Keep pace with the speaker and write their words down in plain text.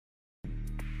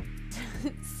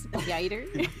Spider.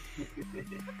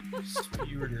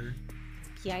 Spider.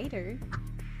 Spider.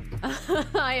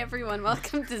 Hi everyone,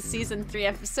 welcome to season 3,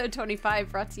 episode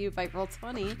 25, brought to you by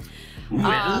Roll20.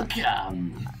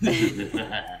 Welcome.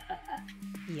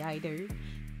 Spider.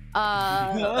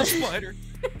 Spider.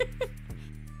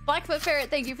 Blackfoot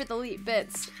Ferret, thank you for the elite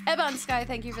bits. Ebon Sky,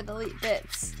 thank you for the elite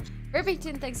bits.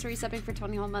 Rippington, thanks for resubbing for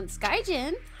 21 months.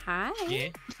 Gaijin, hi. Yeah.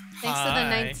 Thanks Hi. for the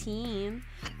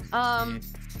 19.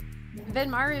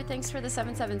 Venmaru, thanks for the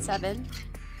 777.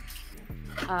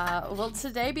 Will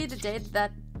today be the day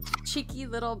that cheeky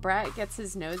little brat gets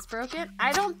his nose broken?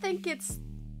 I don't think it's...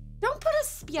 Don't put a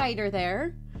spider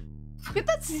there. Get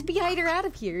that spider out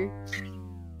of here.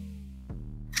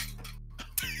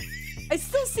 I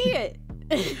still see it.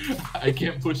 I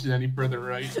can't push it any further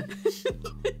right.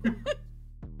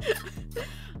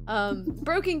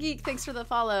 Broken Geek, thanks for the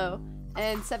follow.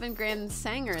 And 7 Grand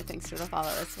Sanger, thanks for the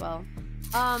follow as well.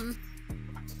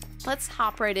 Let's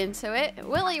hop right into it.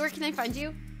 Willie, where can I find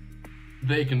you?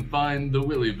 They can find the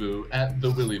Willy Boo at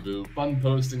the Willy Boo. Fun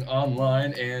posting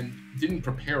online, and didn't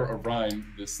prepare a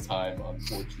rhyme this time,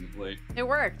 unfortunately. It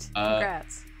worked.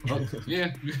 Congrats. Oh,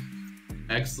 yeah.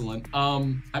 Excellent.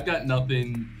 I've got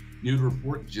nothing new to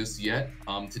report just yet.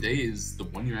 Today is the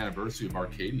 1-year anniversary of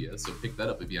Arcadia, so pick that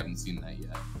up if you haven't seen that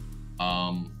yet.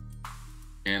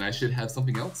 And I should have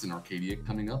something else in Arcadia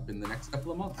coming up in the next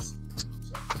couple of months. So.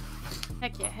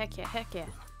 Heck yeah, heck yeah, heck yeah.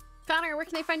 Connor, where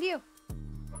can I find you?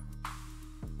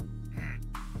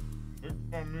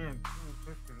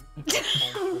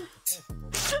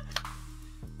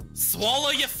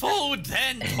 Swallow your food,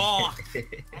 then talk.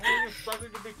 I'm expecting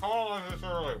to be called on this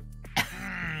early.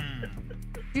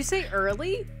 Did you say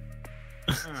early?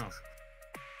 Yeah.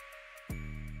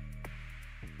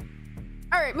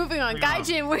 Alright, moving on.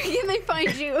 Gaijin, where can they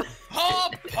find you? Oh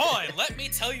boy, let me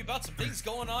tell you about some things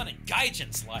going on in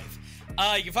Gaijin's life.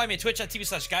 You can find me on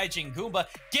twitch.tv/GaijinGoomba.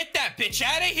 Get that bitch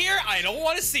out of here. I don't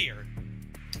want to see her.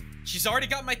 She's already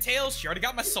got my tail. She already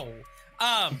got my soul.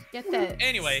 Get that.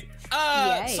 Anyway,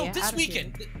 so this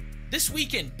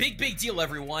weekend, big deal,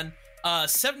 everyone.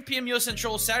 7 p.m. US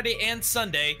Central, Saturday and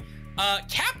Sunday.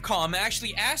 Capcom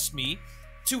actually asked me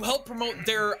to help promote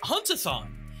their Huntathon.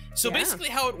 So basically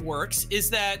how it works is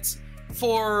that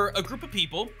for a group of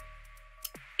people,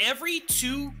 every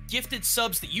 2 gifted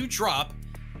subs that you drop,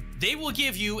 they will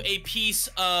give you a piece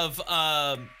of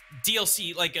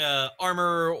DLC, like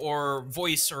armor or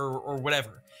voice or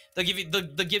whatever. They'll give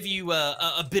you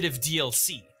a bit of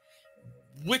DLC,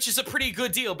 which is a pretty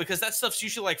good deal because that stuff's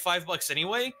usually like $5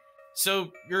 anyway.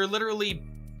 So you're literally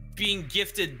being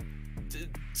gifted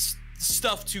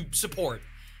stuff to support.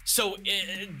 So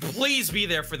please be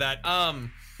there for that.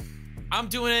 I'm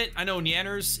doing it. I know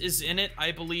Nyanners is in it,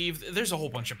 I believe. There's a whole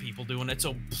bunch of people doing it,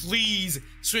 so please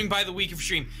swing by the week of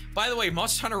stream. By the way,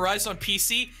 Monster Hunter Rise on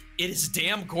PC, it is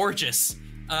damn gorgeous.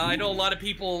 I know a lot of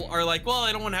people are like, well,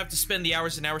 I don't want to have to spend the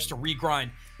hours and hours to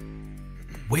regrind.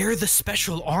 Wear the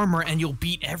special armor and you'll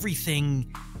beat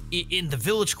everything in the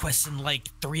village quest in like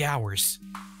 3 hours.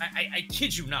 I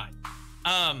kid you not.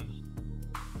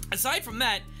 Aside from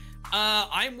that,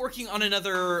 I'm working on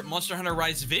another Monster Hunter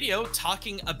Rise video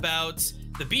talking about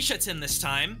the Bishaten this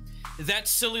time. That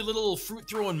silly little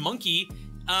fruit-throwing monkey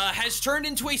has turned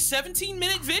into a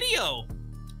 17-minute video.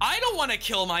 I don't want to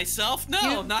kill myself.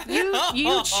 No, not you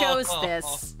chose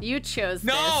this. You chose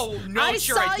this. No, I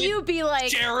sure saw I did. you be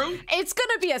like, Cheru? it's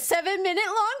gonna be a 7-minute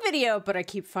long video, but I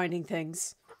keep finding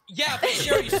things. Yeah, but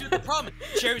Cheru, you see what the problem.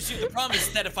 Cheru, you see what the problem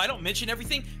is that if I don't mention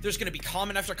everything, there's gonna be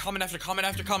comment after comment after comment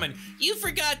after comment. You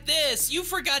forgot this. You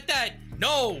forgot that.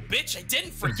 No, bitch, I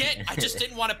didn't forget. I just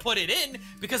didn't want to put it in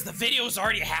because the video is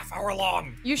already a half hour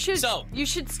long. You should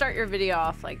start your video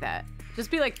off like that. Just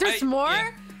be like, there's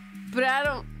more, but I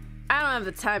don't have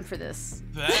the time for this.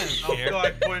 I don't care.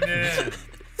 God, putting it in.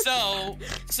 So,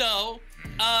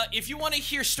 if you want to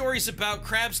hear stories about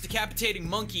crabs decapitating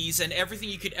monkeys and everything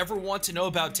you could ever want to know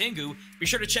about Tengu, be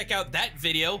sure to check out that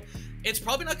video. It's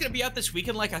probably not going to be out this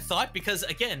weekend like I thought because,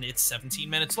 again, it's 17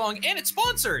 minutes long and it's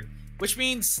sponsored, which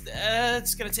means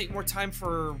it's going to take more time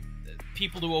for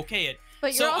people to okay it.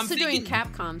 But you're also doing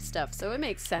Capcom stuff, so it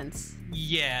makes sense.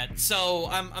 Yeah, so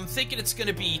I'm thinking it's going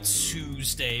to be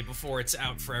Tuesday before it's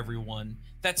out for everyone.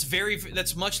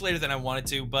 That's much later than I wanted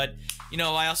to, but, you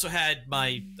know, I also had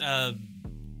my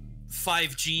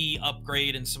 5G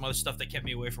upgrade and some other stuff that kept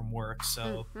me away from work,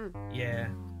 so, yeah.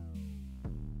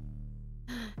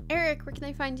 Eric, where can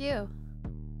they find you?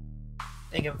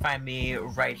 They can find me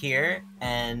right here,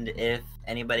 and if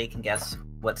anybody can guess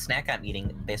what snack I'm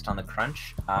eating based on the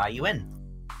crunch, you win.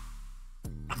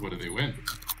 What do they win?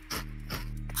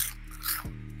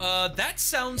 That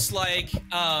sounds like,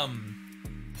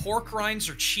 pork rinds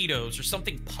or Cheetos or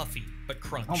something puffy but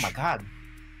crunch. Oh my god.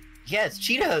 Yeah, it's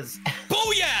Cheetos.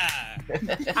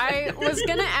 Booyah! I was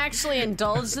gonna actually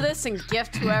indulge this and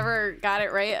gift whoever got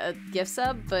it right a gift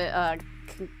sub, but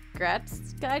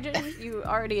congrats, Gaijin. You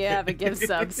already have a gift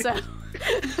sub, so.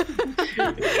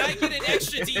 Can I get an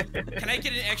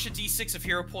extra D6 of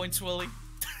hero points, Willie?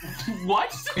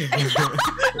 What? 6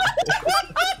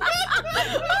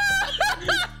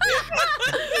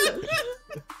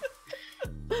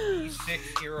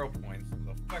 hero points.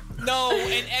 The fuck? No,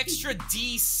 an extra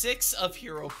D6 of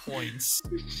hero points.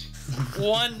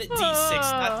 1 D6,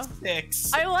 not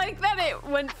 6. I like that it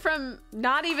went from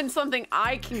not even something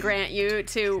I can grant you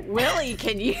to Willie,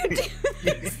 can you do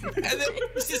this? And then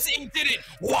this thing did it.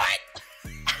 What?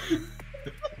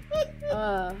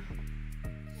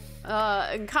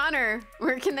 And Connor,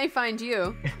 where can they find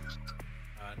you?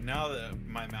 Now that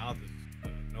my mouth is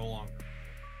no longer.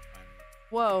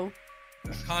 Whoa.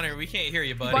 Connor, we can't hear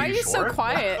you, buddy. Why are you so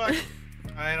quiet?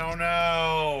 I don't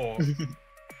know.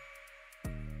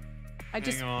 I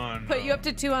just Hang on. put you up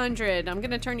to 200. I'm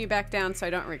gonna turn you back down so I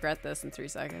don't regret this in 3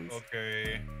 seconds.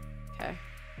 Okay. Okay.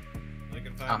 You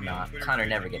can find I'm me on not. Twitter, Connor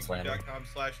never gets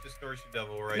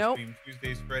youtube.com/distortiondevil, where Nope. I stream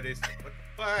Tuesdays, Fridays. What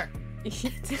the fuck?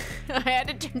 I had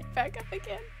to turn it back up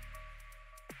again.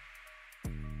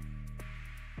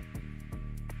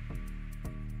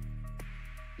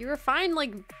 You were fine,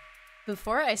 like,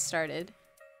 before I started.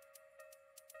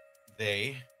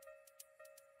 They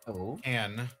Oh.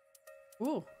 can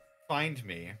Ooh. find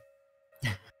me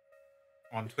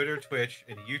on Twitter, Twitch,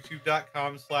 and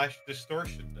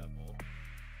youtube.com/distortiondevil,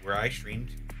 where I stream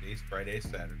Tuesdays, Fridays,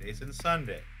 Saturdays, and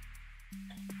Sunday.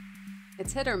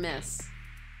 It's hit or miss.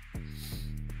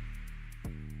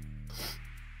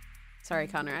 Sorry,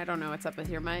 Connor. I don't know what's up with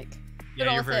your mic. Get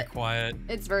Yeah, you're off very it. quiet.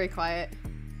 It's very quiet.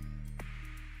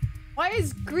 Why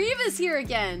is Grievous here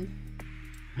again?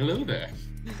 Hello there.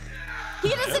 He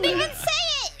doesn't even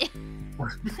say it!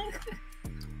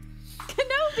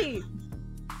 Kenobi!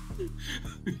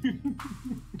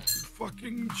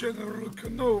 Fucking General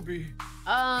Kenobi.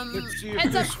 Let's see if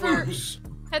Heads up this for works.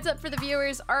 the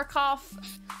viewers. Arkoff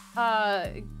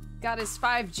got his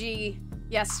 5G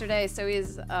yesterday, so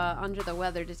he's under the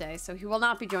weather today, so he will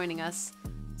not be joining us.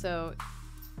 So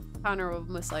Connor will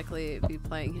most likely be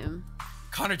playing him.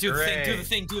 Connor, do the thing, do the Hooray.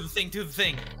 thing, do the thing, do the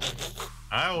thing.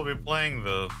 I will be playing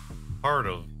the part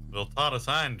of Viltada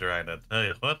Signdride, I tell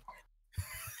you what.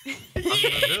 I'm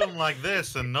gonna do him like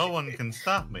this and no one can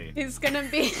stop me. He's gonna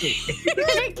be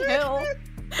gonna kill.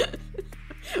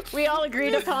 We all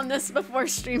agreed upon this before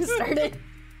stream started.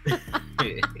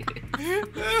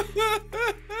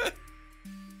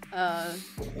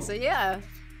 So yeah,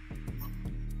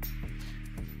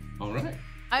 All right.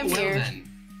 I'm Well here. then.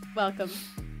 Welcome.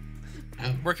 Oh,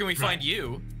 Where can we find right.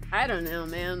 you? I don't know,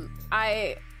 man.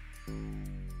 I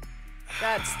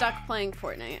got stuck playing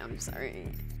Fortnite. I'm sorry.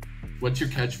 What's your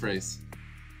catchphrase?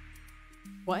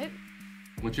 What?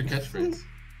 What's your catchphrase?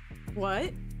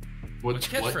 What? What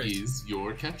catchphrase? is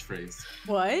your catchphrase?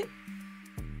 What?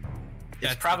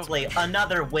 It's probably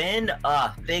another win.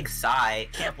 Big sigh.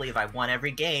 Can't believe I won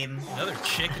every game. Another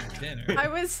chicken dinner. I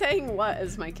was saying what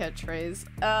as my catchphrase.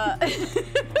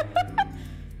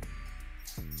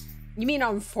 You mean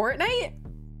on Fortnite?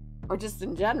 Or just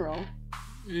in general?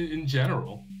 In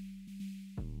general.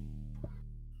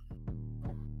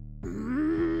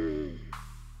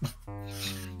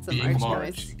 It's a Being March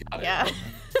March. noise. Got it. Yeah.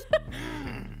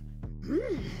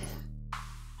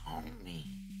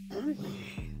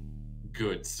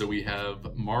 Good. So we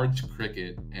have Marge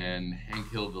Cricket and Hank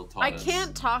Hill Viltadas. I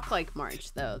can't talk like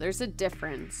March though. There's a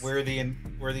difference. We're the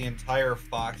entire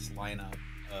Fox lineup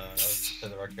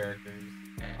of our characters.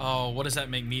 Oh, what does that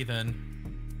make me then?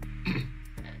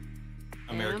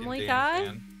 American Family Dane Guy?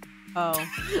 fan. Oh.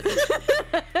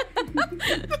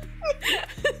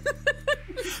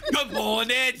 Good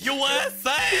morning,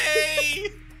 USA!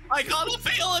 I got a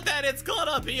feeling that it's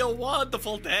gonna be a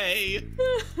wonderful day.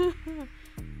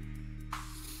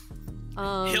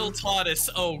 Hill taught us.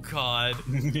 Oh God.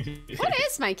 What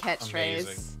is my catchphrase?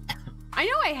 Amazing. I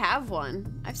know I have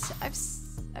one. I've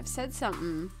said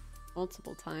something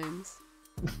multiple times.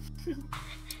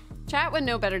 Chat would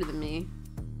know better than me.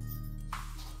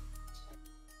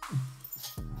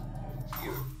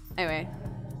 Anyway.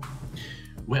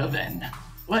 Well then,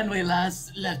 when we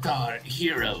last left our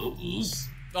heroes.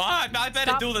 Oh, I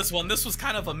better Stop. do this one. This was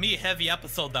kind of a me-heavy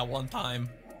episode that one time.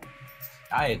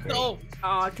 I agree. Oh,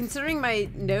 Considering my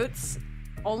notes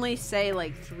only say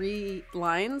like 3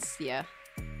 lines, yeah.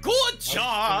 good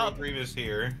job. Grievous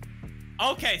here.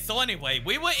 Okay, so anyway,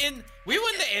 we were in we were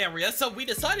in the area, so we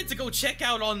decided to go check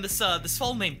out on this this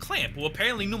fellow named Clamp, who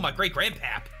apparently knew my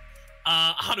great-grandpap,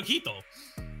 Haruhito.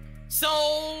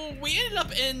 So we ended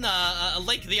up in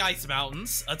Lake of the Ice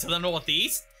Mountains to the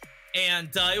northeast, and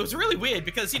it was really weird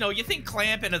because, you know, you think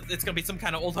Clamp and it's gonna be some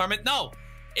kind of old hermit. No,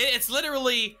 it's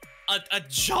literally a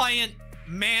giant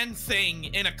man thing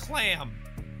in a clam.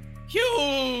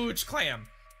 Huge clam.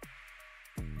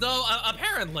 Though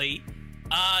apparently,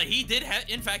 he did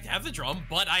in fact have the drum,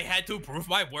 but I had to prove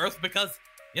my worth because,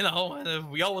 you know,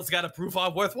 we always gotta prove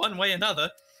our worth one way or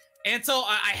another. And so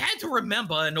I had to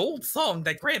remember an old song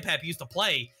that Grandpap used to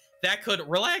play that could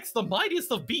relax the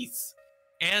mightiest of beasts.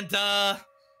 And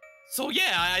so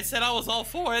yeah, I said I was all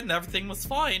for it and everything was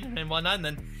fine and whatnot. And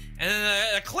then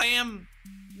a clam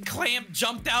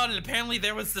jumped out, and apparently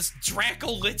there was this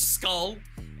Draco-Lich skull.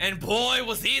 And boy,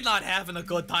 was he not having a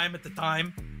good time at the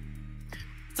time.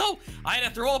 So I had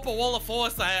to throw up a wall of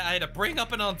force, I had to bring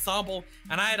up an ensemble,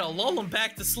 and I had to lull him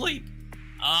back to sleep.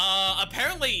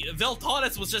 Apparently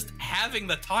Viltatus was just having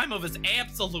the time of his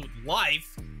absolute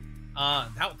life.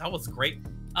 That was great.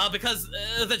 Because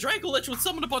the Draco-Lich would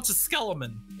summon a bunch of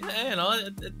Skelemen. You know,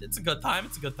 it's a good time,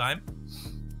 it's a good time.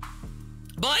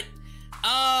 But,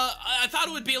 I thought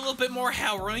it would be a little bit more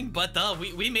harrowing, but,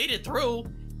 we made it through.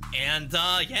 And,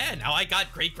 yeah, now I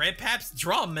got Great-Grandpap's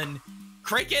drum, and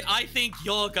Cricket, I think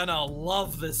you're gonna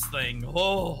love this thing.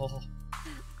 Oh.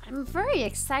 I'm very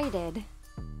excited.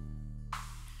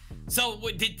 So,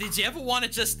 did you ever want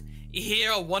to just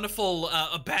hear a wonderful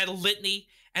battle litany,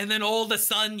 and then all of a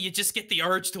sudden you just get the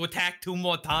urge to attack 2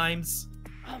 more times?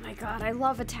 Oh my god, I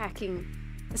love attacking,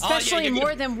 especially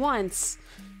more than once.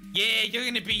 Yeah, you're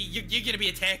gonna be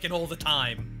attacking all the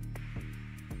time.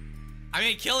 I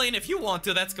mean, killing if you want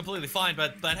to, that's completely fine.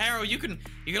 But Harrow, you can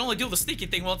only do the sneaky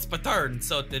thing once per turn,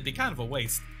 so it'd be kind of a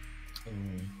waste.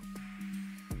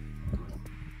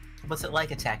 What's it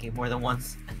like attacking more than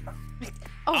once?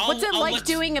 Oh, what's it like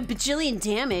doing a bajillion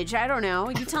damage? I don't know.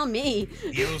 You tell me.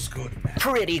 Feels good, man.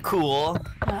 Pretty cool.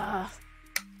 I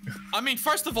mean,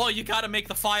 first of all, you gotta make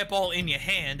the fireball in your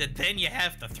hand, and then you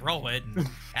have to throw it, and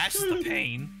that's the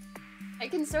pain. I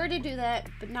can sort of do that,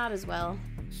 but not as well.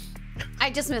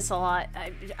 I just miss a lot.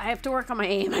 I have to work on my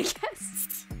aim, I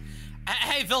guess.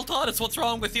 Hey, Viltatus, what's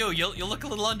wrong with you? You look a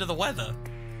little under the weather.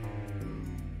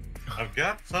 I've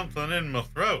got something in my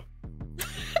throat.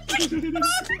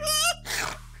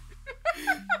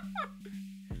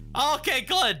 Okay,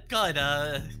 good.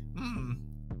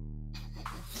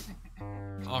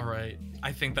 All right.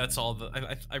 I think that's all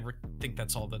I think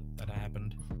that's all that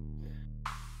happened.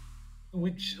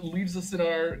 Which leaves us in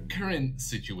our current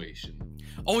situation.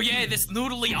 Oh yeah, this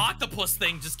noodly octopus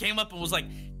thing just came up and was like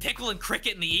tickling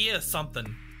Cricket in the ear or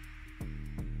something.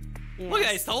 Yes. Look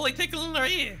at it, it's totally tickling her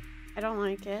ear. I don't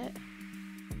like it.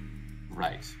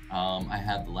 Right. I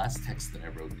have the last text that I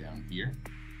wrote down here.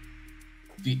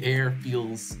 The air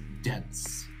feels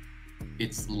dense.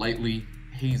 It's lightly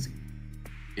hazy.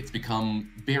 It's become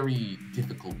very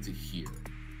difficult to hear.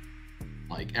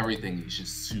 Like, everything is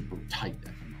just super tight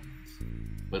at the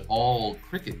moment. But all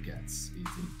Cricket gets is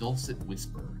a dulcet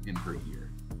whisper in her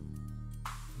ear.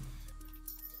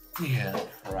 Dear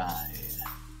Pride,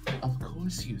 of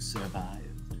course you survived.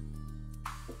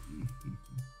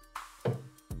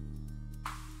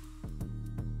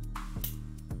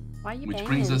 Why are you Which banging?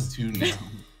 brings us to now.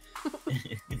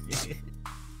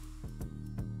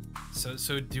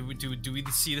 So do we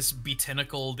see this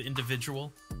be-tentacled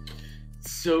individual?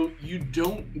 So you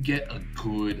don't get a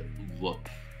good look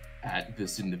at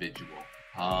this individual.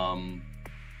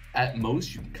 At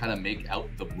most, you can kind of make out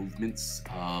the movements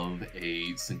of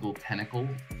a single tentacle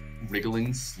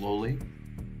wriggling slowly.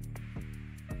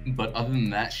 But other than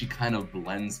that, she kind of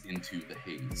blends into the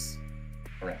haze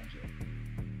around you.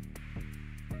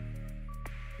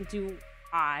 Do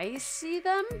I see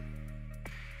them?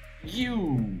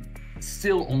 You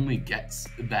still only get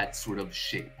that sort of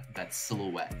shape, that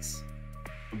silhouette,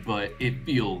 but it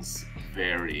feels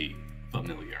very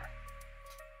familiar.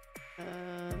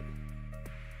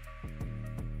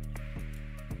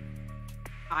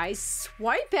 I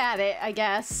swipe at it, I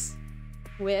guess,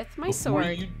 with my Before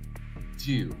sword. You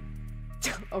do.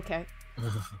 Okay.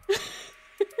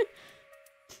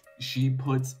 She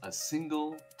puts a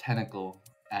single tentacle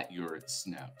at your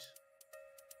snout.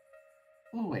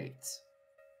 Oh, wait.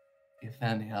 If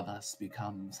any of us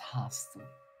becomes hostile,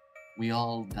 we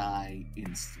all die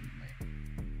instantly.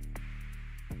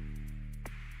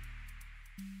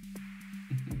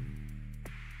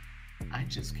 I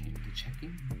just came to check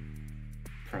in.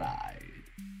 Pride.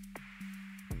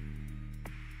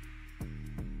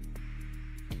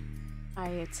 I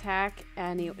attack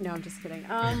any. No, I'm just kidding.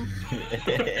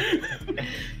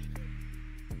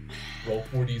 Roll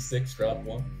 4d6, drop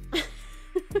 1.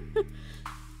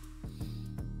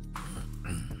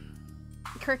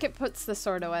 Cricket puts the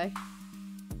sword away.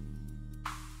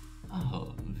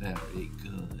 Oh, very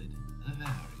good.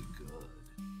 Very good.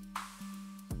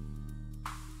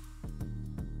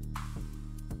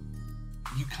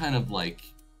 You kind of like,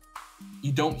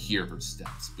 you don't hear her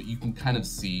steps, but you can kind of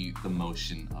see the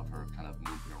motion of her kind of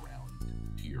moving around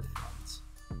to your front.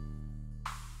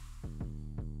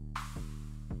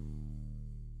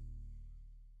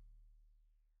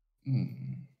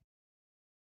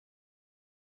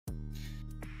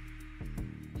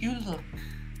 You look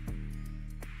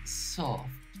soft.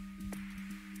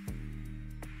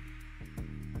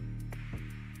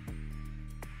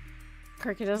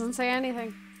 Cricket doesn't say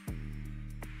anything.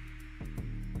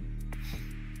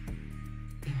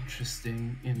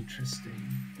 Interesting, interesting,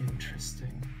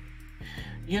 interesting.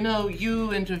 You know,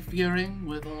 you interfering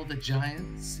with all the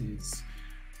giants is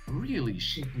really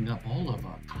shaking up all of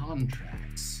our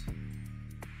contracts.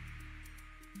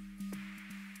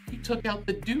 You took out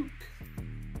the Duke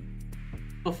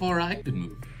before I could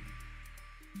move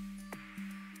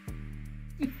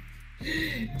in.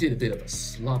 Did a bit of a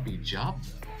sloppy job,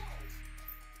 though.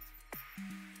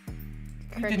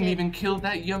 You didn't even kill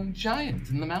that young giant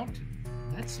in the mountain.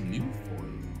 That's new for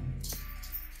you.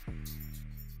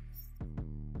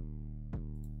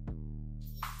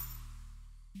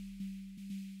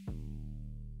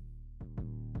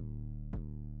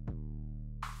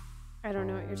 I don't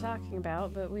know what you're talking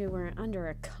about, but we weren't under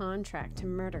a contract to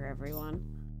murder everyone.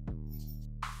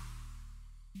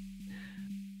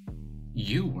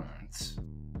 You weren't,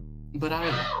 but I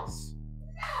was.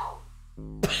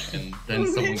 And then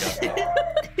someone got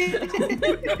hit.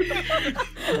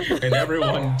 And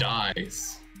everyone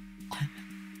dies.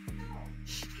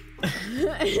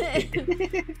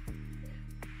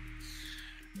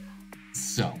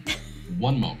 So,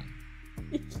 one moment.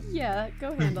 Yeah,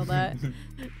 go handle that.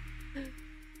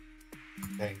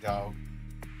 Dang dog.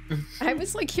 I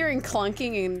was like hearing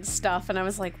clunking and stuff, and I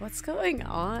was like, what's going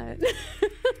on?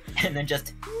 And then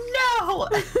just, no!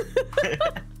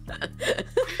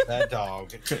 That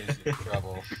dog is in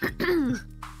trouble.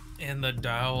 In the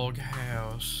dog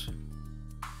house.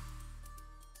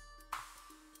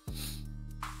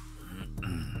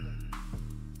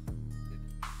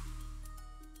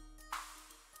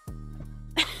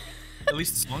 At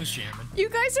least the song's jamming. You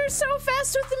guys are so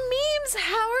fast with the memes.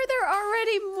 How are there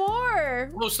already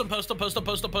more? Post them, post them, post them,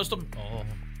 post them, post them. Oh.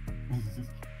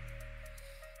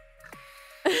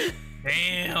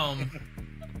 Damn.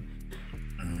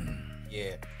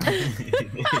 Yeah.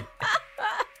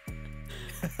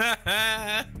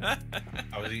 I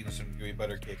was eating some gooey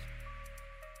butter cakes.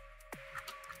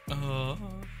 Oh.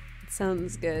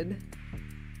 Sounds good.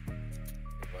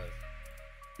 It was.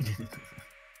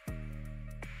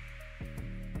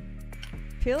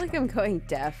 I feel like I'm going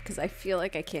deaf because I feel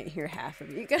like I can't hear half of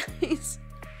you guys.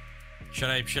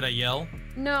 Should I yell?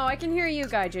 No, I can hear you,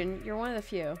 Gaijin. You're one of the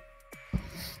few. I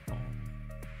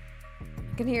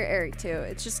can hear Eric too.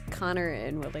 It's just Connor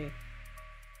and Willie.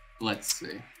 Let's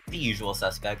see. The usual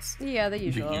suspects. Yeah, the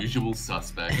usual. The usual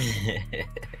suspects.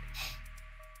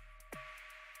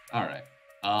 All right.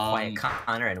 Quiet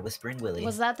Connor and whispering Willie.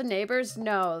 Was that the neighbors?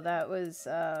 No, that was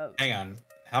Hang on.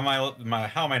 How am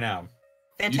I now?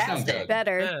 Fantastic.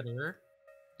 better.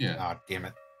 Yeah. Oh, damn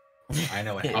it. I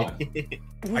know what happened.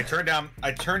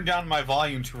 I turned down my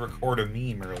volume to record a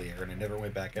meme earlier and it never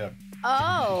went back up.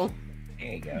 Oh.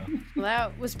 There you go. Well,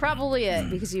 that was probably it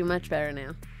because you're much better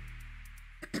now.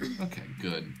 Okay,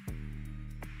 good.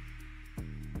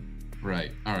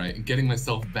 Right. All right. Getting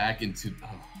myself back into.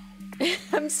 Oh.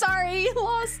 I'm sorry, you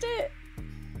lost it.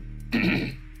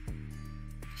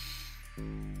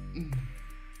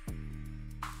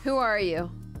 Who are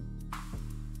you?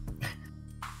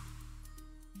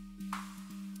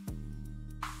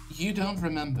 You don't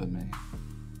remember me.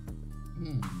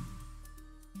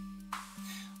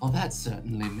 Well, that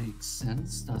certainly makes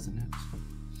sense, doesn't it?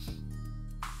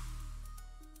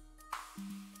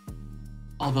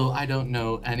 Although I don't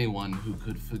know anyone who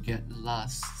could forget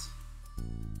lust.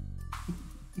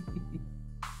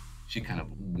 She kind of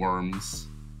worms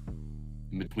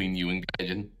in between you and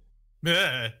Gaijin.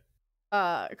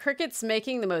 Cricket's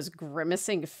making the most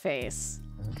grimacing face.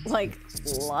 Like,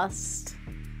 lust.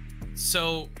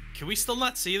 So, can we still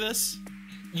not see this?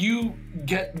 You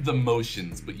get the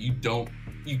motions, but you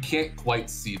can't quite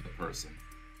see the person.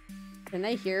 Can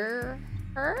I hear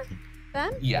her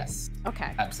then? Yes.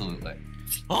 Okay. Absolutely.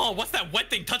 Oh, what's that wet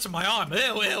thing touching my arm?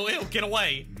 Ew, ew, ew, get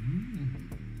away.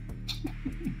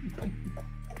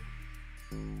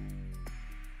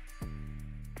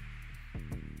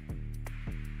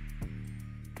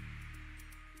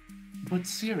 But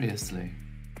seriously,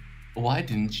 why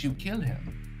didn't you kill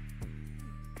him?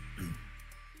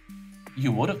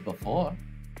 You would have before.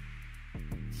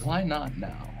 Why not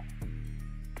now?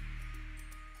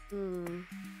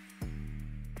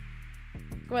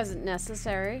 Wasn't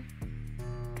necessary.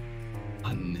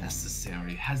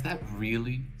 Unnecessary. Has that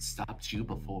really stopped you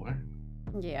before?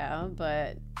 Yeah,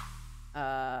 but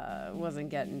wasn't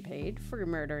getting paid for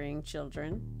murdering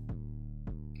children.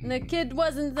 And the kid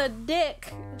wasn't the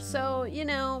dick, so, you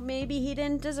know, maybe he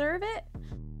didn't deserve it?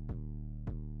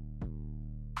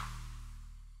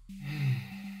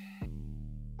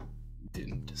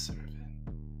 Didn't deserve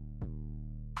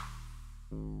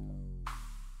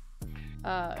it.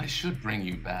 I should bring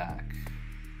you back.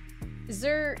 Is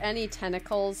there any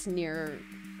tentacles near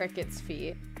Cricket's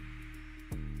feet?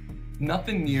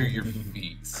 Nothing near your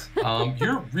feet.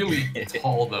 You're really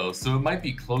tall, though, so it might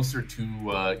be closer to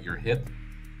your hip.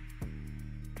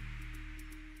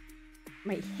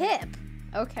 My hip?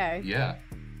 Okay. Yeah.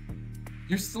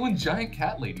 You're still in giant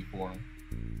cat lady form.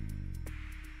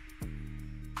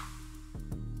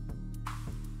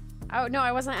 Oh, no,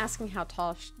 I wasn't asking how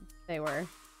tall they were.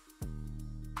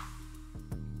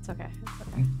 It's okay. It's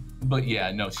okay. But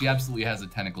yeah, no, she absolutely has a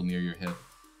tentacle near your hip.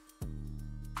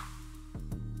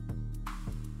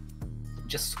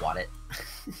 Just swat it.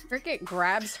 Cricket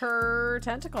grabs her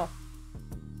tentacle.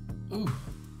 Ooh.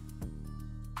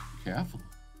 Careful.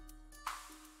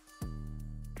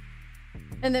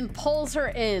 And then pulls her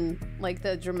in, like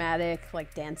the dramatic,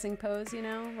 like, dancing pose, you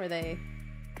know? Where they...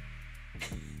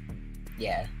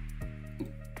 Yeah.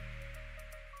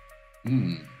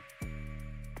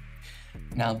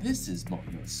 Now this is more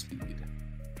your speed.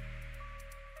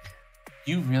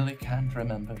 You really can't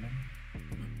remember me?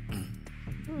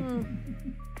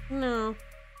 No.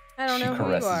 I don't know who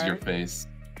you She caresses are. your face.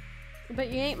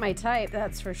 But you ain't my type,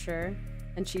 that's for sure.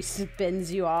 And she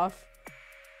spins you off.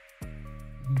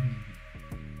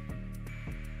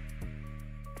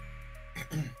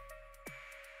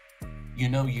 You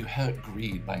know you hurt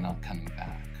Greed by not coming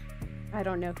back. I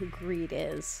don't know who Greed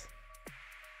is.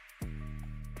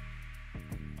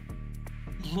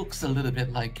 Looks a little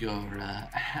bit like your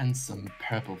handsome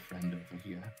purple friend over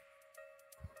here.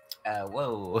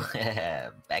 Whoa.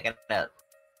 Back it up.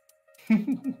 I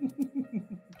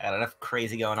got enough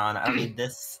crazy going on. I don't need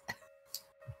this.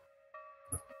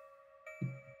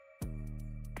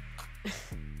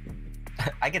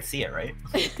 I can see it, right?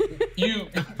 You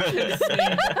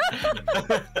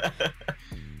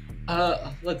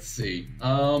let's see.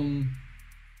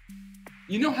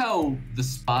 You know how the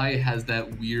spy has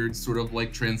that weird sort of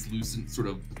like translucent sort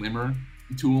of glimmer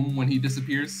to him when he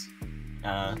disappears?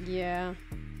 Yeah.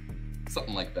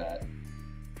 Something like that.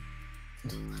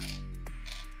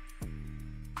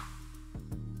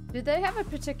 Did they have a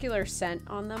particular scent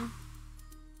on them?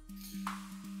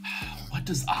 What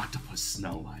does octopus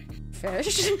smell like?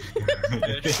 Fish?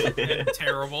 And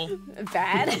terrible.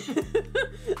 Bad?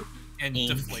 And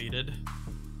deflated.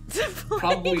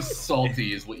 Probably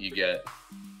salty is what you get.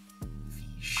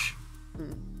 Fish.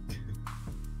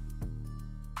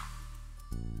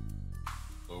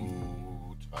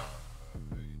 Oh, tide.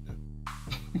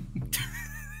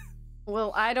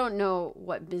 Well, I don't know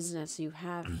what business you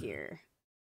have here.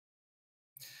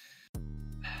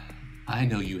 I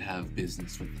know you have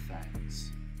business with the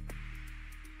Fangs.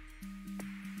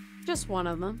 Just one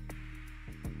of them.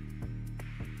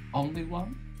 Only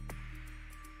one?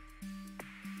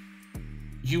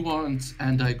 You aren't,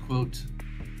 and I quote,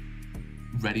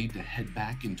 ready to head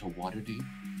back into Waterdeep,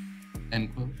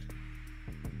 end quote.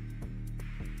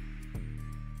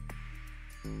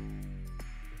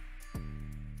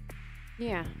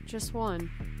 Yeah, just one.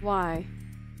 Why?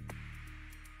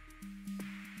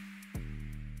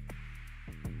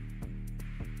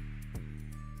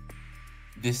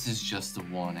 This is just a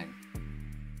warning.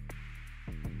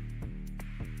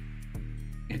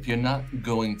 If you're not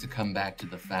going to come back to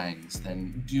the Fangs,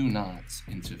 then do not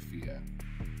interfere.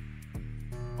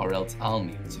 Or else I'll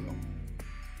need to.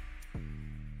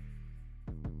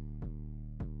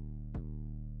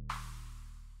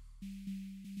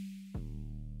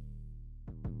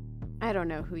 I don't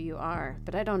know who you are,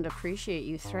 but I don't appreciate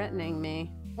you threatening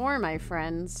me. Or my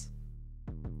friends.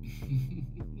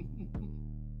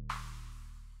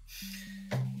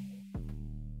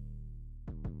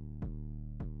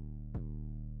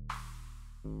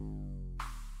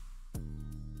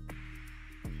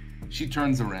 She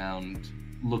turns around,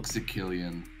 looks at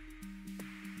Killian.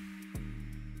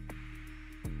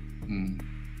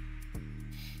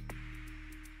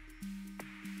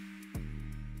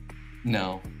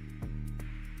 No.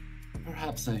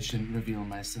 Perhaps I shouldn't reveal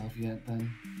myself yet, then.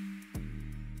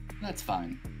 That's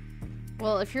fine.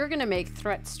 Well, if you're gonna make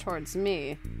threats towards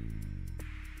me,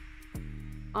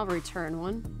 I'll return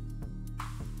one.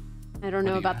 I don't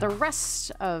know about the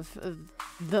rest of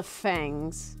the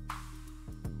fangs,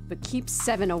 but keep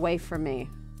 7 away from me.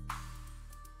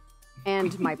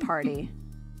 And my party.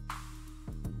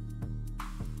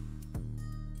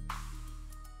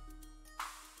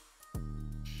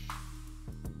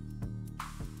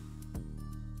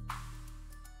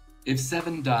 If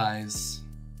 7 dies,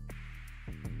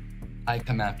 I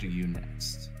come after you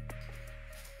next.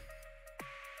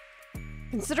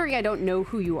 Considering I don't know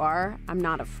who you are, I'm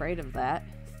not afraid of that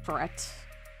threat.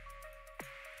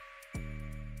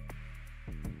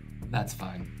 That's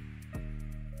fine.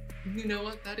 You know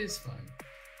what? That is fine.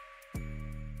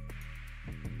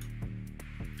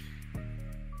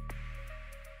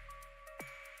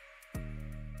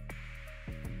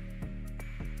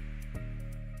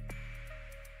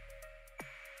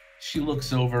 She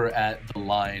looks over at the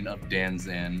line of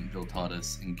Danzan,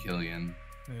 Viltatus, and Killian.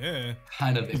 Yeah.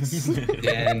 Kind of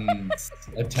extends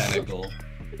a tentacle.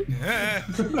 That's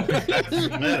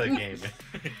metagaming.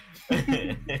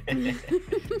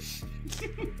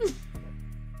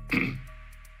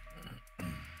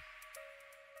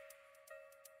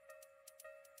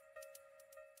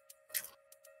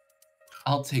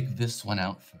 I'll take this one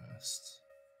out first,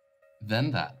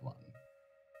 then that one.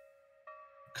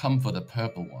 Come for the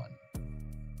purple one.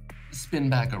 Spin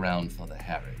back around for the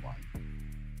hairy one.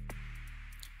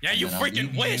 Yeah, you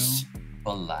freaking wish!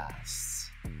 For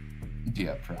last,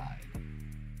 dear Pride.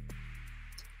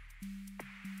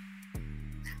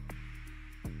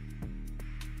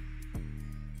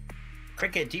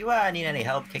 Cricket, do you need any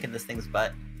help kicking this thing's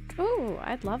butt? Ooh,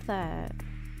 I'd love that.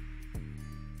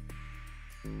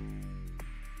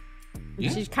 Yeah,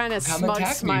 She kind of come smug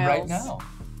attack smiles. me right now.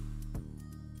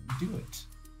 Do it.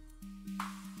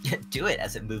 Do it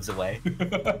as it moves away. Do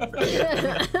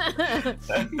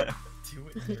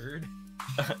it, nerd.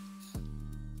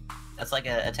 That's like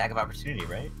an attack of opportunity,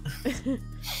 right?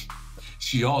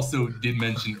 She also did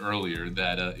mention earlier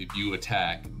that if you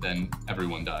attack, then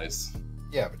everyone dies.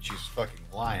 Yeah, but she's fucking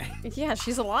lying. Yeah,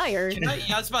 she's a liar. I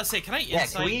was about to say, can I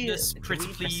insight this, pretty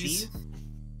please?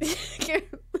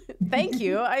 Thank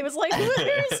you. I was like,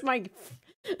 where's my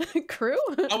crew?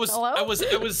 Hello? I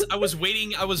was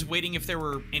waiting if there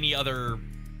were any other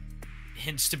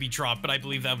hints to be dropped, but I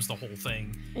believe that was the whole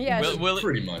thing. Yeah,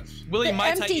 pretty much. Willie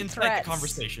might insight the threats.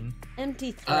 conversation.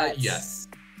 Empty threats. Yes.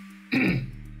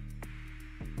 Come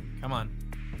on.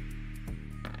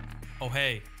 Oh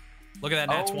hey, look at that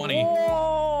nat 20.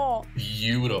 Oh.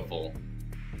 Beautiful.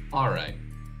 All right.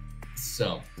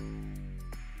 So,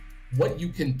 what you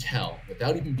can tell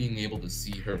without even being able to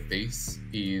see her face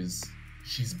is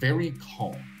she's very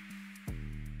calm.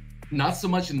 Not so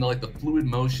much in the fluid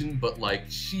motion, but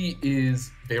she is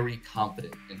very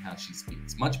confident in how she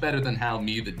speaks. Much better than how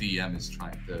me, the DM, is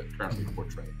trying to currently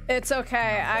portray her. It's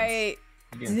okay.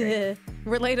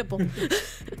 Relatable.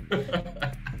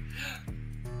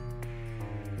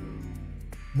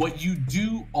 What you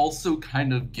do also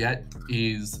kind of get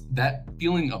is that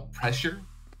feeling of pressure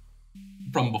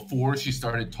from before she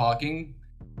started talking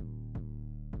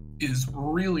is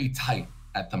really tight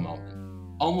at the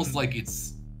moment. Almost like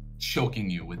it's choking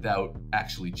you without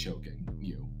actually choking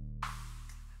you.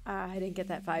 I didn't get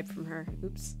that vibe from her.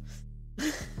 Oops.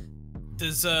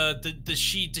 Does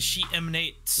she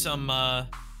emanate some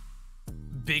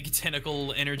big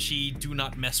tentacle energy do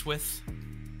not mess with?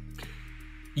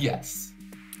 Yes.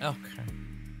 Okay.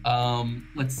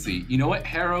 Let's see. You know what,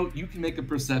 Harrow? You can make a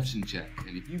perception check,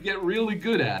 and if you get really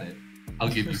good at it, I'll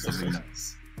give you something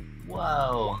nice.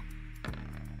 Whoa.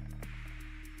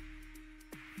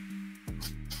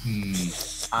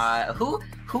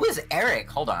 Who is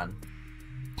Eric? Hold on.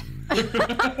 God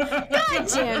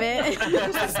damn it.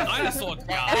 This dinosaur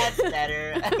guy. That's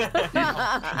better.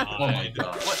 Oh my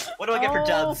god. What do I get for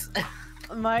dubs?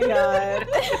 My god.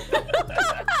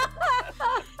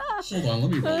 Hold on,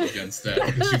 let me roll against that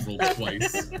because you rolled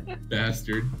twice.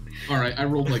 Bastard. Alright, I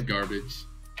rolled like garbage.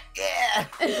 Yeah.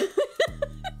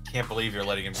 Can't believe you're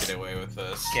letting him get away with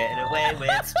this. Get away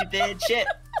with stupid shit.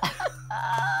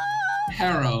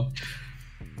 Harrow.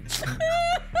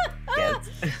 Yes.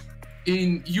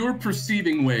 In your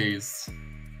perceiving ways,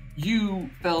 you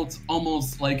felt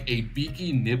almost like a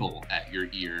beaky nibble at your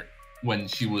ear when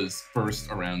she was first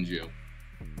around you.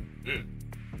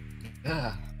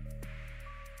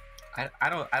 I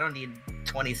don't need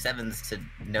 27s to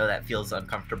know that feels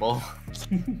uncomfortable.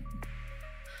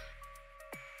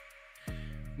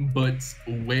 But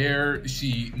where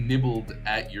she nibbled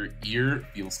at your ear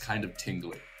feels kind of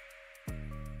tingly.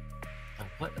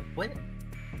 What?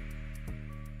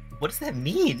 What does that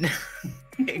mean?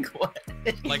 Like what?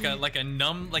 Like a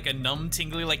numb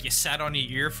tingly, like you sat on your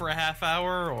ear for a half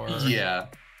hour, or Yeah.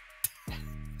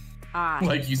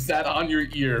 Like you sat on your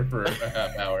ear for a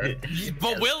half hour.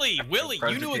 But Willie,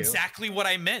 you knew exactly what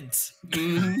I meant.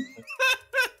 Mhm.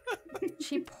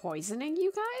 She poisoning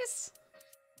you guys?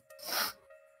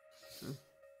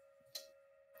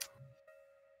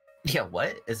 Yeah,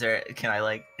 what? Is there, can I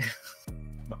like...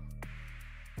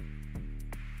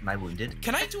 Am I wounded?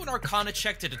 Can I do an Arcana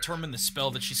check to determine the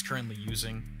spell that she's currently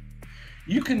using?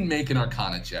 You can make an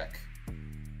Arcana check.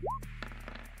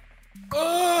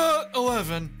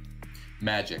 11.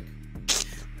 Magic.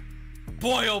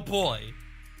 Boy, oh boy.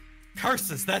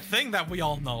 Curses, that thing that we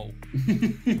all know.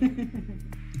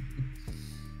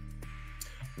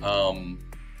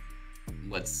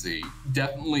 Let's see.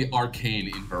 Definitely arcane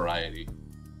in variety.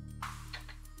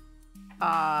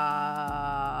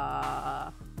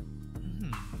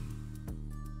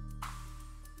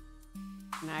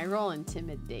 Can I roll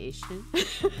intimidation?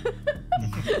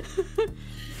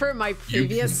 For my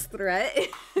previous threat?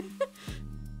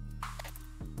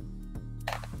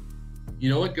 You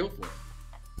know what? Go for it.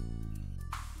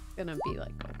 It's gonna be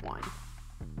like a 1.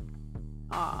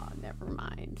 Aw, never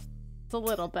mind. It's a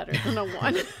little better than a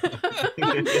 1.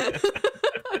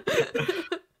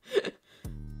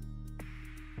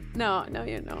 No,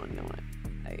 you know what?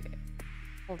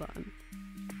 Hold on.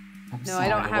 No, I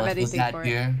don't have anything for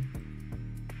it.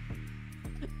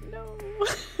 No.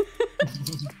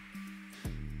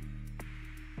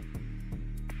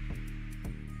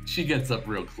 She gets up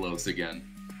real close again.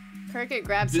 Cricket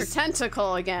grabs her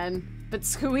tentacle again, but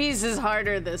squeezes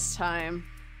harder this time.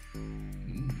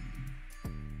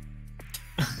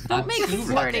 Don't make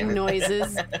flirting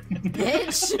noises,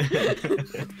 bitch.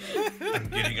 I'm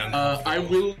getting uncomfortable. I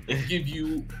will give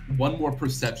you one more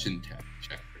perception check.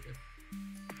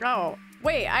 Oh,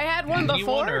 wait, I had one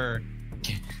before? Or...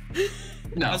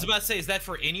 No. I was about to say, is that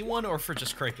for anyone or for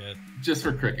just Cricket? Just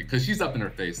for Cricket, because she's up in her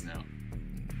face now.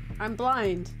 I'm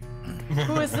blind.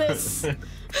 Who is this?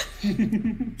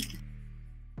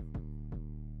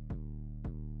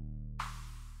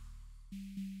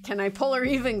 Can I pull her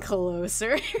even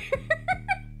closer?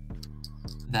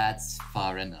 That's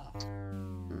far enough.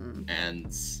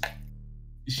 And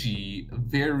she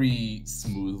very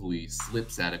smoothly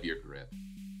slips out of your grip.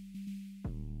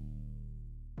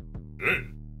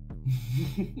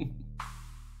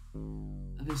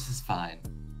 This is fine.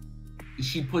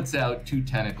 She puts out 2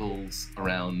 tentacles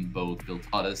around both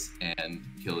Viltatus and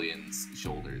Killian's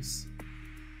shoulders.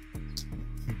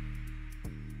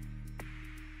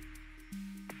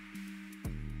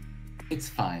 It's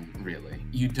fine, really.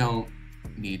 You don't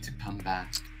need to come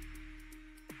back.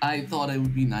 I thought it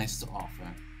would be nice to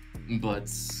offer,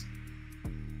 but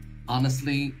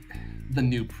honestly, the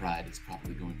new Pride is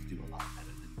probably going to do a lot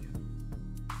better than you.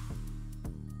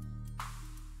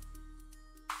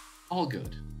 All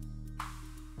good.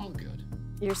 All good.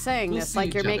 You're saying We'll this see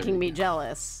like you're each other making me again.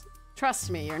 jealous. Trust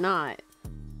me, you're not.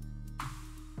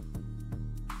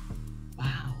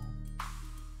 Wow.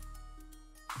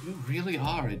 You really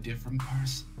are a different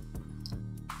person.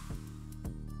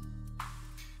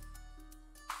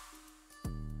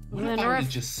 What Then if I were to ref-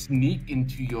 just sneak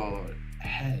into your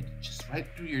head, just right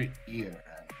through your ear,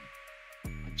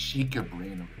 and like, shake your brain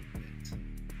a little bit?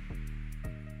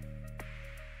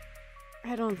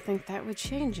 I don't think that would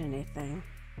change anything.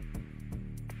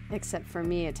 Except for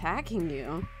me attacking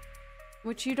you.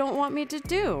 Which you don't want me to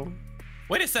do.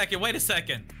 Wait a second.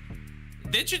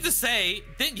 Didn't you just say,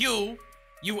 didn't you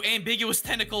ambiguous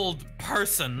tentacled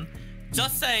person,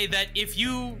 just say that if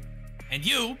you, and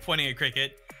you, pointing at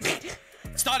Cricket,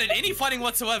 started any fighting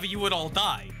whatsoever, you would all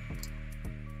die?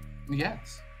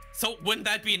 Yes. So wouldn't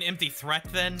that be an empty threat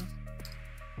then?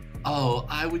 Oh,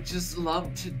 I would just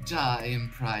love to die in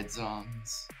Pride's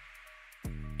arms.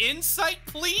 Insight,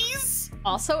 please?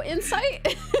 Also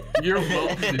insight? You're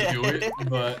welcome to do it,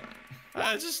 but...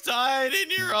 I just died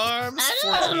in your arms.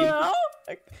 I don't know.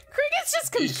 Cricket's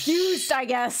just confused, I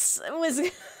guess. It was...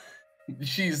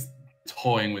 She's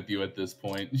toying with you at this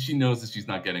point. She knows that she's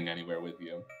not getting anywhere with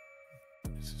you.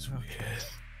 This is okay.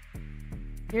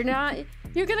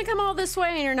 You're gonna come all this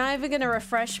way and you're not even gonna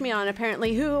refresh me on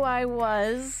apparently who I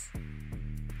was.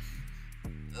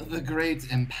 The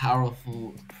great and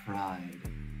powerful Pride.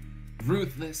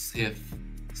 Ruthless if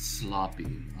sloppy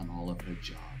on all of her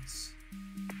jobs.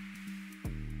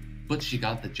 But she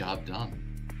got the job done.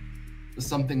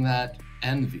 Something that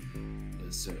Envy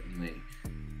is certainly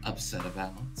upset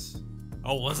about.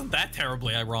 Oh, wasn't that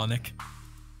terribly ironic?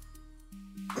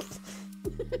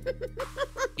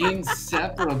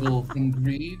 Inseparable from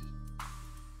greed.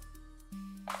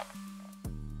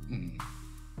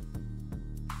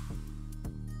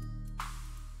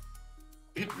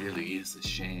 really is a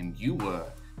shame. You were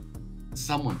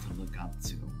someone to look up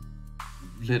to.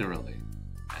 Literally.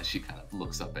 As she kind of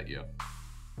looks up at you.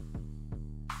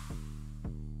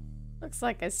 Looks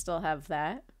like I still have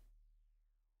that.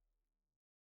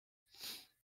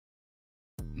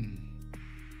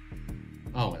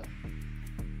 Oh well.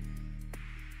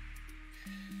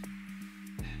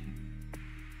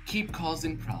 Keep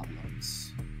causing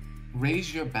problems.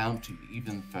 Raise your bounty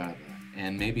even further,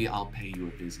 and maybe I'll pay you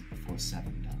a visit before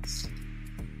 7 does.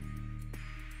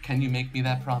 Can you make me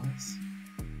that promise?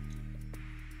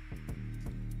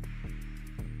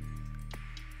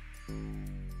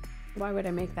 Why would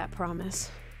I make that promise?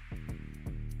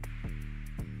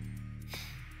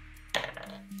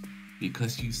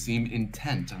 Because you seem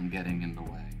intent on getting in the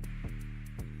way.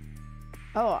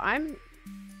 Oh, I'm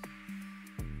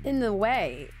in the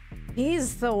way.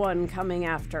 He's the one coming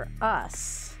after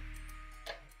us.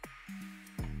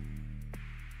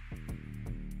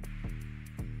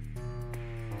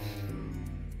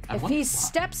 If he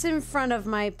steps in front of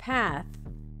my path,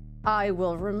 I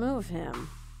will remove him.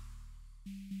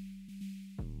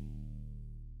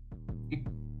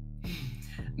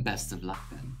 Best of luck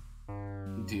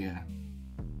then, dear.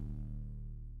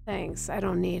 Thanks, I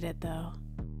don't need it though.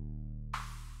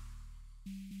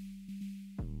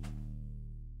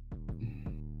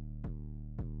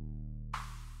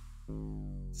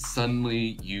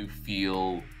 Suddenly, you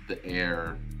feel the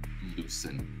air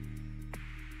loosen.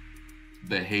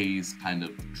 The haze kind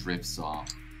of drifts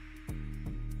off.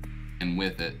 And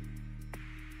with it,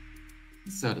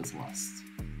 so does lust.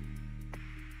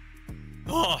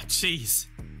 Oh, jeez.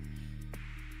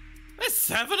 There's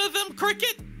 7 of them,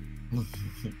 Cricket?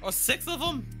 Or 6 of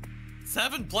them?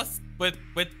 7 plus...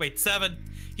 Wait, 7.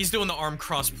 He's doing the arm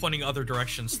cross pointing other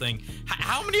directions thing.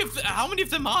 How many of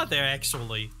them are there,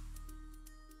 actually?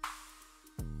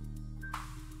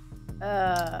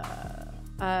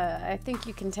 I think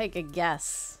you can take a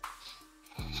guess.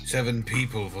 7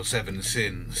 people for 7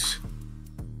 sins.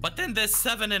 But then there's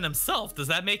 7 in himself. Does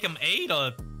that make him 8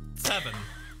 or 7?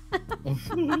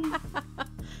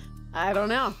 I don't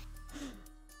know.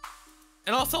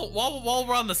 And also, while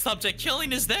we're on the subject,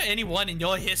 Killian, is there anyone in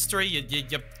your history,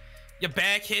 your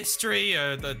back history,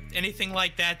 or anything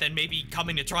like that may be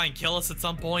coming to try and kill us at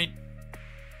some point?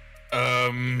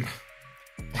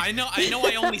 I know.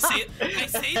 I only say it. I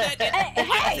say that.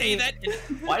 I say that.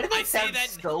 Why do they sound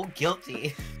so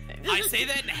guilty? I say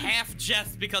that in half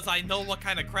jest because I know what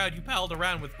kind of crowd you palled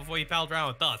around with before you palled around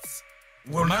with us.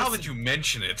 Well, now that you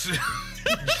mention it,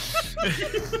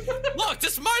 look,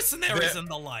 just mercenaries and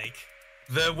the like.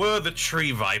 There were the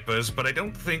tree vipers, but I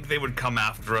don't think they would come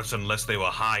after us unless they were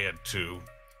hired to.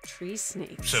 Tree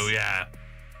snakes. So yeah.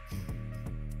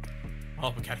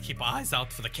 Well, we gotta keep our eyes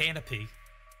out for the canopy.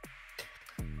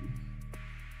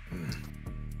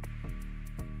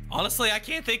 Honestly, I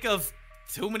can't think of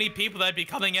too many people that'd be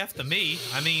coming after me.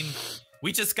 I mean,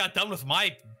 we just got done with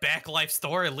my back life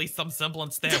story, at least some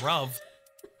semblance thereof.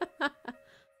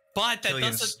 But that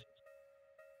doesn't...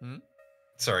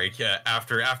 Sorry, yeah,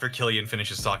 after Killian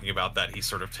finishes talking about that, he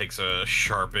sort of takes a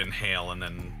sharp inhale and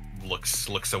then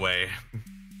looks away.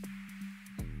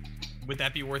 Would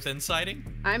that be worth inciting?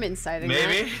 I'm inciting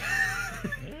Maybe.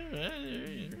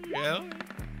 Yeah.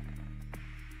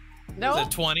 No. Is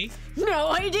it 20?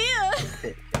 No idea.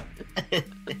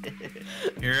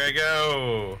 Here I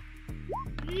go.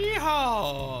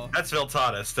 Yeehaw! That's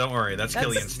Viltatus, don't worry, that's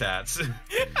Killian's stats.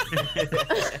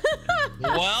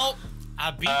 Well,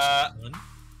 I beat you.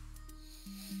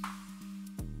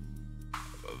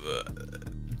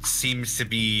 Seems to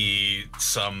be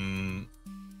some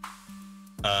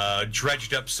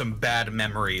dredged up some bad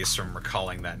memories from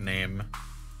recalling that name.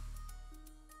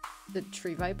 The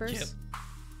tree vipers? Yep.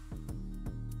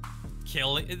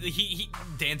 Killian,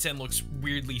 Danzan looks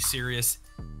weirdly serious.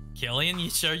 Killian, you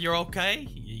sure you're okay?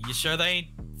 You sure there ain't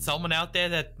someone out there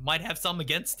that might have something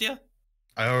against you?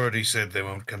 I already said they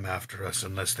won't come after us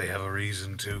unless they have a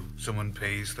reason to. Someone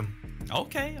pays them.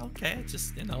 Okay.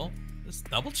 Just, just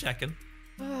double checking.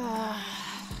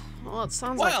 Well, it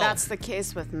sounds like that's the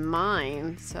case with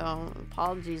mine, so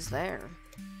apologies there.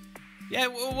 Yeah,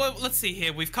 well, let's see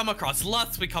here. We've come across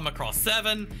Lutz, we come across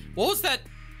 7. What was that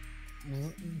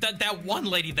one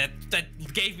lady that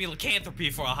gave me lycanthropy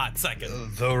for a hot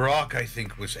second? The rock, I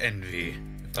think, was envy.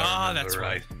 That's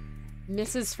right.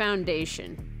 Mrs.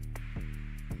 Foundation.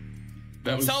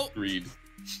 That was greed.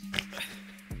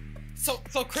 So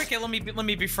Cricket, let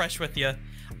me be fresh with you.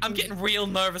 I'm getting real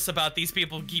nervous about these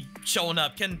people keep showing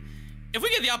up. If we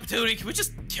get the opportunity, can we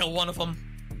just kill one of them?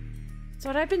 That's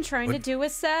what I've been trying to do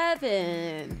with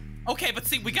 7. Okay, but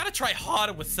see, we gotta try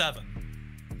harder with 7.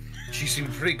 She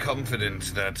seemed pretty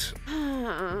confident that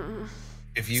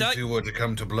if you two were to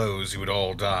come to blows, you would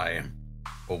all die.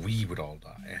 Or we would all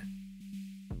die.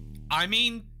 I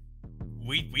mean,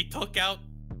 we took out...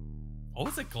 What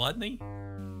was it, gluttony?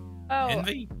 Oh.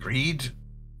 Envy? Greed?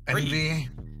 Envy?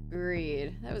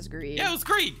 Greed. That was greed. Yeah, it was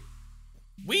greed.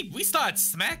 We started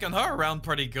smacking her around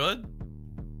pretty good.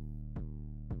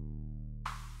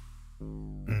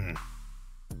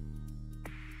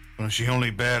 Well, she only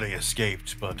barely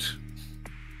escaped, but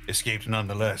escaped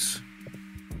nonetheless.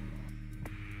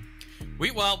 We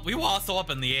were also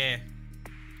up in the air.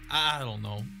 I don't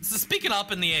know. So speaking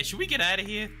up in the air, should we get out of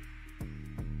here?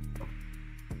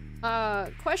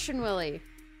 Question, Willie.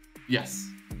 Yes.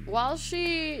 While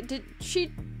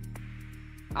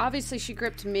obviously she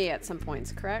gripped me at some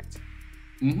points, correct?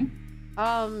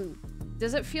 Mm-hmm.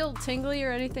 Does it feel tingly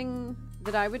or anything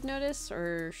that I would notice,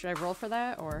 or should I roll for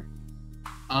that, or?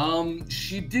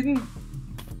 She didn't,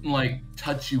 like,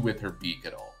 touch you with her beak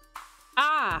at all.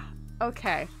 Ah,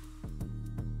 okay.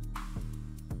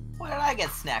 Why did I get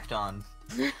snacked on?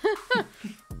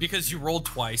 Because you rolled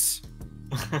twice.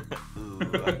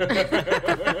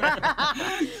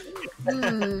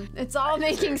 It's all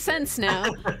making sense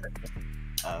now.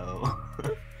 Oh.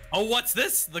 Oh, what's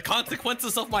this? The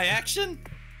consequences of my action?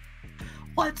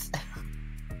 What?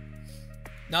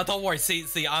 No, don't worry. See,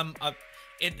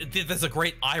 there's a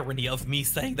great irony of me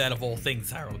saying that of all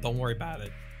things, Harold. Don't worry about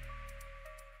it.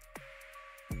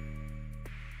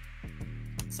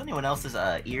 Does anyone else's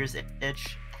ears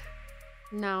itch?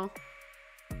 No.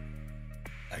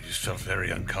 I just felt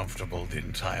very uncomfortable the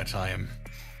entire time.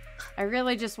 I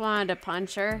really just wanted to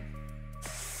punch her.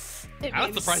 I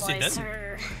was surprised you didn't.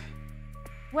 Her.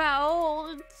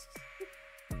 Well,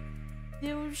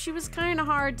 she was kind of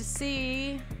hard to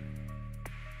see.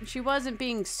 She wasn't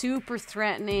being super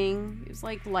threatening. It was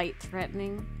like light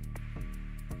threatening.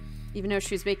 Even though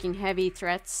she was making heavy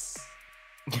threats.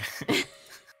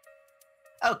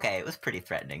 Okay, it was pretty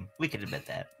threatening. We could admit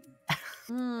that.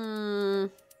 I'm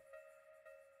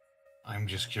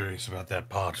just curious about that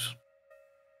part.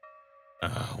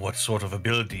 What sort of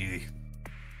ability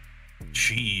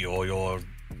she or your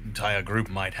entire group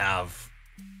might have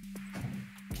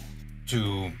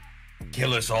to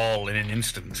kill us all in an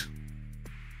instant.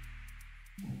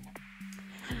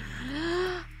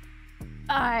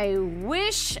 I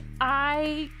wish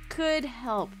I could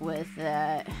help with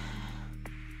that.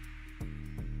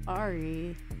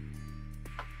 Sorry.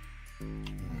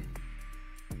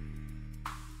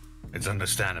 It's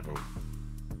understandable.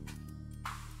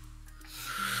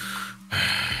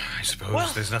 I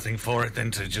suppose there's nothing for it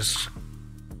than to just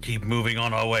keep moving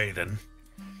on our way then.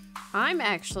 I'm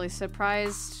actually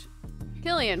surprised.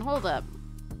 Killian, hold up.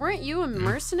 Weren't you a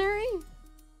mercenary?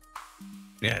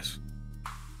 Yes.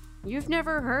 You've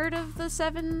never heard of the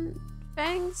Seven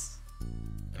Fangs?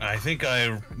 I think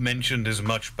I mentioned as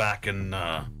much back in,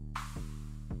 oh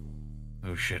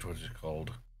shit, what is it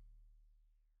called?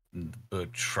 The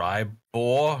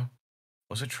Tribor?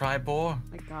 Was it Tribor?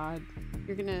 My god.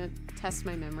 You're gonna test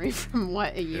my memory from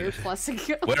what, a year plus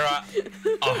ago? Where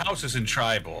our house is in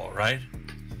Tribor, right?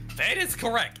 That is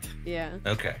correct. Yeah.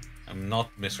 Okay, I'm not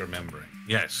misremembering.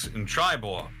 Yes, in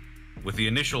Tribor, with the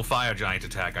initial fire giant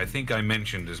attack, I think I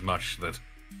mentioned as much that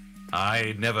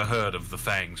I'd never heard of the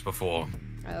Fangs before.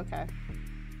 Okay.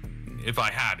 If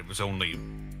I had, it was only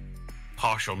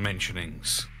partial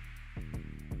mentionings.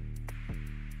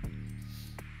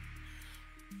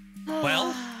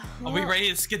 Well, are we ready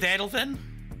to skedaddle then?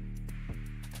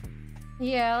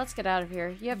 Yeah, let's get out of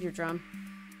here. You have your drum.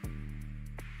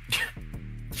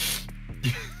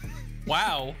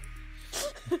 Wow.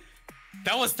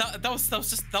 That was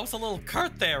a little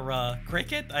curt there,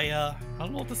 Cricket. I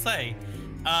don't know what to say.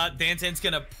 Dantan's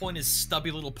gonna point his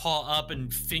stubby little paw up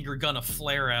and finger gonna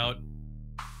flare out.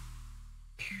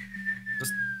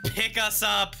 Just pick us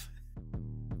up.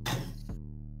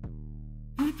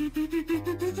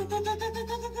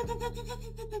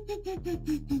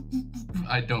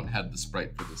 I don't have the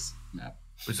sprite for this map.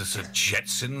 Was this a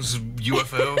Jetsons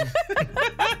UFO?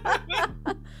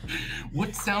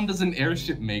 What sound does an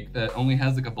airship make that only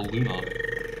has like a balloon on it?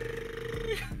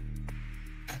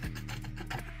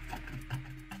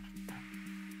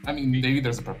 I mean, maybe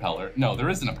there's a propeller. No, there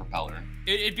isn't a propeller.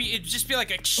 It'd just be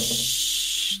like a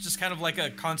just kind of like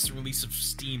a constant release of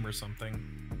steam or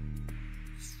something.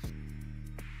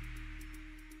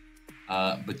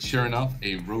 But sure enough,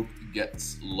 a rope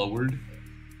gets lowered,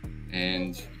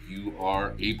 and you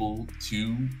are able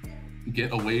to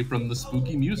get away from the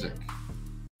spooky music.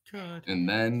 Good. And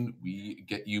then we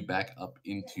get you back up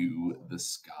into the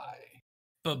sky.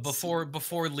 But before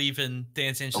leaving,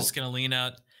 Dantan's just gonna lean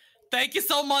out. Thank you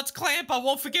so much, Clamp. I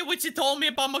won't forget what you told me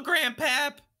about my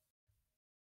grandpap.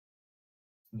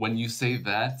 When you say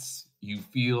that, you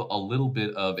feel a little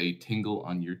bit of a tingle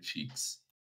on your cheeks.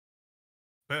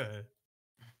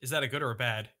 Is that a good or a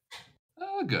bad?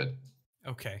 Good.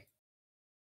 Okay.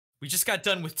 We just got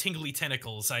done with tingly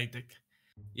tentacles.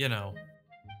 You know.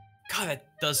 God, that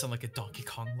does sound like a Donkey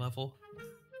Kong level.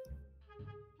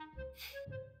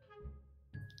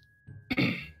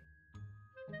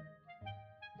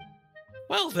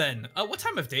 Well then, what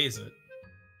time of day is it?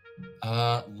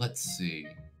 Let's see.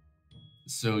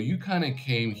 So you kind of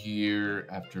came here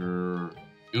after...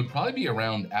 It would probably be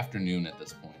around afternoon at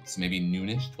this point. So maybe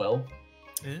noonish, 12?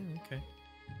 Okay.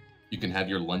 You can have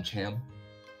your lunch ham.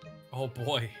 Oh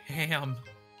boy, ham.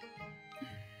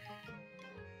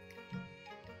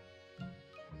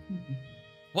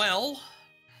 Well,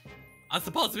 I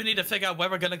suppose we need to figure out where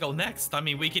we're gonna go next. I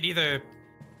mean, we could either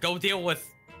go deal with...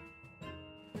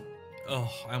 Oh,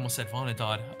 I almost said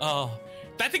Vonadod. Oh,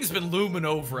 that thing's been looming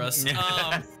over us.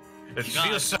 It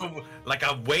feels so like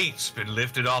a weight's been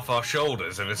lifted off our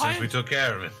shoulders ever since we took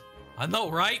care of it. I know,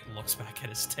 right? Looks back at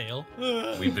his tail.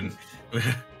 We've been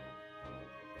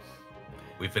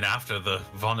after the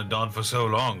Vonadon for so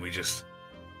long. We just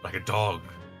like a dog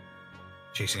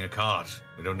chasing a cart.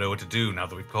 We don't know what to do now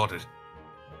that we've caught it.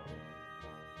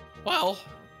 Well,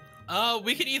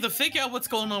 we could either figure out what's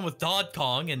going on with Dodd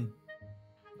Kong and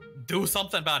do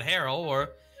something about Harrow, or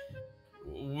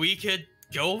we could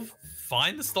go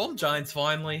find the Storm Giants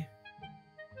finally.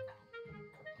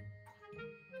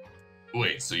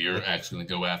 Wait, so you're actually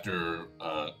gonna go after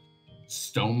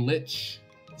Stone Lich?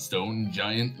 Stone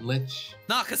Giant Lich?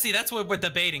 Nah, cause see, that's what we're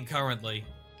debating currently.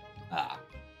 Ah.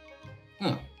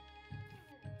 Huh.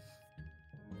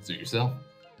 Suit yourself.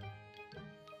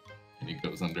 And he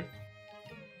goes under.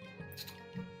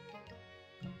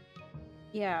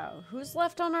 Yeah, who's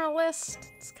left on our list?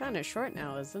 It's kind of short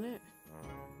now, isn't it?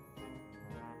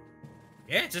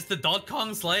 Yeah, just the Dodd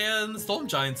Kong Slayer and the Storm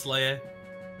Giant Slayer.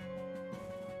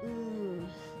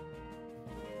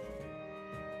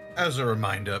 As a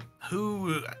reminder,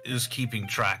 who is keeping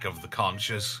track of the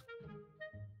conches?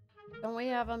 Don't we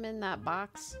have them in that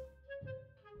box?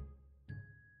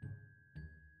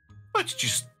 Let's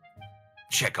just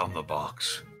check on the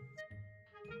box.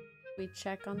 We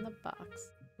check on the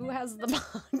box. Who has the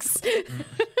box?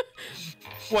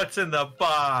 What's in the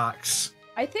box?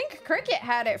 I think Cricket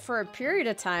had it for a period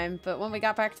of time, but when we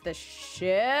got back to the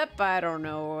ship, I don't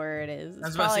know where it is.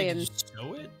 It's probably in... Did you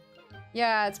show it?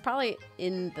 Yeah, it's probably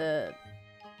in the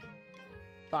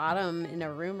bottom in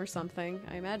a room or something,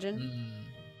 I imagine.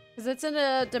 Because it's in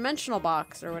a dimensional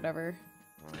box or whatever.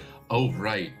 Oh,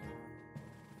 right.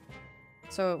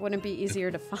 So it wouldn't be easier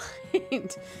to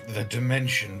find. The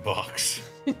dimension box.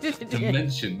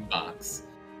 Dimension box.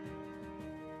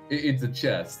 It's a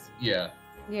chest, yeah.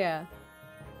 Yeah.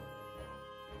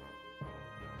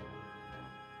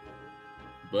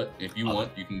 But if you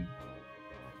want, you can...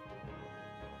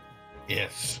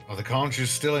 Yes. Well, the conch is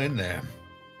still in there.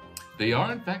 They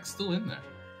are, in fact, still in there.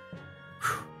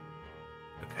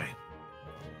 Okay.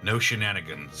 No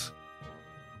shenanigans.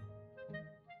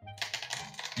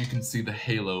 You can see the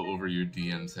halo over your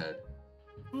DM's head.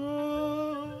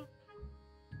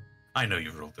 I know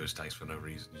you rolled those dice for no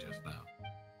reason just now.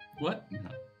 What? No.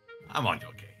 I'm on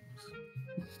your games.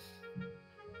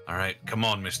 All right, come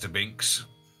on, Mr. Binks.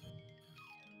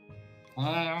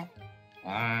 Wow.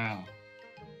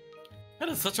 That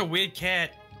is such a weird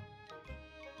cat.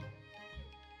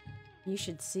 You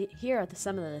should see. Here are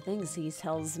some of the things he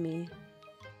tells me.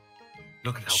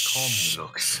 Look at how calm he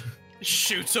looks.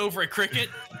 Shoots over at Cricket.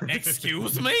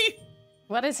 Excuse me?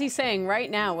 What is he saying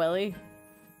right now, Willie?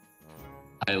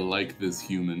 I like this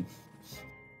human.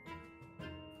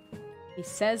 He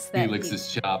says that he licks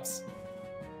his chops.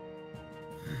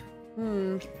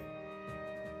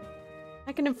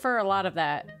 I can infer a lot of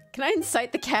that. Can I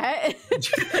incite the cat?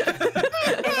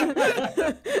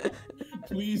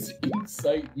 Please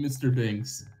incite Mr.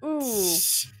 Binks. Ooh.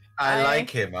 I like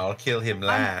him. I'll kill him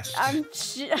last. I'm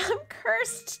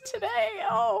cursed today.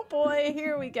 Oh boy,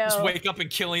 here we go. Just wake up and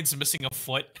Killian's missing a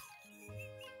foot.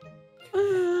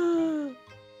 I'm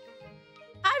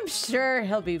sure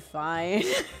he'll be fine.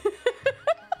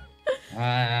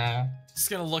 Just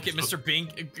gonna look at Mr.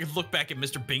 Bink, look back at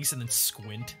Mr. Binks and then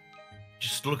squint.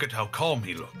 Just look at how calm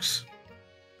he looks.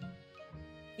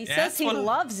 He says he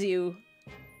loves you.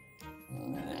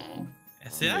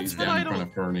 See, that's what down I in front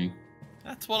of Fernie.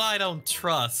 That's what I don't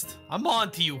trust. I'm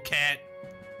on to you, cat.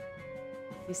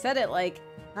 He said it like,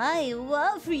 I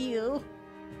love you.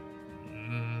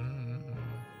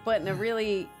 But in a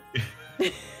really...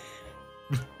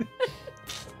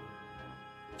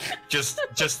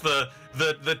 Just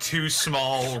the two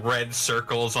small red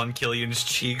circles on Killian's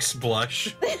cheeks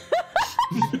blush.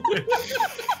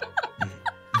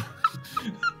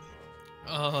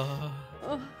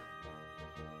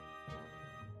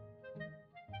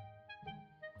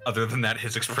 Other than that,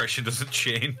 his expression doesn't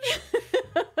change.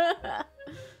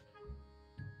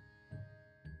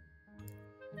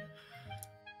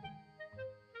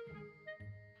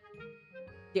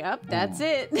 Yep, that's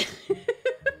it.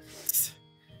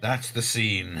 That's the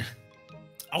scene.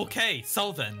 Okay,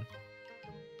 so then,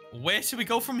 where should we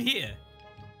go from here?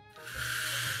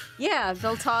 Yeah,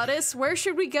 Viltatus, where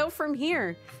should we go from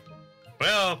here?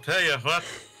 Well, I'll tell you what.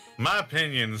 My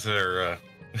opinions are,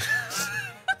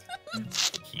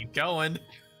 Keep going.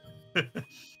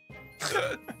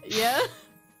 Yeah?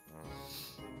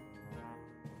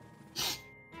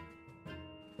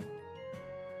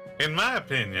 in my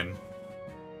opinion,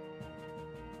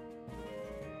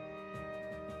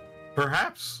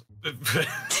 perhaps. Come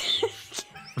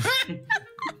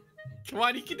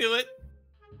on, you can do it.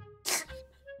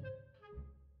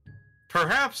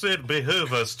 Perhaps it'd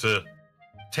behoove us to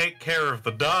take care of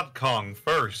the Dod Kong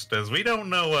first, as we don't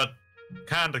know what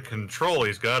kind of control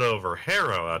he's got over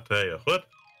Harrow, I tell you what.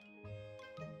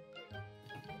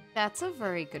 That's a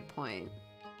very good point.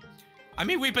 I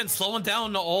mean, we've been slowing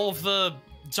down all of the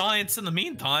giants in the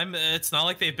meantime. It's not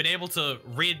like they've been able to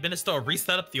re-administer or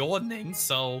reset up the ordning,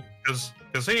 so...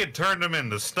 Because he had turned him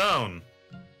into stone,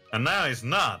 and now he's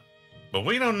not. But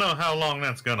we don't know how long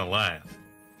that's gonna last.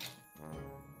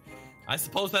 I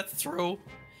suppose that's true.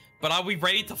 But are we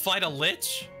ready to fight a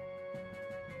lich?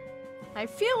 I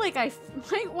feel like I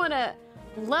might want to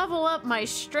level up my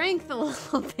strength a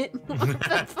little bit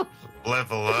more.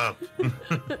 Level up.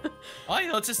 Oh,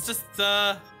 you know, just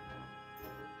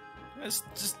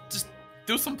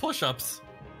do some push-ups.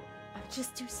 I'll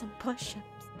just do some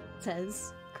push-ups,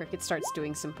 says. Cricket starts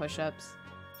doing some push-ups.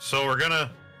 So we're gonna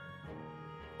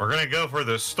go for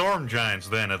the storm giants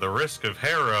then, at the risk of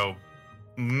Harrow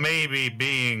maybe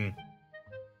being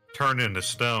turned into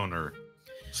stone or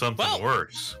something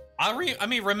worse. I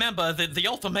mean, remember that the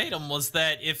ultimatum was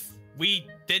that if we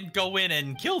didn't go in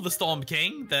and kill the Storm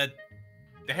King, that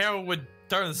the Harrow would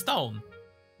turn to stone.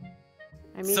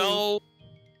 I mean, so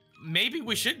maybe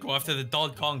we should go after the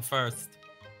Dod Kong first.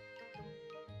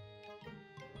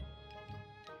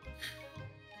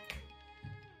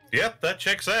 Yep, that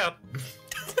checks out.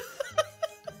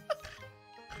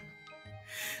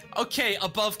 Okay,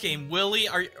 above game, Willie,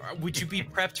 would you be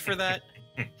prepped for that?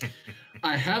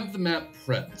 I have the map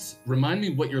prepped. Remind me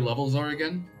what your levels are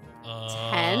again.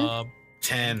 10?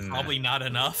 10. Probably not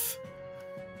enough.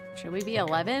 Should we be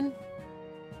 11?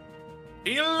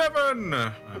 11!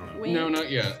 I don't know. Wait, No, not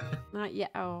yet. not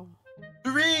yet. Oh.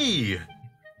 3!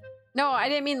 No, I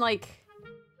didn't mean like,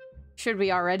 should we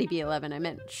already be 11? I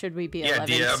meant, should we be Yeah, 11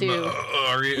 DM, too?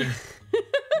 are you...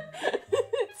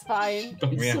 It's fine.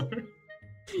 I'm Yeah. sorry.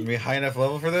 Are we high enough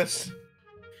level for this?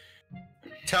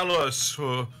 Tell us.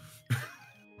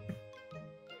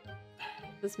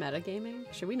 This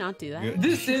metagaming? Should we not do that?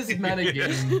 This is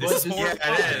metagaming. but This this is- yeah,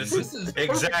 fine. it is. This is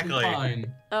Exactly.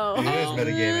 fine. Oh. It is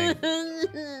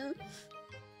metagaming.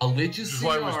 A Lich's This is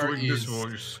why I was CR doing this is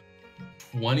voice.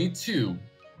 22.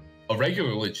 A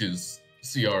regular Lich's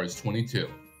CR is 22.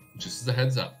 Just as a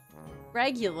heads up.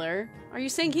 Regular? Are you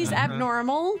saying he's Uh-huh.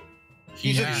 abnormal?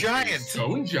 He's a giant.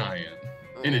 Stone giant.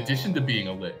 In addition to being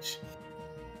a Lich.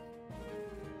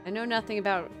 I know nothing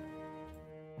about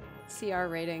CR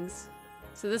ratings.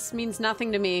 So this means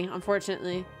nothing to me,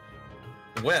 unfortunately.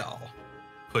 Well,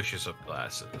 pushes up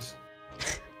glasses.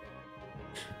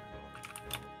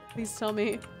 Please tell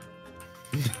me.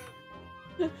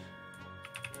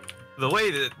 The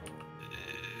way that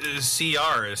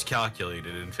CR is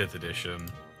calculated in 5th edition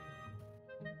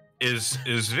is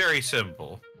very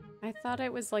simple. I thought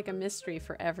it was like a mystery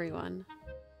for everyone.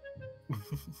 No,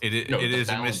 it the is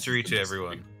a balance mystery is the to mystery.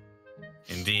 everyone.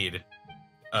 Indeed.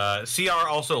 CR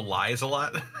also lies a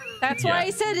lot. That's why I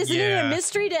said, isn't it Yeah. a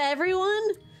mystery to everyone?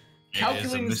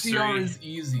 Calculating It is a CR mystery. is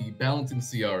easy. Balancing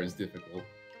CR is difficult.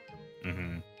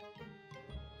 Mm-hmm.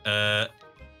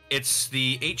 It's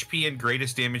the HP and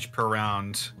greatest damage per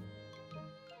round.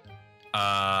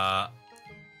 I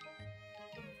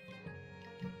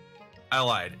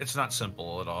lied. It's not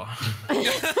simple at all.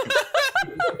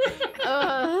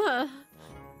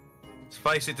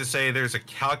 Suffice it to say, there's a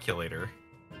calculator.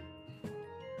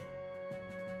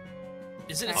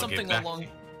 Isn't it I'll something get back. along?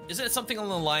 Isn't it something along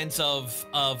the lines of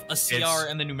a CR It's-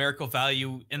 and the numerical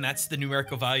value, and that's the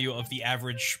numerical value of the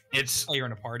average It's player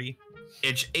in a party?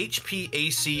 HP,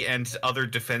 AC, and other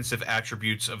defensive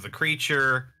attributes of the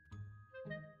creature.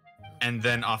 and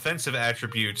then offensive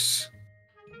attributes,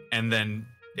 and then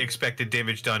expected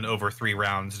damage done over 3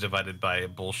 rounds divided by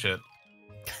bullshit.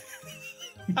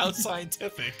 How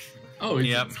scientific. Oh,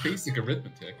 it's basic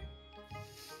arithmetic.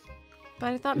 But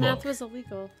I thought math was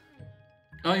illegal.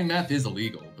 I mean, math is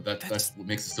illegal, but that's what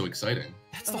makes it so exciting.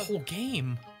 That's the whole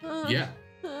game. Yeah.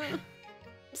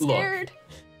 Scared.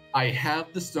 Look, I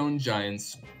have the stone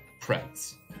giants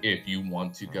prepped if you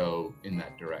want to go in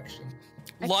that direction.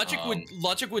 Logic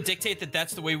would dictate that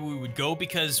that's the way we would go,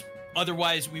 because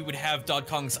otherwise we would have Dodd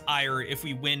Kong's ire if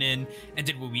we went in and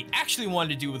did what we actually wanted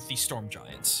to do with the storm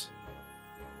giants.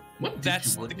 What did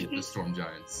you want to do with the storm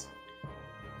giants?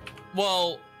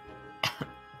 Well,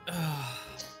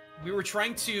 we were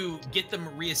trying to get them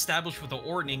reestablished with the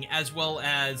ordning, as well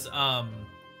as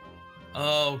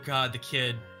oh god, the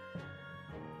kid.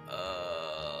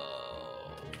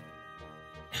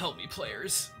 Help me,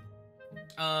 players.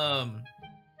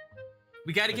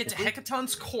 We got to get to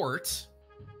Hecaton's court.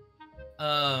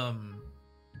 And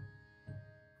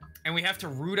we have to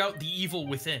root out the evil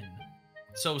within.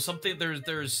 So something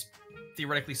there's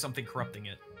theoretically something corrupting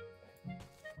it.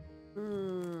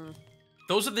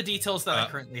 Those are the details that I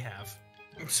currently have.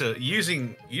 So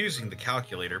using the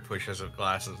calculator pushes of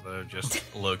glasses that I've just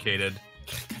located,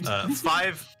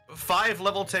 5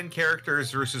 level 10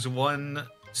 characters versus 1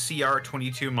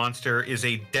 CR22 monster is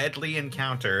a deadly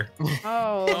encounter.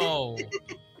 Oh.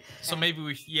 So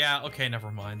maybe okay,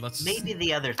 never mind. Maybe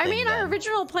the other thing. I mean, our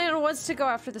original plan was to go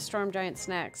after the storm giants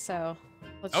next, so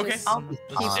let's just keep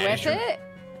with it.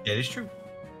 That is true.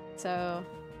 So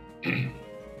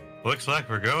Looks like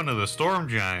we're going to the storm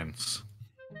giants.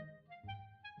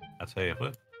 I'll tell you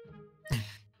what.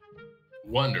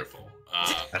 Wonderful.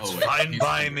 That's fine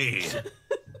by me.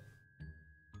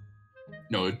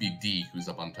 No, it'd be D who's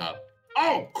up on top.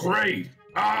 Oh, great.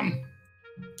 How?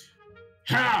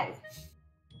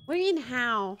 what do you mean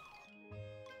how?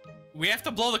 We have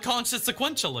to blow the conscience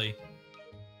sequentially.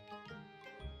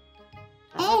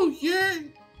 Oh,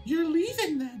 you're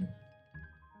leaving then.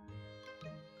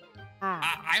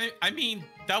 I mean,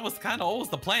 that was kind of always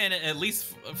the plan, at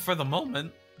least for the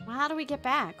moment. Well, how do we get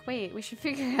back? Wait, we should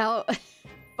figure out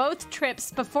both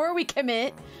trips before we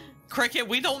commit. Cricket,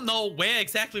 we don't know where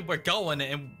exactly we're going,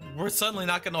 and we're certainly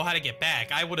not gonna know how to get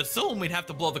back. I would assume we'd have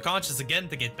to blow the conscience again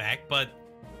to get back, but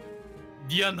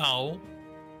you know.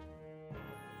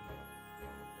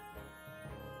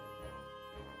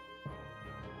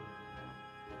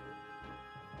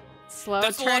 Slow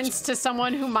turns to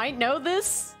someone who might know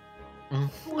this.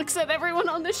 Looks at everyone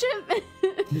on the ship.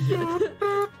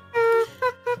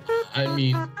 I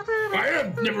mean, I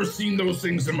have never seen those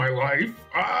things in my life.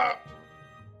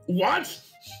 What?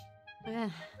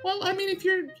 Well, I mean, if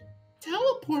you're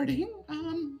teleporting,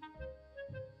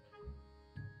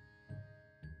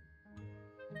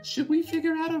 should we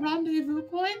figure out a rendezvous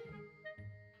point?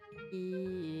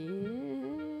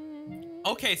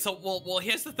 Okay, so well,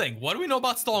 here's the thing. What do we know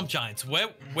about storm giants?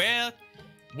 Where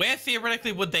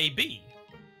theoretically would they be?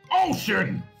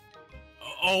 Ocean.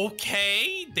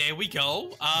 Okay, there we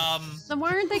go. Then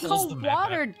why aren't they called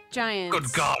water giants?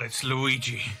 Good God, it's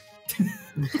Luigi.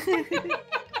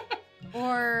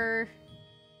 Or...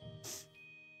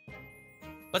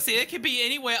 But see, it could be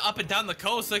anywhere up and down the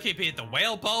coast. It could be at the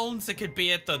whale bones. It could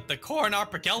be at the Corn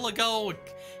Archipelago.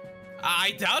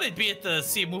 I doubt it'd be at the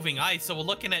Sea of Moving Ice, so we're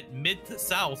looking at mid to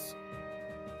south.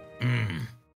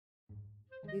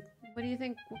 What do you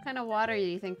think? What kind of water do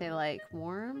you think they like?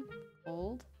 Warm?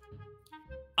 Cold?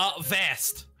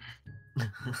 Vast.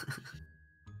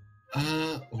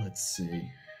 Let's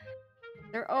see.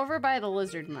 They're over by the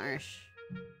lizard marsh.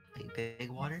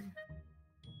 Big water?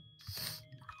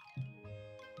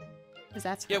 Because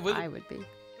that's where I would be.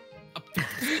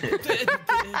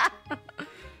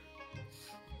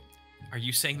 Are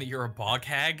you saying that you're a bog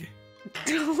hag?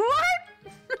 What?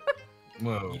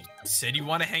 Whoa. You said you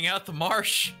want to hang out at the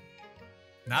marsh.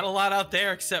 Not a lot out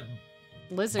there except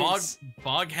lizards.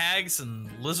 Bog hags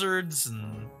and lizards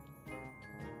and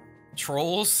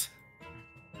trolls.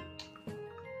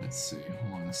 Let's see.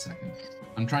 Hold on a second.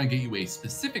 I'm trying to get you a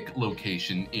specific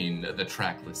location in the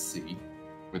trackless sea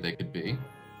where they could be.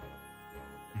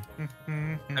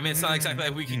 I mean, it's not exactly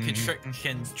like we can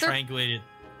triangulate it.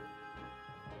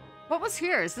 What was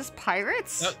here? Is this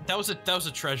pirates? That was a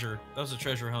treasure. That was a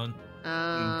treasure hunt.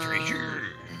 Treasure.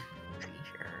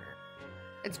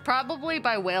 It's probably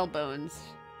by whale bones.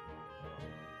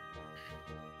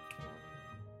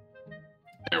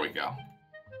 There we go.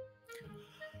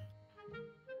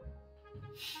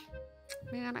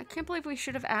 Man, I can't believe we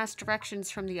should have asked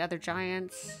directions from the other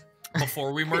giants.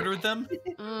 Before we murdered them?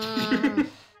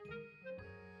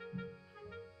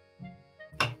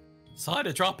 Sorry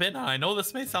to drop in. I know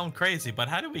this may sound crazy, but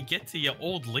how do we get to your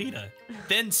old leader?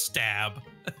 Then stab.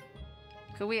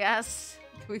 Could we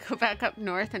go back up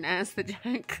north and ask the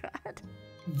giant god?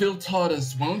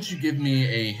 Viltatus, why don't you give me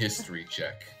a history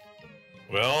check?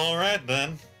 Well, all right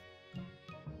then.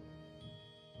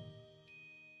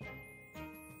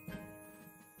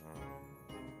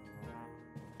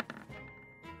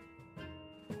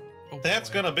 That's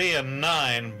gonna be a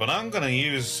 9, but I'm gonna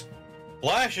use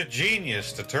Flash of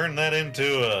Genius to turn that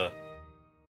into a...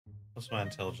 What's my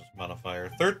intelligence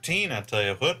modifier? 13, I tell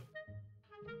you what.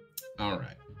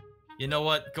 Alright. You know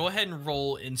what? Go ahead and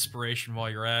roll inspiration while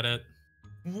you're at it.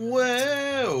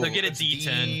 Whoa! So get a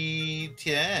D10.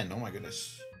 D10. Oh my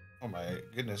goodness. Oh my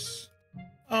goodness.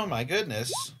 Oh my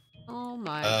goodness. Oh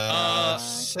my god.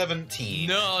 17.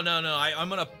 No. I'm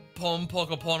gonna poke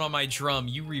a pawn on my drum.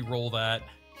 You re-roll that.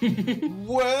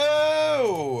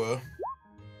 Whoa!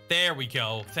 There we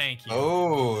go. Thank you.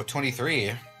 Oh,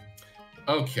 23.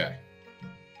 Okay.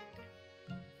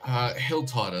 Hill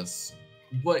taught us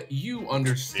what you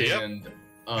understand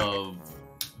of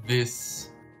this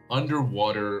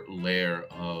underwater lair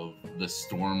of the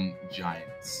storm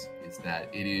giants is that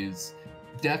it is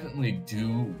definitely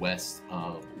due west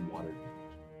of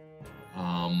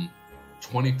Waterdeep.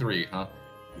 23, huh?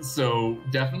 So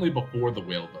definitely before the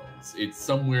whale bones. It's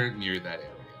somewhere near that area.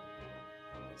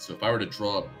 So if I were to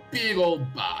draw a big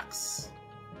old box,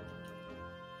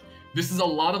 this is a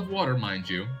lot of water, mind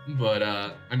you, but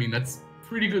I mean that's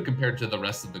pretty good compared to the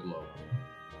rest of the globe.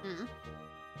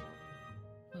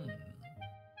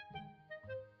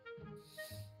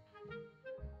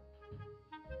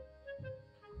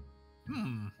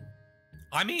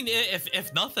 I mean,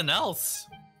 if nothing else,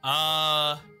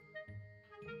 We're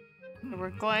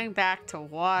going back to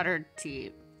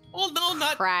Waterdeep. well, no,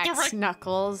 not Cracks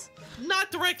Knuckles.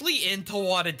 not directly into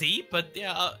Waterdeep, but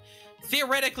yeah,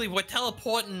 theoretically, we're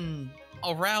teleporting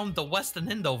around the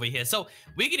western end over here, so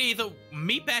we could either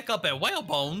meet back up at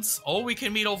Whalebones, or we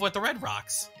can meet over at the Red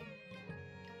Rocks.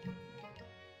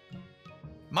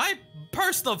 My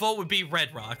personal vote would be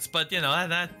Red Rocks, but you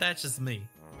know, that's just me.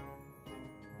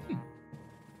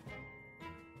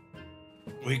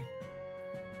 We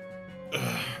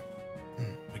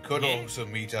could also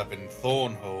meet up in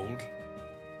Thornhold.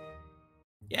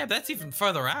 Yeah, that's even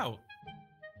further out.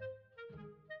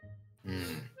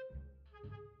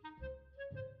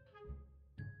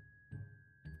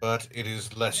 But it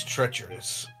is less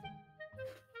treacherous.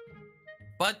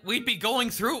 But we'd be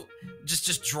going through,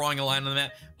 just drawing a line on the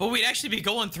map, but we'd actually be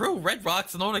going through Red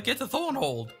Rocks in order to get to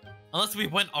Thornhold. Unless we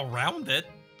went around it.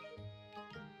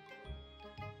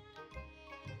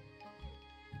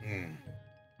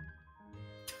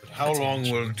 But how long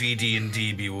will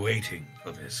DD&D be waiting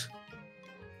for this?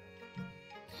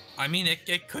 I mean,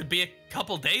 it could be a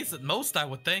couple days at most, I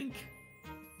would think.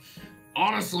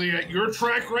 Honestly, at your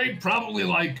track rate, probably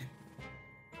like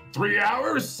 3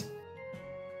 hours.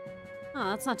 Oh,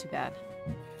 that's not too bad.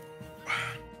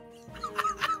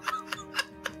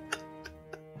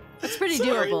 That's pretty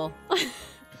doable. Can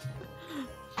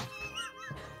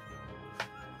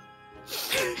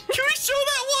we show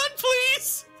that one,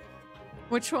 please?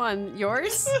 Which one?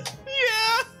 Yours?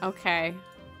 Yeah. Okay.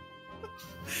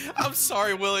 I'm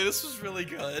sorry, Willie. This was really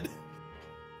good.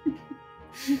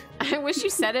 I wish you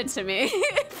said it to me,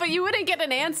 but you wouldn't get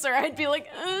an answer. I'd be like,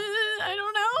 I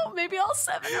don't know. Maybe all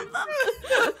 7 of them.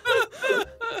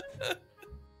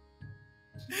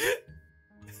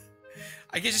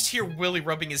 I can just hear Willie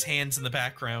rubbing his hands in the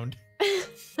background.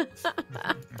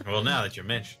 Well, now that you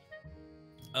mention.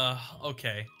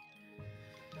 Okay.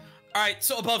 Alright,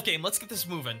 so above game, let's get this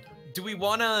moving. Do we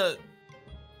wanna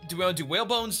do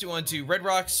Whalebones, do we wanna do Red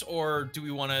Rocks, or do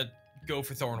we wanna go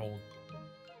for Thornhold?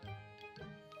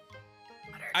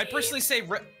 I'd personally say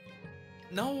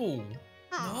No.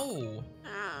 No.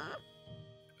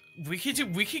 We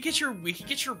could get your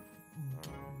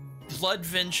blood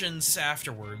vengeance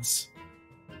afterwards.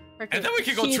 And then we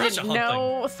could go treasure hunting.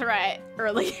 No threat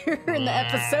earlier in the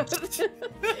episode.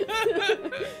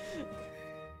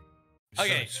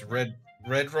 Okay, so it's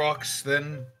Red Rocks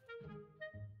then.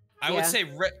 I would say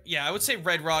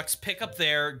Red Rocks. Pick up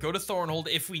there, go to Thornhold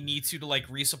if we need to like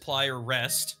resupply or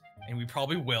rest, and we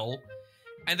probably will.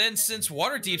 And then since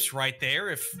Waterdeep's right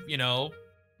there, if you know,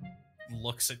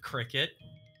 looks at cricket.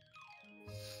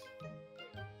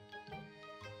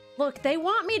 Look, they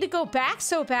want me to go back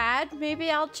so bad. Maybe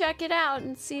I'll check it out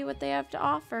and see what they have to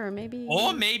offer. Maybe.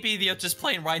 Or maybe they're just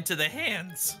playing right into their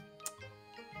hands.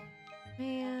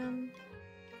 Man.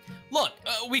 Look,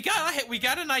 we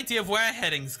got an idea of where our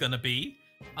heading's gonna be.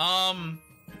 I'll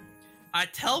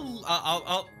tell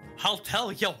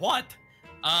you what.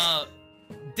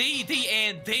 D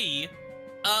and D.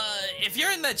 If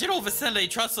you're in that general vicinity,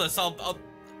 trust us.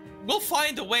 We'll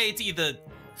find a way to either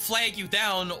flag you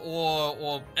down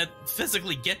or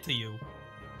physically get to you.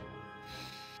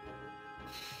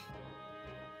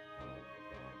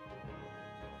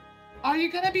 Are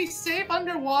you gonna be safe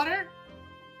underwater?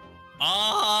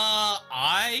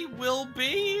 I will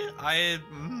be. I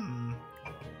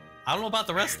don't know about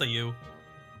the rest of you.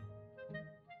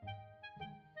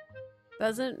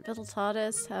 Doesn't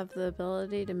Vitalis have the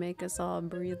ability to make us all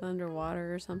breathe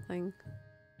underwater or something?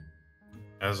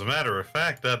 As a matter of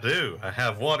fact, I do. I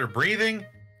have water breathing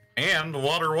and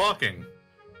water walking.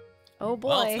 Oh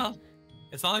boy. Well,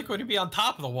 it's not like we're going to be on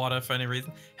top of the water for any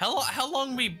reason. How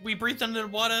long we breathed under the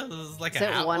water? It was like Is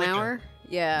it 1 hour?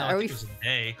 Yeah. No, Are I we? think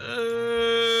it was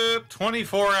a day.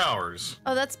 24 hours.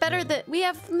 Oh, that's better. That we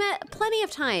have plenty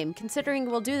of time, considering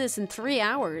we'll do this in 3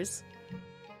 hours.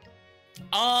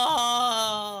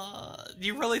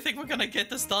 You really think we're gonna get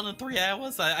this done in 3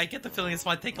 hours? I get the feeling this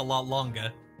might take a lot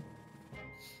longer.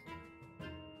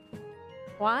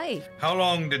 Why? How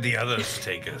long did the others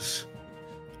take us?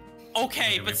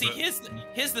 Okay, but see,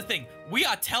 here's the thing. We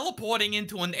are teleporting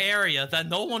into an area that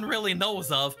no one really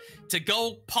knows of to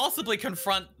go possibly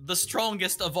confront the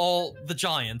strongest of all the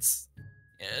giants,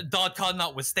 Dodcon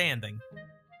notwithstanding.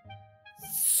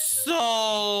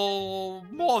 So,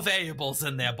 more variables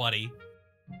in there, buddy.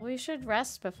 We should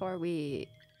rest before we...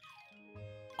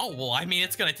 Oh, well, I mean,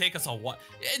 it's gonna take us a while.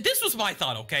 This was my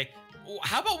thought, okay?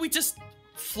 How about we just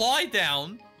fly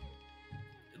down,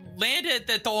 land at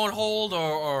the Thornhold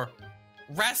or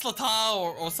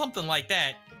Raslata or something like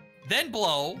that, then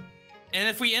blow, and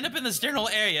if we end up in this general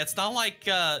area, it's not like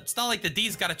the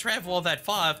D's gotta travel all that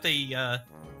far if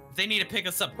they need to pick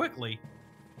us up quickly.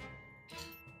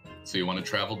 So you want to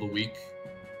travel the week,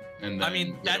 and then I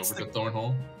mean, get that's over to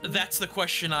Thornhole? That's the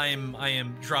question I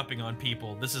am dropping on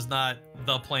people. This is not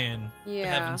the plan. Yeah.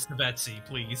 Heavens to Betsy,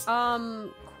 please.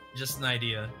 Just an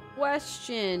idea.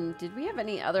 Question. Did we have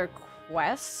any other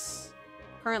quests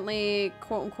currently,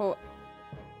 quote unquote,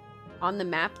 on the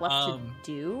map left to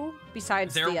do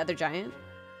besides the other giant?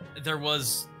 There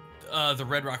was the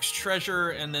Red Rock's treasure,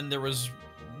 and then there was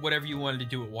whatever you wanted to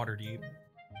do at Waterdeep.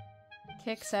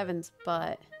 Kick Seven's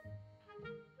butt.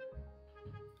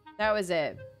 That was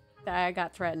it. I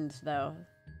got threatened, though.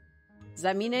 Does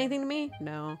that mean anything to me?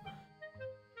 No.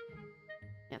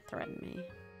 Can't threaten me.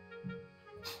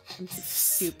 I'm too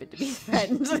stupid to be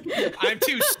threatened. I'm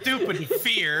too stupid to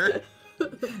fear.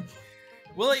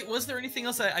 Well, was there anything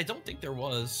else? I don't think there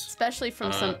was. Especially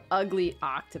from some ugly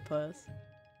octopus.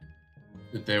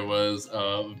 There was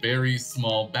a very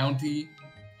small bounty.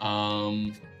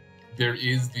 There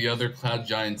is the other Cloud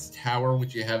Giant's tower,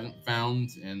 which you haven't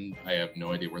found, and I have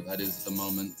no idea where that is at the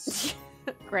moment.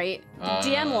 Great. The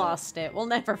DM lost it. We'll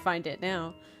never find it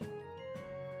now.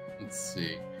 Let's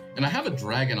see. And I have a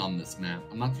dragon on this map.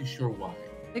 I'm not too sure why.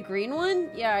 The green one?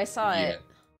 Yeah, I saw it.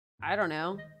 I don't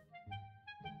know.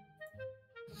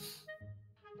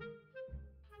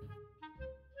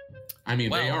 I mean,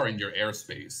 they are in your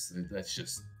airspace. That's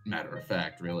just matter of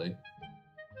fact, really.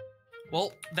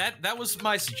 Well, that was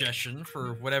my suggestion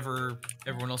for whatever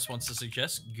everyone else wants to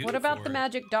suggest. Go what about for the it.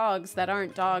 magic dogs that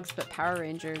aren't dogs but Power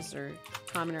Rangers or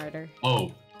Kamen Rider?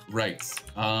 Oh, right.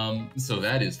 So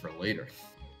that is for later.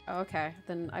 Oh, okay,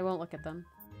 then I won't look at them.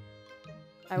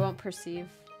 I won't perceive.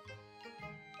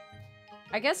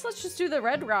 I guess let's just do the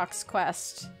Red Rocks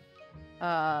quest.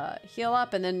 Heal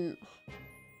up and then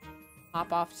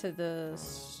hop off to the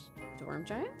Storm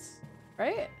Giants,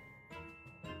 right?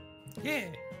 Yeah.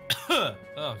 Oh,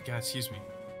 God, excuse me.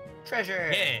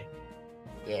 Treasure. Yeah.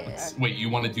 Yeah. Wait, you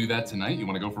want to do that tonight? You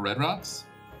want to go for Red Rocks?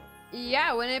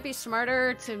 Yeah, wouldn't it be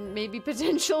smarter to maybe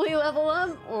potentially level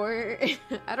up? Or,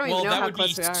 I don't even know how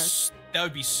close we are. That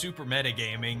would be super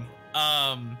metagaming.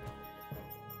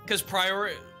 Because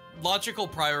logical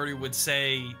priority would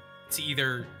say to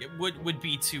either, it would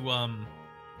be to,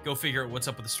 go figure out what's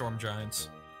up with the Storm Giants.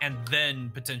 And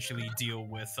then potentially deal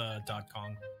with,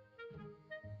 Kong.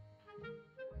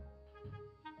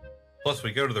 Plus,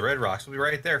 we go to the Red Rocks, we'll be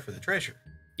right there for the treasure.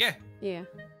 Yeah. Yeah.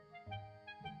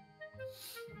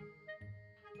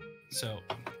 So,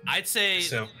 I'd say...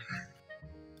 So,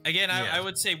 again, yeah. I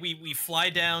would say we fly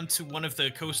down to one of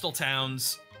the coastal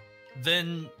towns,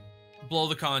 then blow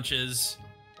the conches,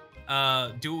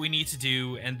 do what we need to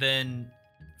do, and then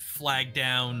flag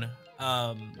down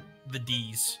the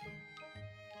D's.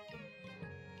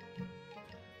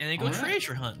 And then go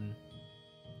treasure hunting.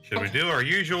 Should we do our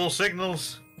usual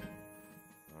signals?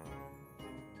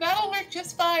 That'll work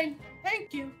just fine.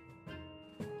 Thank you.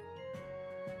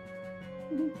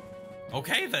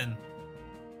 Okay, then.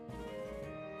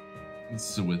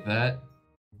 So with that,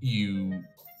 you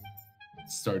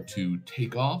start to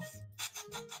take off.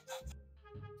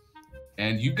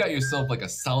 And you've got yourself like a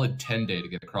solid 10-day to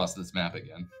get across this map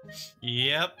again.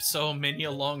 Yep, so many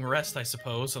a long rest, I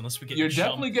suppose, unless we get You're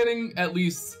jumped. definitely getting at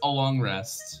least a long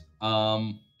rest.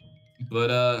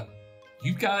 But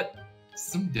you've got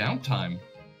some downtime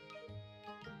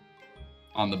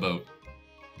on the boat.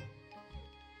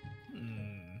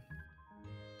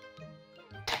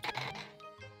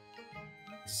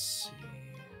 Let's see.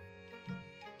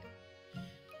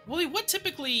 Willie, what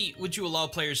typically would you allow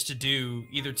players to do,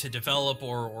 either to develop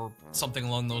or something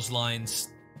along those lines,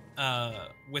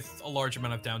 with a large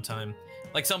amount of downtime?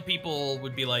 Like, some people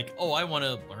would be like, oh, I want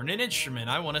to learn an instrument,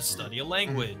 I want to study a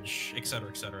language, etc.,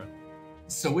 etc.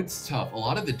 So it's tough. A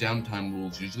lot of the downtime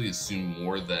rules usually assume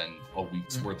more than a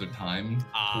week's worth of time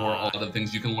for a lot of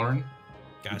things you can learn.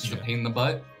 Gotcha. Which is a pain in the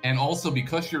butt. And also,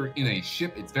 because you're in a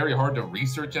ship, it's very hard to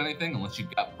research anything unless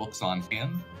you've got books on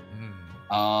hand.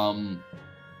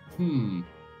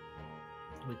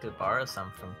 We could borrow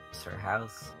some from Sir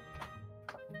House.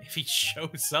 If he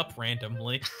shows up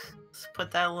randomly. Just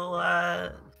put that little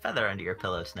feather under your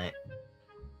pillow tonight.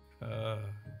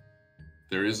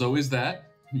 There is always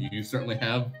that. You certainly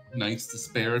have nights to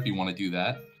spare if you want to do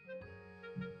that.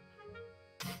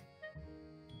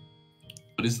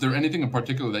 But is there anything in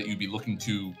particular that you'd be looking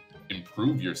to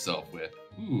improve yourself with?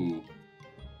 Ooh,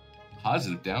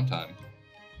 positive downtime.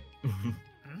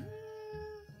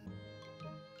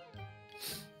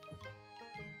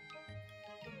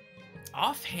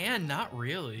 Offhand, not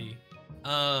really.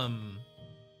 How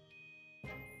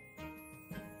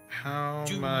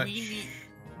much?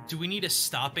 Do we need to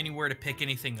stop anywhere to pick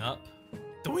anything up?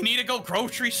 Do we need to go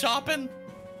grocery shopping?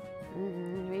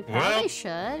 We probably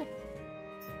should.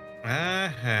 I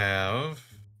have.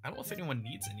 I don't know if anyone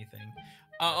needs anything.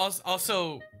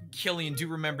 Also, Killian, do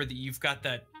remember that you've got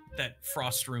that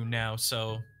frost rune now,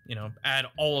 so, you know, add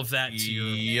all of that to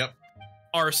your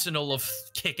arsenal of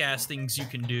kick-ass things you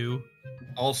can do.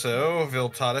 Also,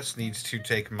 Viltatis needs to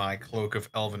take my Cloak of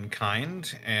Elven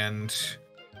Kind and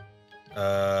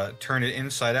turn it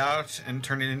inside out and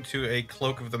turn it into a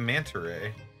Cloak of the Manta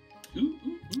Ray.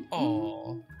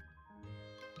 Oh.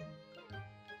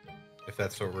 If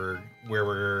that's what where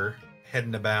we're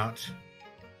heading about.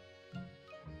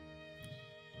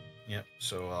 Yep,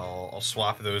 so I'll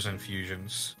swap those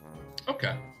infusions.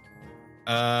 Okay.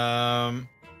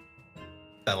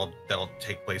 That'll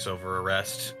take place over a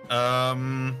rest.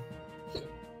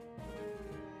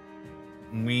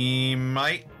 We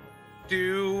might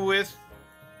do with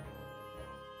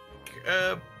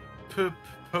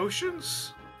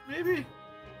potions, maybe.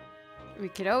 We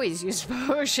could always use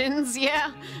potions,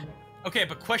 yeah. Okay,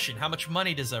 but question, how much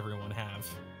money does everyone have?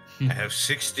 I have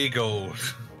 60 gold.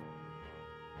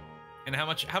 And how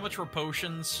much were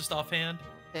potions, just offhand?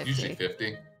 50. Usually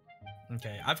 50.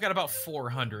 Okay, I've got about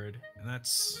 400, and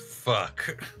that's...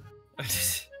 Fuck.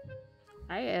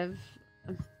 I have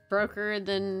broker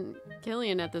than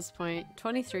Killian at this point.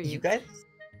 23. You guys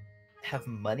have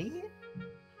money?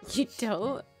 You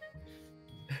don't?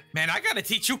 Man, I gotta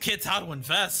teach you kids how to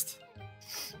invest.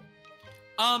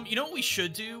 You know what we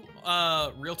should do?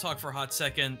 Real talk for a hot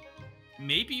second.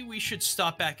 Maybe we should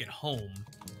stop back at home.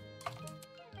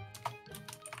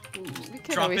 We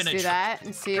could always do that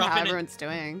and see how everyone's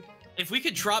doing. If we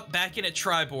could drop back in at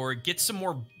Triborg, get some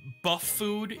more buff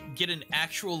food, get an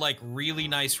actual, like, really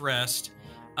nice rest.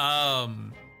 I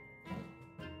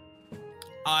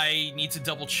need to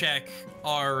double check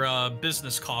our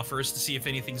business coffers to see if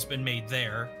anything's been made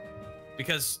there.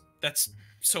 Because that's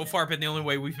so far been the only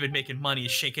way we've been making money,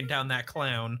 is shaking down that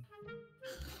clown.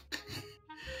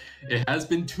 It has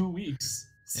been 2 weeks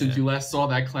since you last saw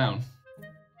that clown.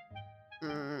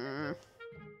 Could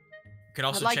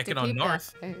also check it on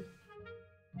Narth.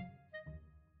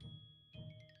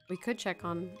 We could check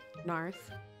on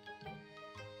Narth.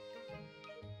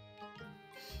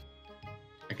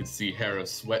 I could see Hera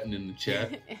sweating in the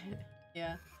chat.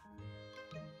 Yeah.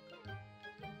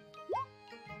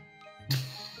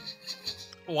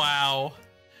 Wow.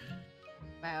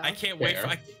 Wow. I can't wait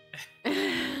for...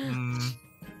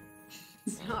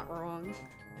 It's not wrong.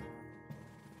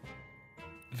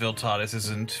 Viltatis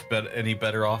isn't any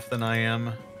better off than I am.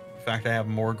 In fact, I have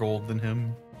more gold than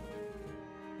him.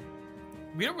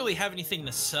 We don't really have anything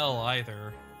to sell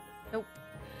either. Nope.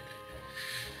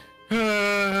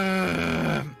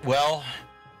 Well,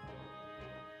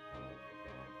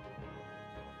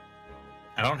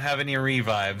 I don't have any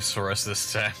revives for us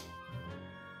this time.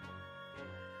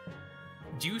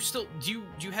 Do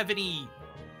you have any...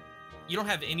 You don't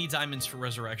have any diamonds for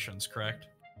resurrections, correct?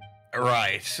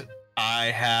 Right. I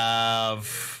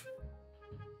have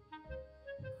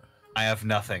I have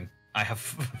nothing. I have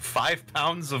 5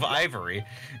 pounds of ivory.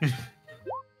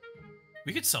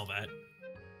 We could sell that.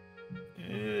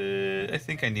 I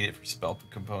think I need it for spell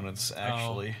components,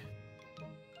 actually.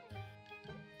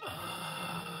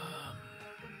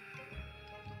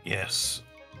 Yes.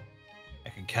 I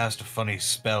can cast a funny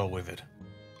spell with it.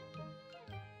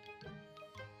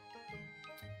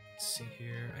 Let's see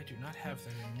here. I do not have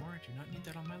that anymore. I do not need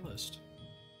that on my list.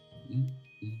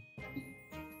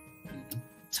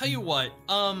 Tell you what,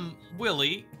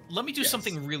 Willie, let me do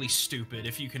something really stupid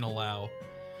if you can allow.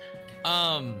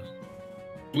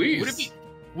 Please.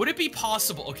 Would it be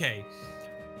possible? Okay,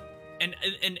 and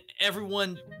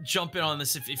everyone jump in on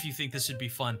this if you think this would be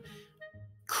fun.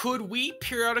 Could we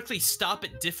periodically stop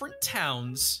at different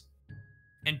towns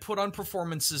and put on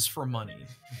performances for money?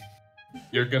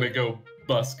 You're gonna go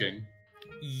busking.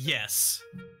 Yes.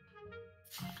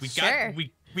 We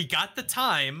got the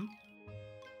time.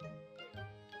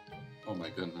 Oh my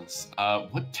goodness.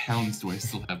 What towns do I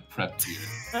still have prepped here?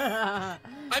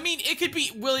 I mean, it could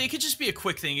be, Willie, it could just be a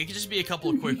quick thing. It could just be a couple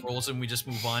of quick rolls and we just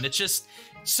move on. It's just,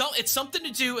 it's something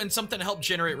to do and something to help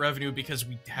generate revenue because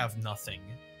we have nothing.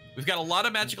 We've got a lot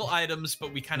of magical items,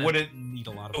 but we kind of need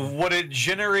a lot of them. Would it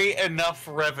generate enough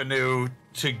revenue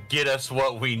to get us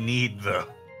what we need,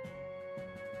 though?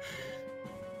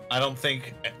 I don't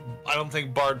think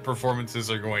Bard performances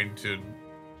are going to.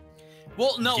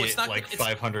 Well, no, it's not like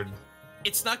 500.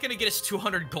 It's not going to get us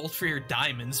 200 gold for your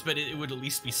diamonds, but it would at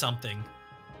least be something.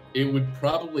 It would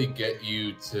probably get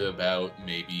you to about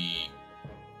maybe.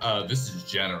 This is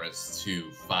generous to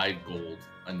 5 gold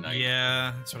a night.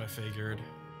 Yeah, that's what I figured.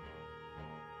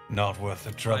 Not worth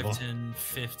the trouble. 5, 10,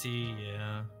 50,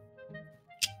 yeah.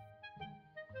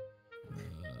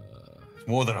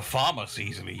 More than a farmer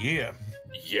sees in a year.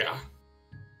 Yeah.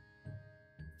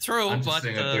 True, I'm just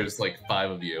saying that there's like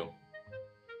 5 of you.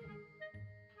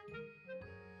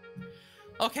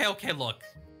 Okay, look.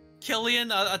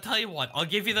 Killian, I'll tell you what. I'll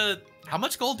give you the... How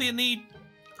much gold do you need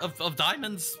of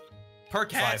diamonds per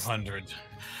cast? 500.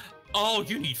 Oh,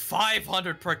 you need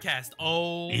 500 per cast.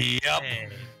 Oh, yep.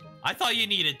 I thought you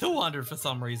needed 200 for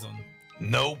some reason.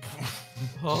 Nope.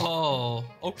 Oh,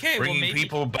 okay. Bringing well, maybe...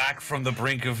 people back from the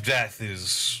brink of death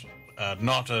is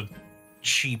not a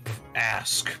cheap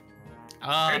ask.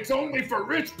 It's only for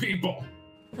rich people.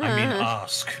 I mean,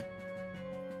 ask.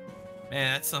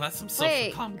 Man, that's some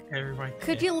social commentary right there.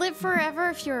 Could you live forever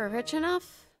if you were rich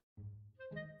enough?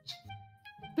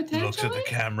 Looks at the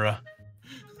camera.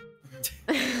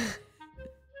 I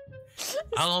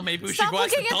don't know, maybe we should go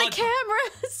ask the Stop looking at the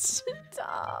camera!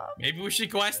 Stop. Maybe we should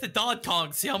go ask the Dog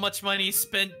Kong, see how much money he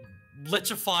spent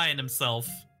lichifying himself.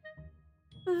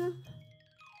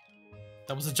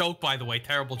 That was a joke, by the way.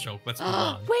 Terrible joke. Let's move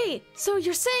on. Wait, so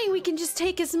you're saying we can just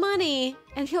take his money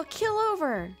and he'll kill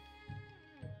over?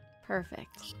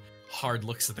 Perfect. Hard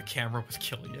looks at the camera with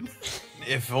Killian.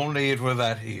 If only it were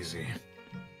that easy.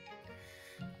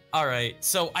 All right,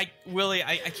 so Willie,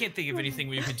 I can't think of anything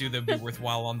we could do that would be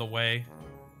worthwhile on the way.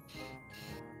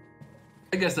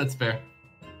 I guess that's fair.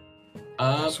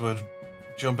 So we're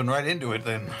jumping right into it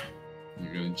then.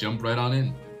 You're gonna jump right on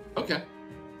in. Okay.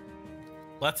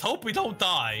 Let's hope we don't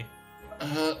die.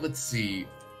 Let's see.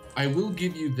 I will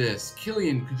give you this.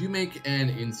 Killian, could you make an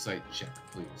insight check,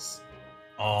 please?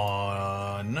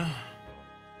 On...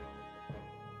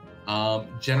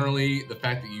 Generally, the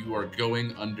fact that you are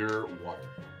going underwater.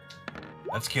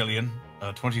 That's Killian.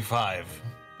 25.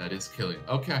 That is Killian.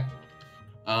 Okay.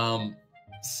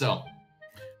 So,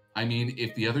 I mean,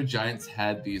 if the other giants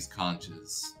had these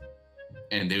conches,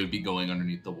 and they would be going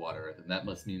underneath the water, then that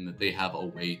must mean that they have a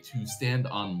way to stand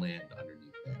on land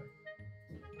underneath there.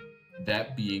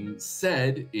 That being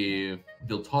said, if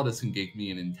Viltaudis can give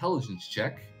me an intelligence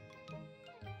check.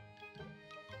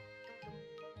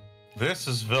 This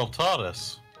is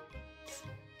Viltaudis.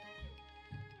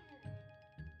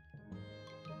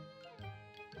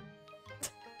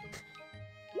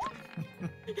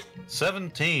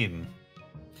 $17.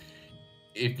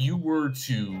 If you were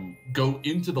to go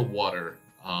into the water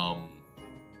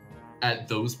at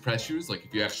those pressures, like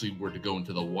if you actually were to go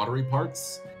into the watery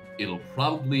parts, it'll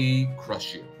probably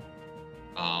crush you.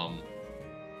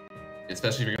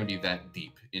 Especially if you're going to be that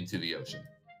deep into the ocean.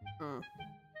 You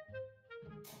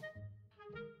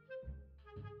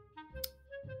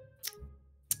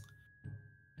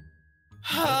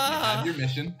have your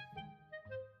mission.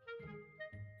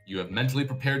 You have mentally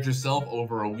prepared yourself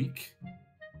over a week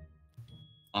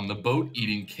on the boat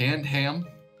eating canned ham.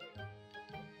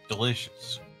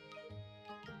 Delicious.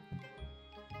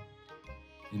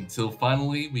 Until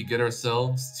finally we get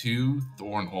ourselves to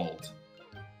Thornhold.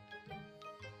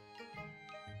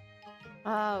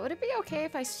 Would it be okay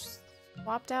if I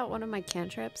swapped out one of my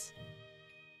cantrips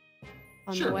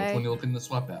on Sure, the way. which one you looking to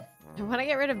swap out? I want to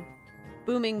get rid of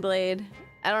Booming Blade.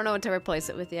 I don't know what to replace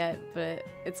it with yet, but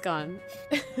it's gone.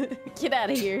 Get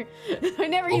out of here. I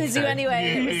never used you Okay.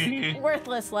 anyway. It was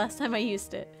worthless last time I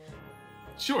used it.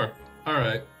 Sure. All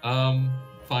right.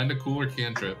 Find a cooler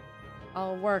cantrip.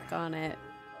 I'll work on it.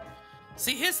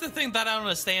 See, here's the thing that I don't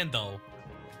understand, though.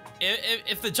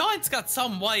 If the giants got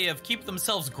some way of keep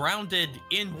themselves grounded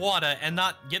in water and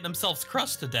not get themselves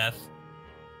crushed to death,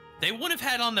 they wouldn't have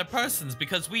had on their persons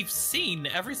because we've seen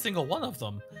every single one of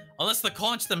them. Unless the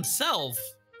conch themselves,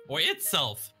 or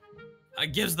itself,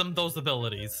 gives them those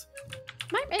abilities.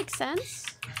 Might make sense.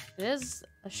 It is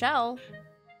a shell.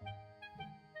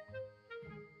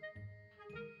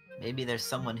 Maybe there's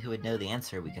someone who would know the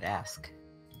answer we could ask.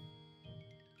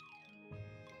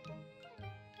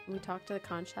 Can we talk to the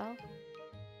conch shell?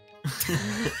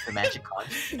 The magic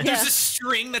conch. There's a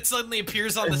string that suddenly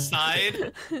appears on the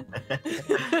side.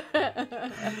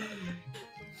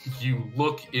 You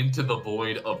look into the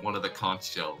void of one of the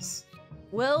conch shells.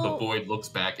 The Will void looks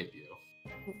back at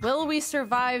you. we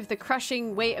survive the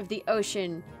crushing weight of the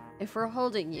ocean if we're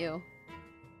holding you?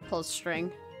 Pull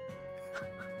string.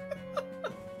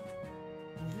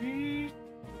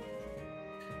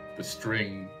 The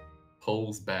string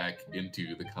pulls back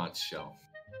into the conch shell.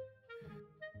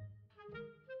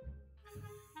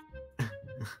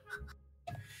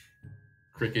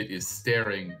 Cricket is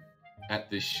staring at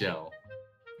this shell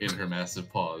in her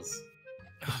massive paws.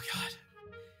 Oh god.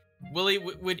 Willie,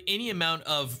 would any amount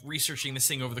of researching this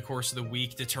thing over the course of the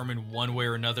week determine one way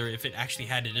or another if it actually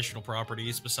had additional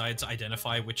properties besides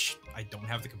identify, which I don't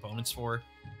have the components for?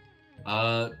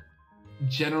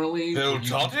 Generally...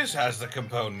 Viltatis has the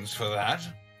components for that.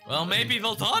 Well, maybe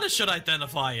Viltana should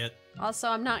identify it. Also,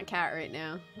 I'm not cat right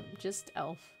now. I'm just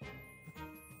elf.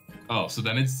 Oh, so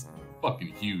then it's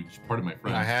fucking huge. Pardon my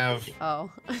French. I have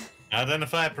Oh.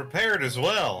 identify prepared as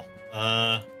well.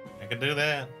 I can do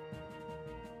that.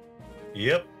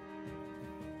 Yep.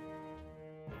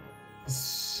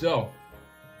 So,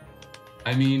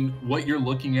 I mean, what you're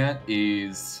looking at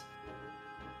is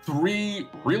 3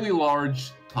 really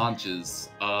large conches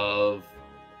of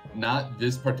not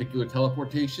this particular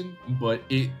teleportation, but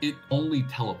it only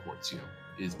teleports you,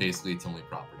 is basically its only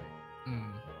property.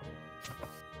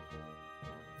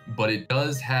 But it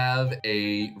does have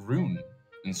a rune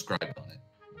inscribed on it.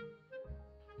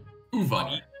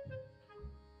 Uvar.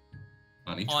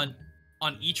 On each one.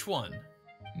 On each one.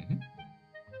 Mhm.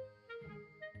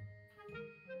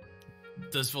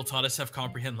 Does Viltatis have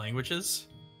comprehend languages?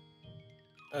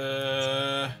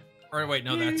 Or wait,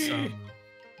 no, that's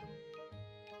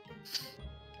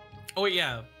Oh wait,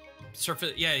 yeah.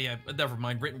 Surface. Yeah. But never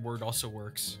mind. Written word also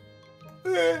works.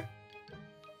 What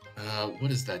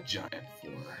is that giant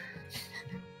for?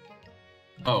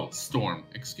 Oh, storm.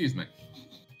 Excuse me.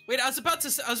 Wait, I was about to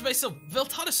say,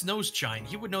 Viltatis knows giant.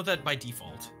 He would know that by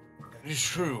default. That is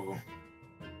true.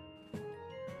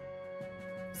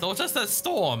 So it's just a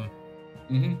storm.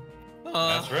 Mm-hmm.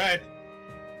 That's right.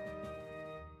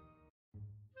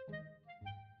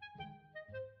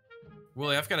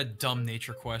 Willie, I've got a dumb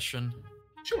nature question.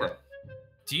 Sure.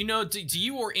 Do you know, do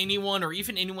you or anyone, or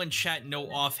even anyone in chat know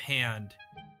offhand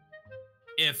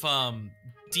if,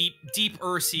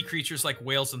 deeper sea creatures like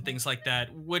whales and things like that,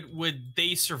 would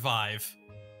they survive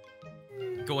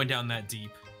going down that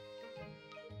deep?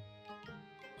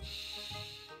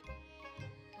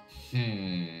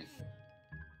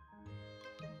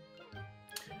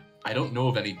 I don't know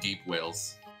of any deep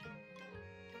whales.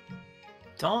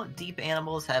 Don't deep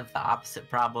animals have the opposite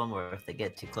problem where if they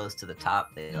get too close to the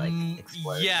top, they like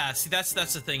explode? Yeah, see that's the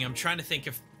thing. I'm trying to think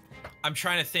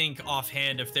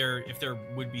offhand if there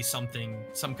would be some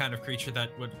kind of creature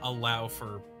that would allow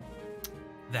for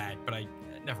that, but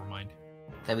never mind.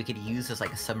 That we could use as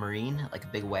like a submarine, like a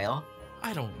big whale?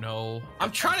 I don't know.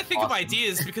 I'm trying to think of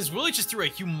ideas because Willie just threw a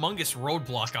humongous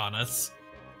roadblock on us.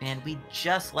 Man, we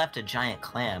just left a giant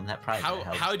clam. That probably could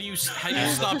help. How do you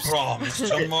stop Promise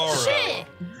tomorrow. Shit!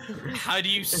 How do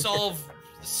you solve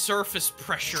surface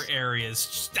pressure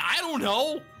areas? I don't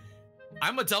know.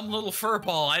 I'm a dumb little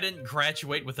furball. I didn't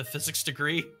graduate with a physics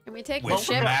degree. Can we take the Well,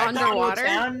 ship Matt-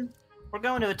 underwater? We're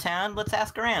going to a town. Let's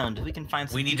ask around. We can find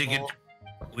some We need to people.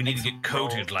 get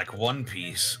coated like One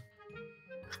Piece.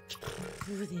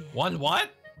 One what?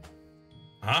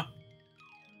 Huh?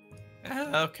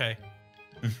 Okay.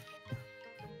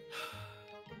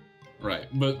 Right,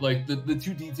 but like the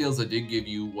 2 details I did give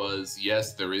you was,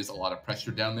 yes, there is a lot of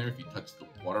pressure down there if you touch the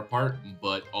water part,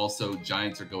 but also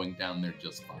giants are going down there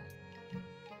just fine.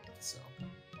 So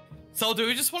So do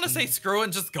we just want to say screw it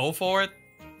and just go for it?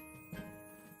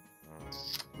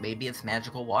 Maybe it's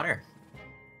magical water.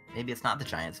 Maybe it's not the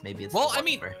giants. Maybe it's. Well, I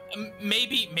mean,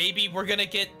 maybe we're gonna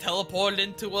get teleported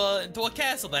into a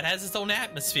castle that has its own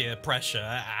atmosphere pressure.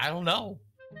 I don't know.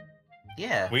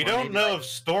 Yeah. We don't know if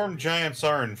storm giants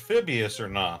are amphibious or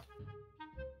not.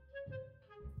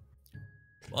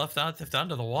 Well, if they're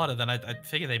under the water, then I'd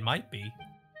figure they might be.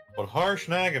 Would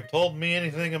Harshnag have told me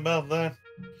anything about that?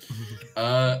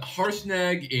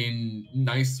 Harshnag, in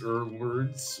nicer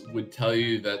words, would tell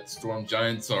you that storm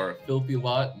giants are a filthy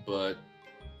lot, but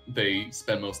they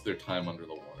spend most of their time under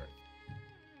the water.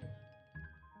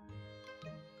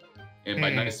 And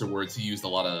by nicer words, he used a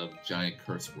lot of giant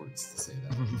curse words to say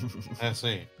that. I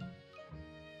see.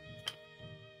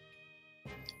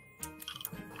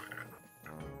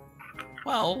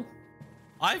 Well,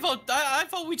 I vote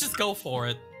we just go for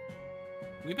it.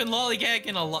 We've been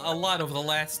lollygagging a lot over the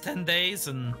last 10 days,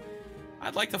 and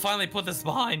I'd like to finally put this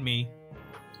behind me.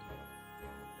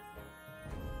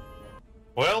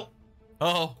 Well,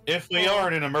 if we are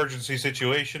in an emergency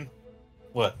situation,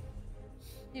 what?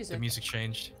 The music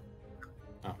changed.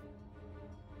 Oh.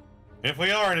 If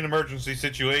we are in an emergency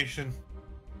situation,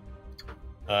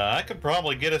 I could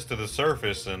probably get us to the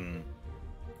surface in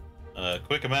a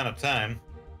quick amount of time.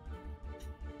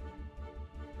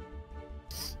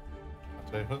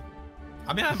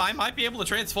 I mean, I might be able to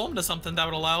transform to something that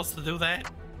would allow us to do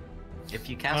that. If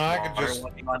you cast water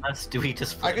on us, do we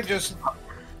just? I could just.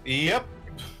 Yep.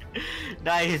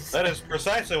 Nice. That is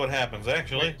precisely what happens,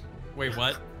 actually. Wait,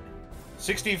 what?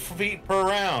 60 feet per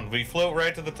round. We float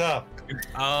right to the top.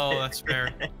 Oh, that's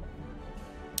fair.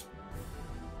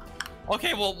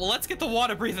 Okay, well, let's get the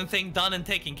water breathing thing done and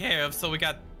taken care of, so we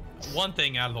got one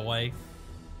thing out of the way.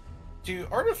 Do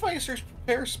artificers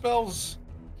prepare spells?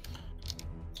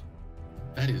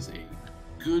 That is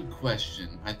a good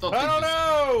question. I thought they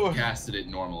just casted it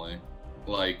normally,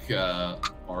 like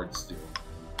bards do.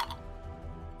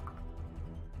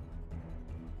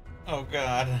 Oh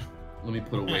God. Let me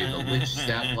put away the Lich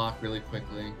stat block really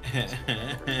quickly.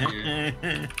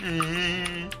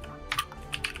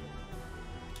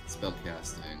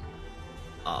 Spellcasting.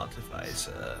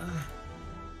 Artificer.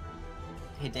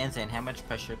 Hey, Danzan, how much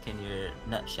pressure can your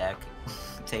nut shack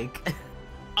take?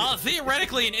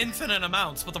 Theoretically an infinite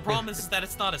amounts, but the problem is that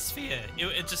it's not a sphere.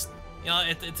 It just,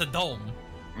 it's a dome.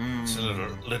 It's a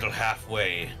little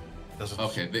halfway. Doesn't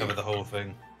cover the whole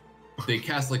thing. They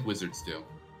cast like wizards do.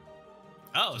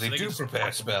 Oh, so they do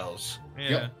prepare spells. Yeah.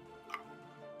 Yep.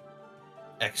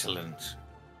 Excellent.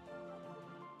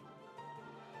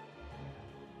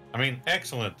 I mean,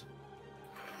 excellent.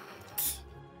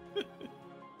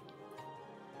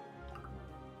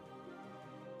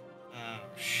 Oh,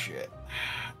 shit.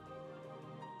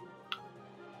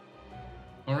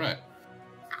 Alright.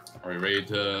 Are you ready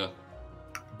to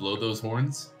blow those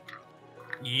horns?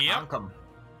 Yep. Come.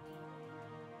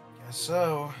 Guess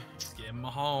so. Let's give him a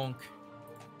honk.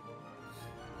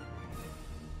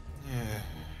 Yeah.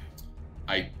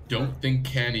 I don't think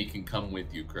Canny can come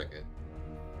with you, Cricket.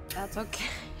 That's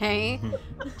okay.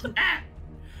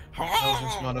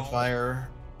 Intelligence modifier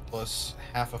plus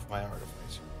half of my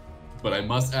artificer. But I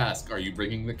must ask, are you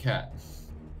bringing the cat?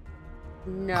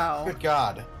 No. Good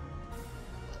God.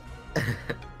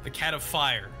 The cat of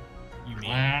fire, you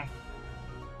mean?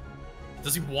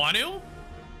 Does he want to?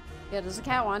 Yeah, does the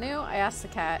cat want to? I asked the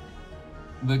cat.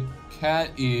 The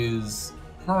cat is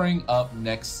purring up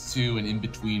next to and in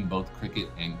between both Cricket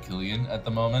and Killian at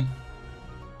the moment.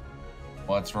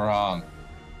 What's wrong?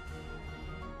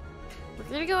 We're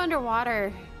gonna go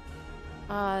underwater.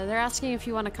 They're asking if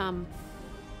you want to come.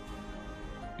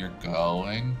 You're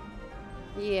going?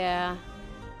 Yeah.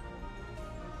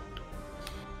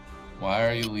 Why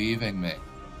are you leaving me?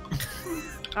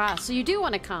 So you do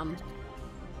want to come.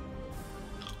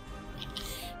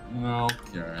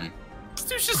 Okay. This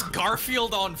dude's just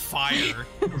Garfield on fire.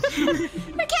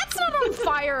 The cat's not on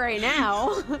fire right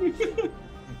now.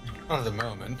 Not at the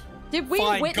moment. Did we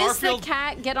Fine, witness Garfield... the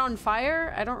cat get on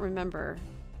fire? I don't remember.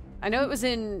 I know it was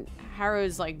in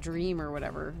Harrow's like dream or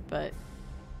whatever, but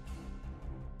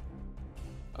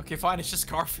Okay, fine. It's just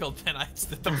Garfield then.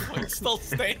 The point still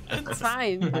stands. it's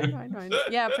fine. Fine.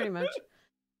 Yeah, pretty much.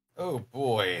 Oh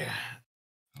boy.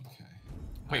 Okay.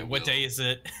 Wait, what day is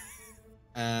it?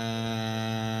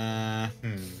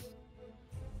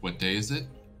 What day is it?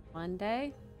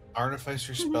 Monday.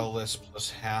 Artificer spell list plus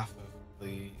half of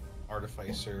the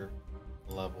artificer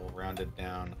level rounded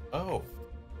down. Oh.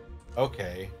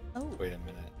 Okay. Oh. Wait a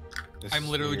minute. This I'm is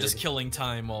literally weird. just killing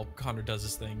time while Connor does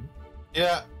his thing.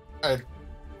 Yeah. I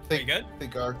think. You good?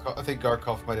 I think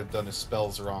Garkov might have done his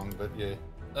spells wrong, but yeah.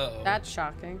 Uh-oh. That's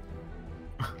shocking.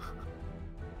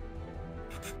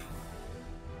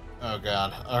 Oh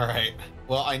god. All right.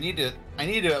 Well, I need to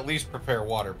at least prepare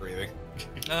water breathing.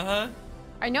 Uh-huh.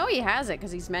 I know he has it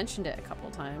because he's mentioned it a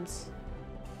couple times.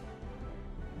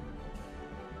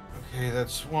 Okay,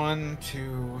 that's 1,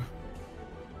 2.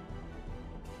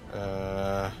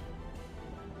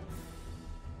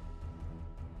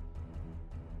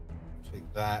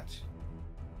 Take that.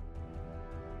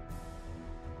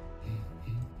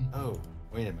 Oh,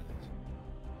 wait a minute.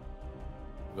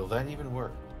 Will that even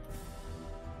work?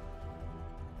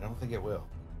 I don't think it will.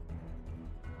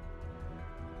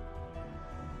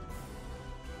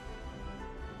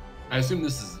 I assume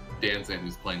this is Danzan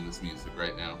who's playing this music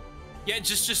right now. Yeah,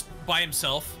 just by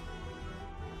himself.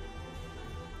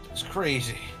 It's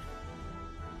crazy.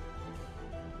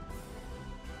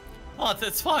 Oh,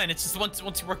 that's fine. It's just once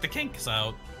you work the kinks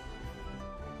out.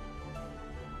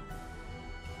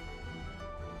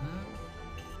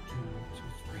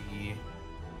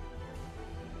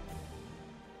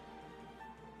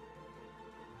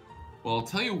 Well, I'll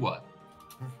tell you what.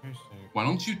 Why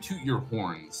don't you toot your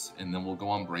horns, and then we'll go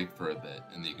on break for a bit,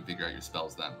 and then you can figure out your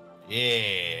spells then.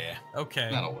 Yeah. Okay.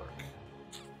 That'll work.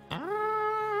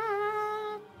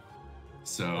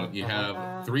 So you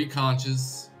have 3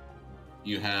 conches.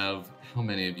 You have, how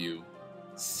many of you?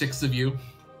 6 of you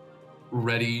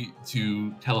ready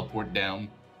to teleport down.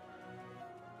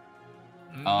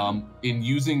 In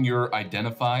using your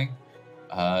identify,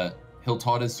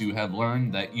 Hiltaudis, you have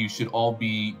learned that you should all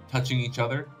be touching each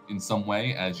other in some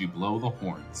way as you blow the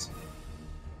horns.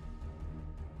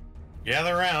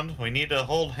 Gather around. We need to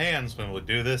hold hands when we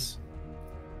do this.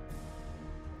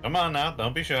 Come on now,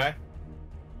 don't be shy.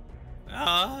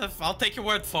 I'll take your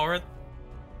word for it.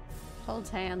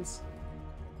 Holds hands.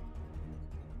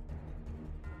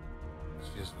 It's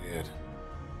just weird.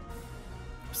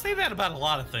 Say that about a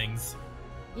lot of things.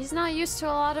 He's not used to a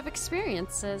lot of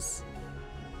experiences.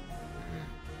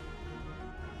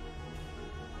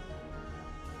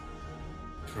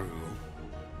 True.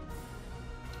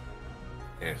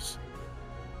 Yes.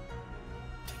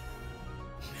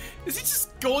 Is he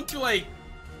just going through, like,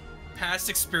 past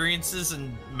experiences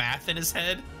and math in his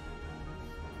head?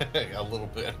 A little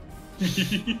bit. What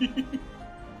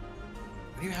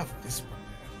do you have this one?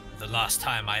 The last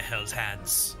time I held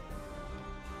hands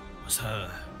was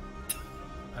her.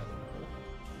 I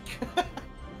don't know.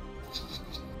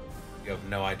 You have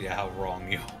no idea how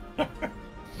wrong you are.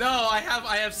 No, I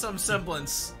have some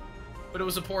semblance, but it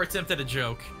was a poor attempt at a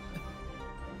joke.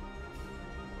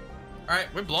 All right,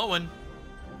 we're blowing.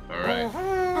 All right.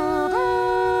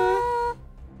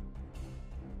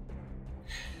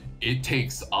 It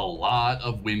takes a lot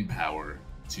of wind power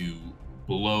to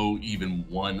blow even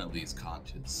one of these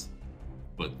conches,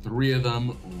 but 3 of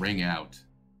them ring out.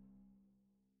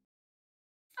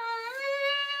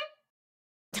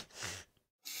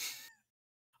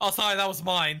 Oh, sorry, that was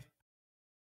mine.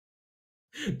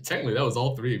 Technically, that was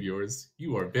all 3 of yours.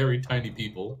 You are very tiny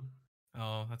people.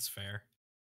 Oh, that's fair.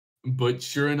 But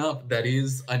sure enough, that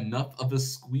is enough of a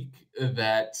squeak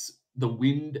that the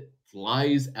wind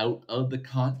flies out of the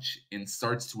conch and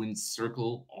starts to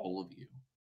encircle all of you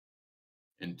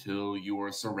until you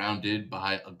are surrounded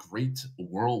by a great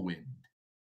whirlwind.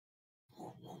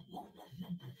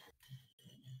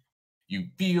 You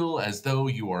feel as though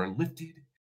you are lifted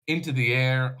into the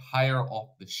air higher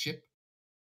off the ship,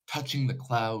 touching the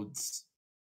clouds,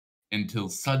 until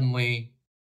suddenly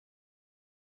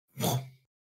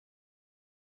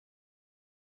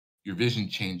your vision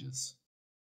changes.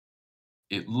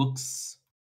 It looks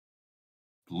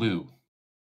blue,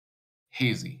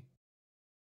 hazy,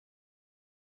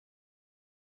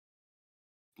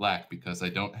 black because I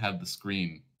don't have the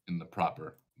screen in the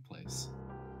proper place.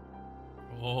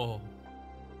 Oh.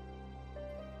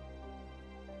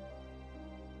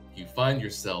 You find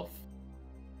yourself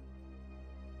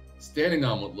standing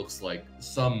on what looks like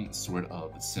some sort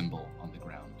of symbol on the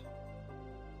ground.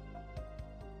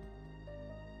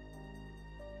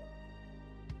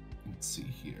 Let's see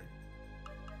here.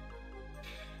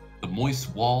 The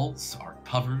moist walls are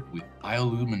covered with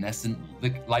bioluminescent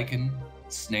lichen,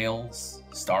 snails,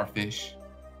 starfish,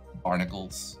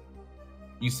 barnacles.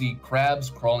 You see crabs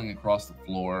crawling across the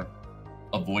floor,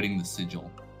 avoiding the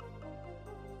sigil.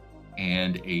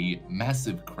 And a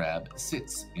massive crab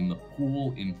sits in the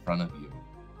pool in front of you,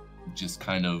 just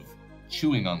kind of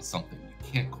chewing on something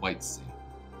you can't quite see.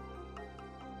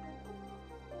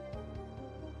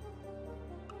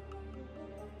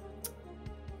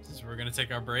 This is where we're gonna take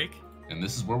our break. And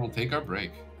this is where we'll take our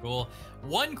break. Cool.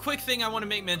 One quick thing I want to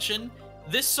make mention.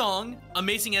 This song,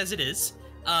 amazing as it is,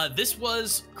 This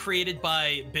was created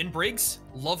by Ben Briggs.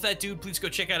 Love that dude. Please go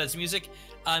check out his music.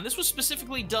 And this was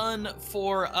specifically done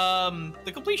for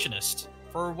The Completionist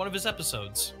for one of his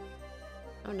episodes.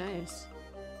 Oh, nice.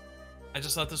 I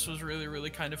just thought this was really, really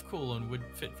kind of cool and would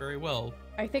fit very well.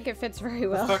 I think it fits very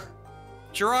well.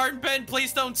 Gerard and Ben,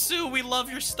 please don't sue. We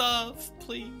love your stuff.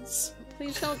 Please.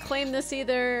 Please don't claim this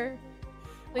either.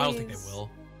 Please. I don't think they will.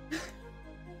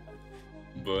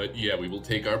 But yeah, we will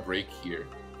take our break here.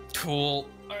 Cool.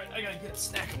 Alright, I gotta get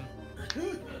snacking.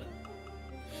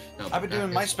 I've been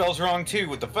doing my spells wrong too.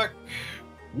 What the fuck?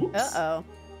 Whoops. Uh-oh.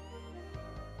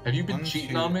 Have you been 1,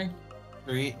 cheating 2, on me?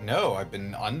 3. No, I've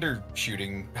been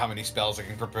undershooting how many spells I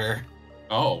can prepare.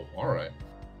 Oh, alright.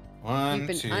 1, You've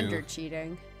been 2, under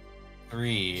cheating.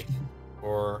 3,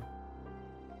 4,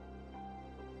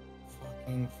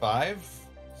 fucking 5,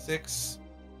 6,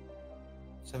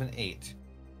 7, 8.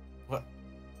 What?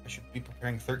 I should be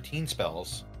preparing 13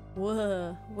 spells.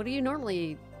 Whoa. What do you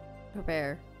normally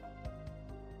prepare?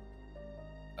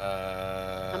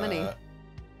 How many?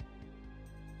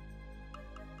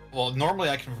 Well, normally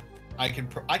I can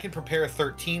prepare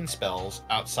 13 spells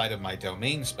outside of my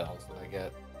domain spells that I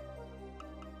get.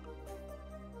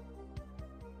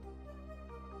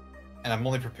 And I'm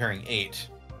only preparing 8.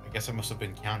 I guess I must have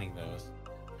been counting those.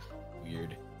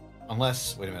 Weird.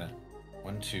 Unless, wait a minute.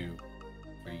 1, 2,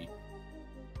 3,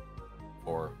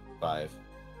 4, 5,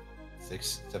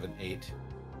 6, 7, 8,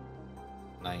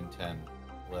 9, 10,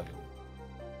 11,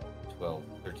 12,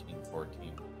 13,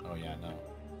 14. Oh yeah, no.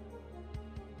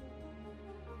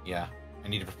 Yeah, I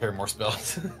need to prepare more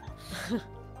spells.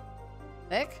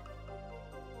 Vic?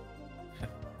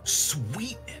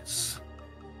 Sweetness.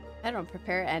 I don't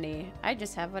prepare any. I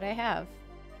just have what I have.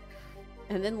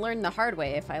 And then learn the hard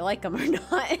way if I like them or not.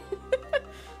 I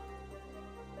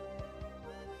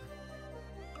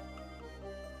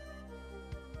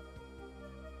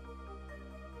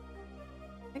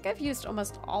think I've used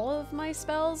almost all of my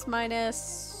spells,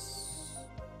 minus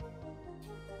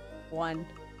 1.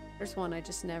 There's one I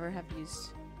just never have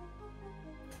used.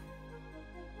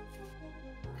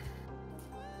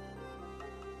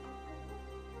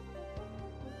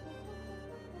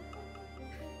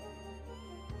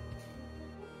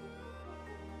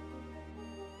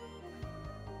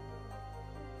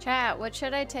 Chat, what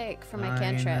should I take for my 9,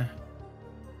 cantrip?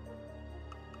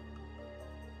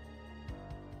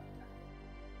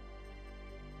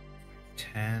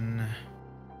 10.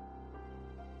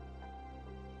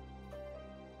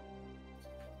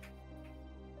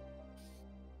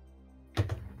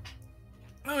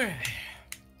 Okay.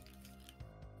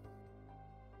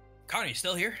 Connor, you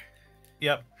still here?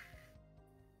 Yep.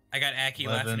 I got Aki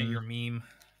 11. laughing at your meme.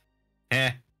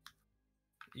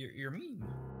 Your meme.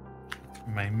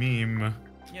 My meme.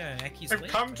 Yeah, Aki's I've late.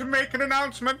 come to make an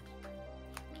announcement.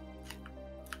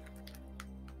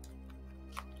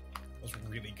 That was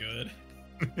really good.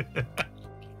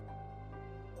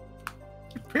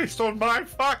 Based on my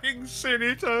fucking sin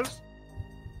eaters.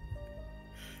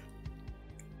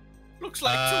 Looks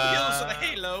like 2 hills and a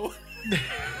halo.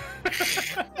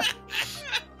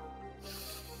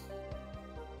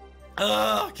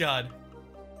 Oh god.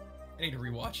 I need to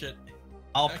rewatch it.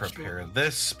 I'll Actually. prepare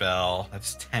this spell.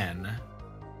 That's 10.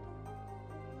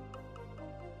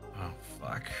 Oh,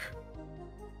 fuck.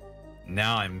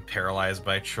 Now I'm paralyzed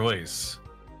by choice.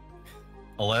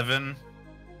 11.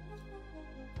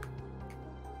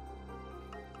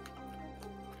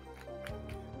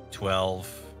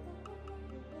 12.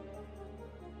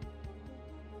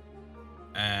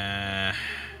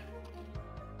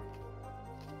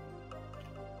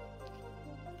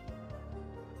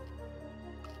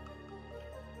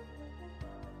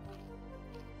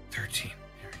 13.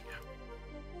 There we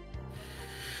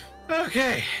go.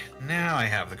 Okay, now I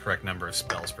have the correct number of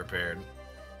spells prepared.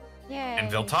 Yay.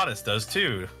 And Viltatus does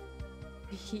too.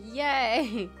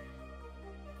 Yay.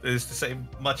 That is to say,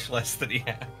 much less than he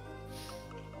had.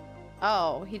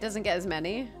 Oh, he doesn't get as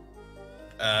many?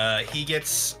 He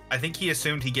gets... I think he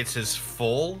assumed he gets his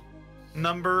full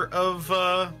number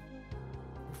of,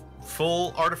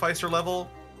 full Artificer level.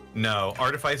 No,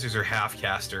 Artificers are half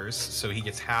casters, so he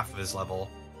gets half of his level.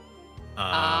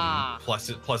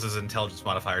 Plus his intelligence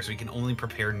modifier, so he can only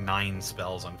prepare 9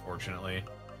 spells, unfortunately.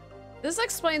 This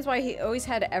explains why he always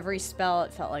had every spell,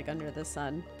 it felt like, under the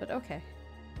sun. But okay.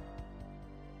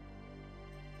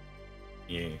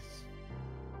 Yes.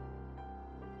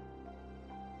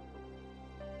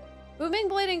 Booming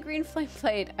Blade and Green Flame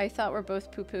Blade, I thought were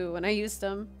both poo-poo when I used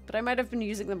them, but I might have been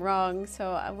using them wrong,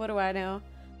 so what do I know?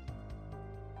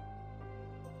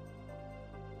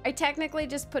 I technically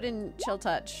just put in Chill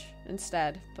Touch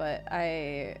instead, but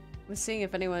I was seeing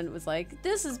if anyone was like,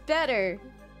 this is better.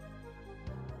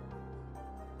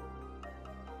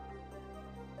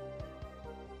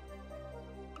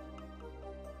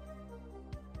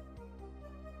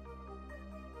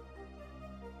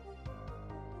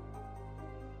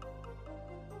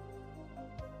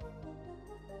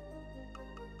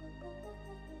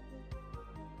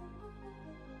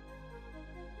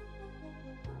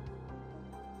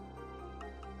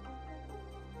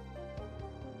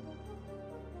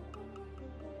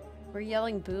 Were you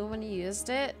yelling boo when you used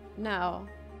it? No.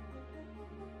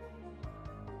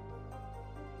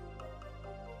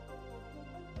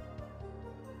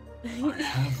 I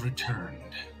have returned.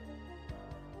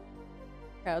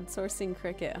 Crowdsourcing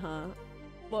cricket, huh?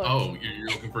 Look. Oh, you're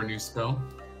looking for a new spell?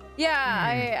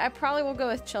 Yeah, I probably will go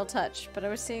with Chill Touch, but I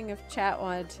was seeing if chat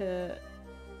wanted to...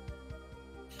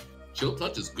 Chill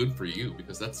Touch is good for you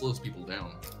because that slows people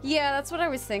down. Yeah, that's what I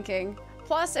was thinking.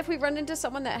 Plus, if we run into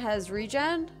someone that has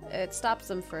regen, it stops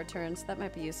them for a turn, so that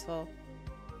might be useful.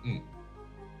 Mm.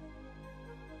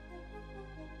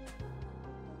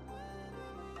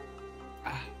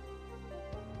 Ah.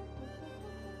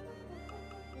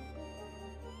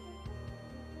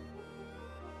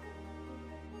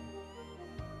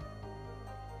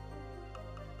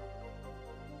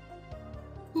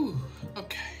 Whew,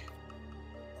 okay.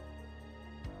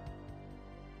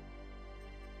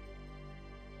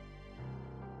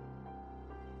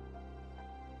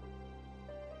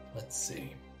 Let's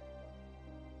see.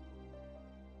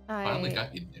 I finally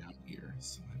got you down here,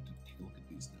 so I have to take a look at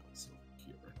these notes over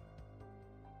here.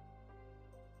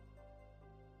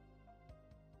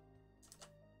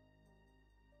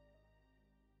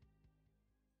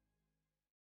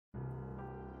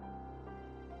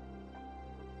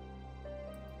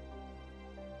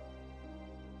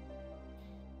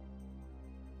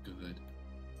 Good.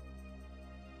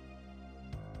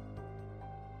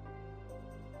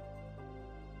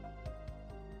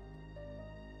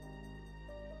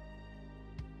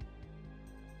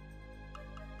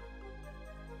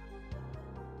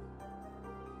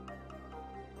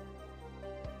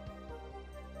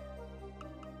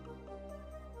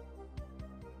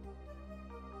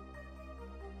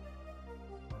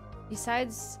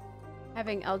 Besides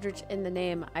having Eldritch in the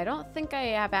name, I don't think I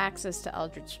have access to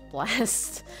Eldritch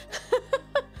Blast.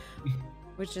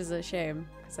 Which is a shame,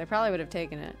 because I probably would have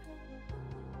taken it.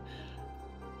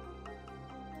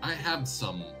 I have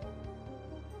some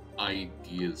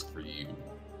ideas for you.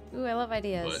 Ooh, I love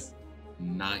ideas. But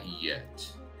not yet.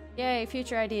 Yay,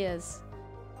 future ideas.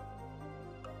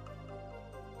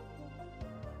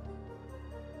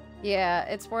 Yeah,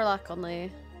 it's Warlock only,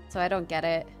 so I don't get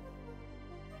it.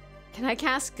 Can I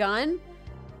cast Gun?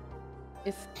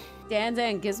 If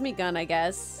Dan gives me Gun, I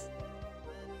guess.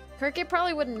 Cricket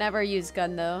probably would never use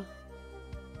Gun, though.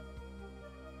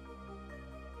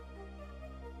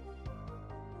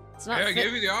 It's not. Yeah, I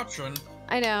gave you the option.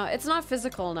 I know, it's not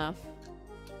physical enough.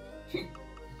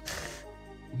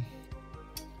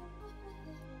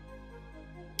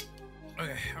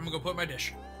 Okay, I'm gonna go put my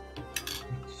dish.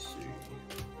 Let's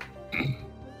see.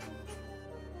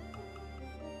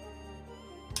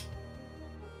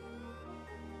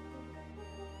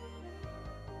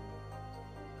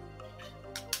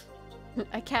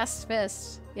 I cast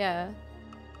Fist. Yeah.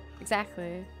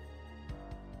 Exactly.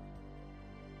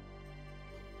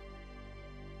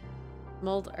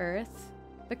 Mold Earth.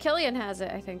 But Killian has it,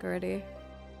 I think, already.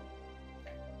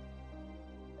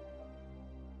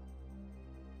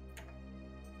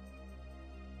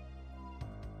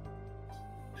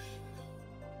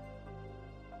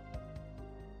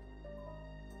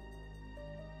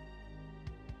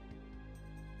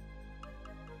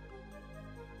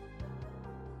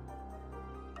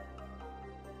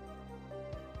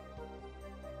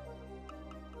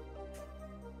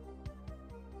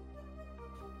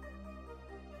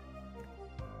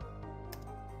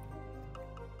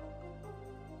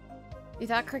 You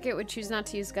thought Cricket would choose not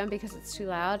to use Gun because it's too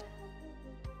loud?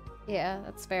 Yeah,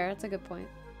 that's fair. That's a good point.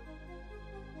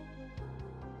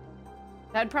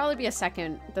 That'd probably be the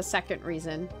second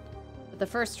reason. But the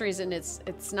first reason is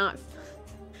it's not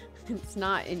it's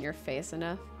not in your face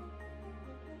enough.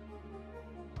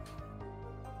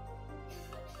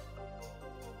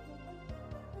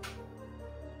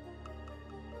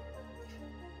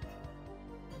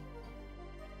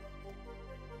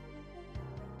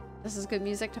 This is good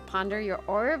music to ponder your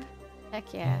orb?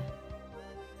 Heck yeah.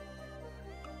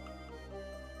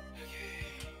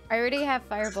 I already have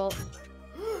Firebolt.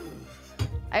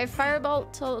 I have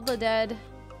Firebolt, Till the Dead,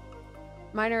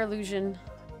 Minor Illusion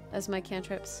as my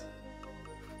cantrips.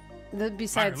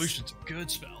 Besides Minor Illusion's a good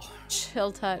spell.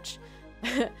 Chill Touch.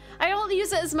 I don't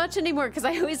use it as much anymore because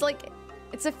I always like,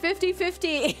 it's a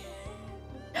 50-50.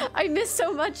 I miss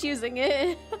so much using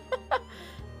it.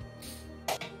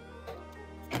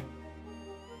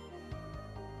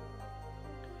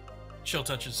 Chill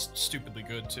Touch is stupidly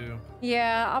good too.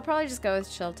 Yeah, I'll probably just go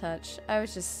with Chill Touch. I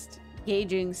was just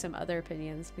gauging some other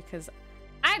opinions because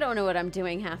I don't know what I'm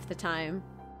doing half the time.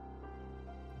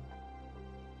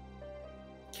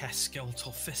 Cast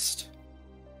Skeletal Fist.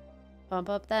 Bump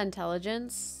up the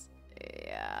intelligence?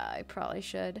 Yeah, I probably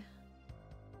should.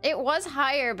 It was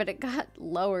higher, but it got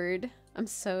lowered. I'm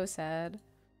so sad.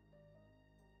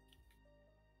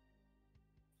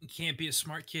 You can't be a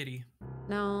smart kitty.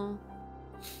 No.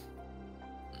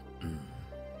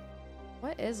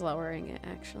 What is lowering it,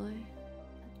 actually?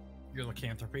 Your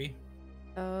lycanthropy.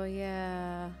 Oh,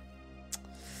 yeah.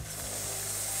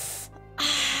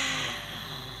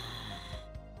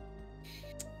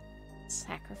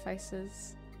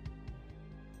 Sacrifices.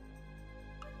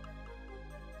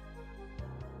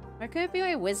 Or could it be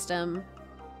my wisdom?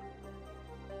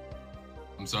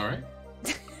 I'm sorry?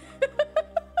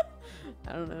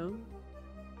 I don't know.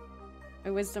 My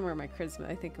wisdom or my charisma,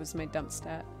 I think was my dump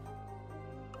stat.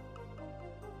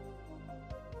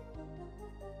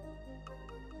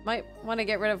 Might want to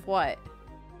get rid of what?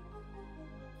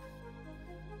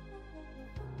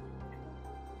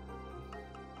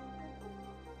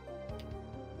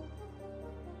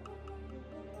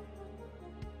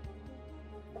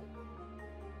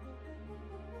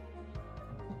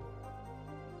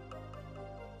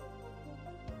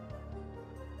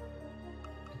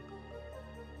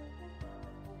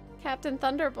 Captain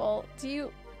Thunderbolt, do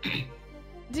you...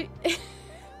 do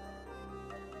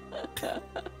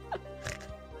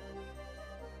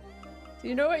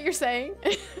you know what you're saying?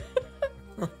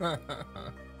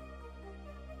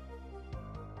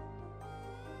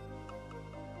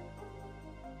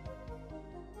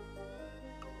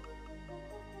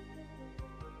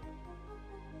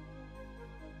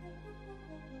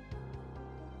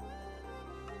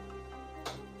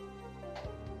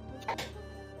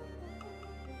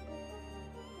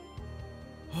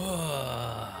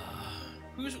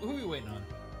 Who are we waiting on?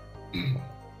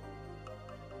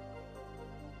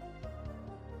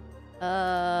 I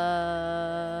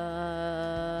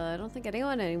don't think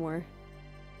anyone anymore.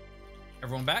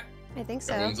 Everyone back? I think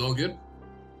so. Everyone's all good?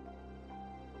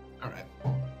 Alright.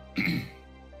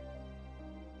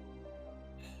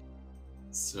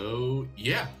 So,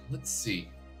 yeah, let's see.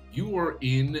 You are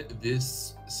in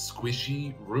this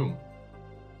squishy room.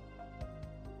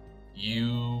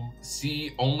 You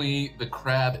see only the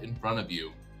crab in front of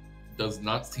you. Does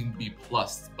not seem to be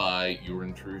plussed by your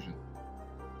intrusion.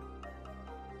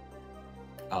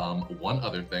 One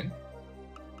other thing.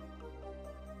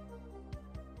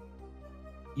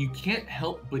 You can't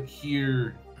help but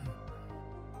hear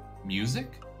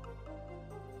music.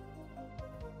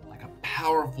 Like a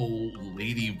powerful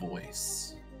lady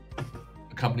voice.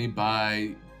 Accompanied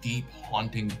by deep,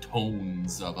 haunting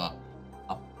tones of a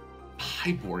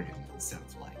pipe organ, it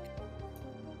sounds like.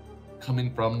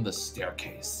 Coming from the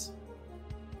staircase.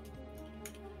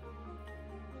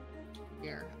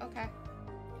 Here, okay.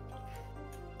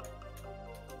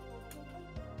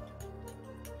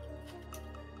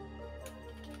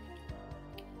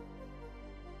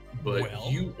 But Well.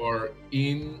 you are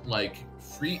in like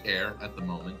free air at the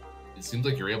moment. It seems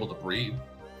like you're able to breathe,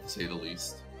 to say the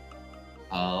least.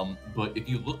 But if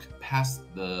you look past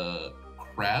the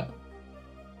crab,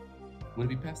 would it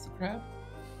be past the crab?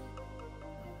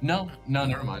 No,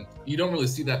 never mind. You don't really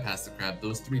see that past the crab.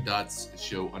 Those three dots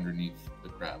show underneath the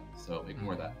crab, so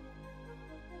ignore that.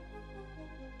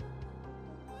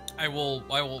 I will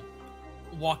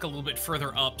walk a little bit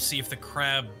further up, see if the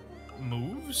crab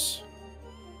moves.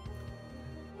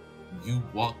 You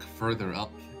walk further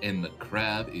up, and the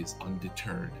crab is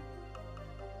undeterred.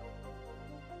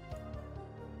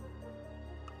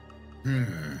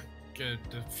 Get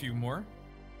a few more.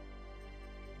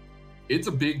 It's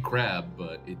a big crab,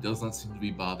 but it does not seem to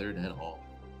be bothered at all.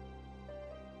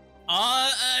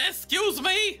 Excuse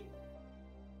me?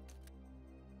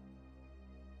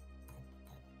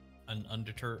 An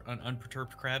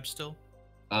unperturbed crab still?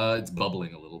 It's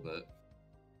bubbling a little bit.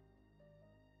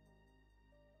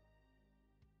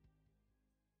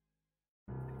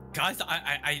 Guys,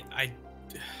 I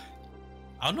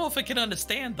don't know if I can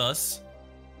understand this.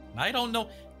 I don't know.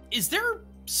 Is there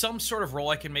some sort of role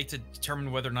I can make to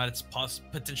determine whether or not it's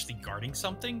potentially guarding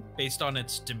something based on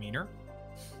its demeanor?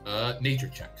 Nature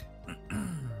check.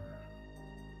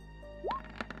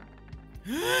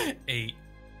 8.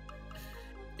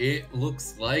 It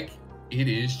looks like it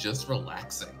is just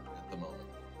relaxing at the moment.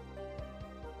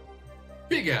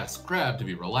 big ass crab to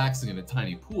be relaxing in a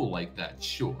tiny pool like that,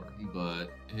 sure, but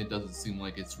it doesn't seem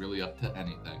like it's really up to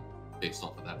anything based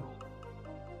off of that roll.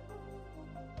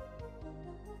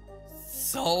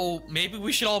 So maybe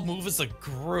we should all move as a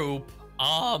group.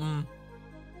 I'm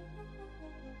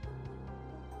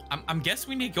guessing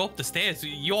we need to go up the stairs.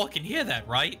 You all can hear that,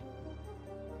 right?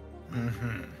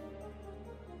 Mm-hmm.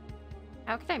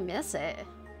 How could I miss it?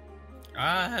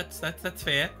 That's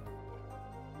fair.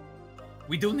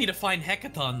 We do need to find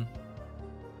Hecaton.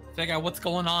 Figure out what's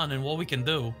going on and what we can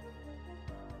do.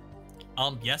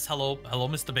 Yes, hello,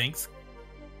 Mr. Binks.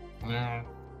 Yeah.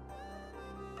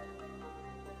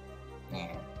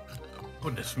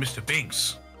 Goodness, Mr.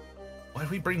 Binks. Why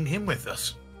did we bring him with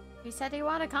us? He said he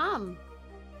wanted to come.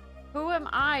 Who am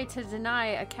I to deny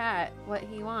a cat what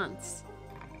he wants?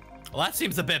 Well, that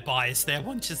seems a bit biased there,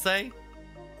 wouldn't you say?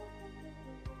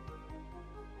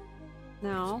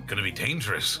 No. Gonna be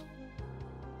dangerous.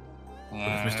 What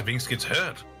if Mr. Binks gets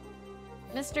hurt?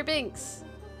 Mr. Binks,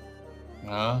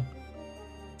 Huh?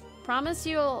 promise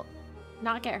you'll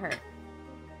not get hurt.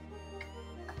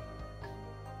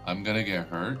 I'm gonna get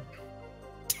hurt.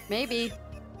 Maybe.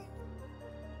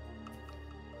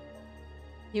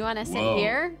 You want to sit Whoa.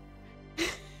 here?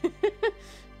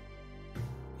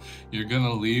 You're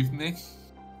gonna leave me?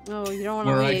 Oh, you don't want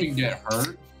to Where leave. I can get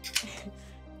hurt?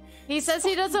 He says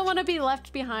he doesn't want to be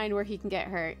left behind where he can get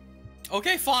hurt.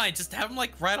 Okay, fine. Just have him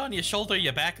like right on your shoulder, or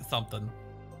your back, or something.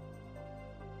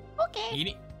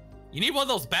 Okay. You need one of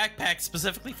those backpacks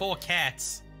specifically for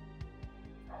cats.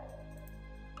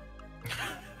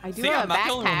 I do See, have I'm a not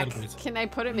the only one that backpack. agrees. Can I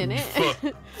put him in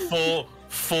it?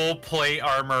 Full plate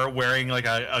armor, wearing like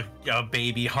a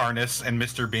baby harness, and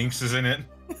Mr. Binks is in it.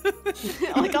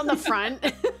 Like on the front.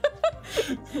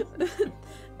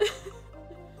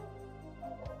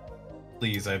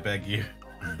 Please, I beg you.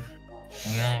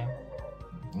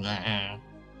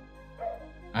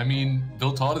 I mean,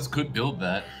 Viltatus could build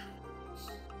that.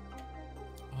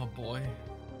 Oh boy.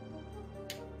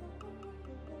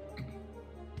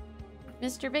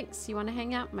 Mr. Binks, you want to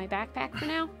hang out in my backpack for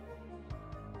now?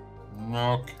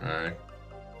 Okay.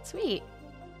 Sweet.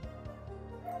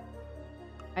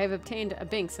 I have obtained a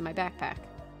Binks in my backpack.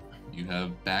 You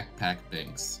have backpack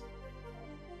Binks.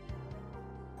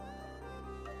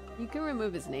 You can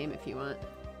remove his name if you want.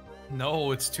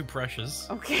 No, it's too precious.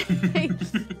 Okay.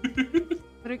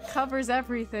 But it covers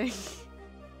everything.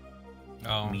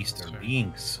 Oh, Mr.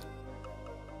 Binks.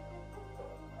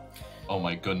 Oh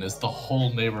my goodness, the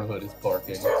whole neighborhood is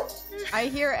barking. I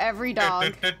hear every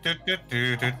dog.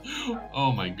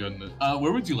 Oh my goodness.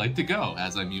 Where would you like to go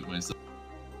as I mute myself?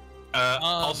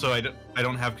 Also, I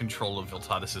don't have control of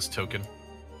Viltatus's token.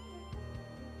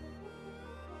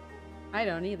 I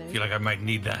don't either. I feel like I might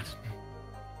need that.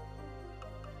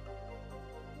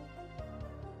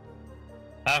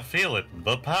 I feel it.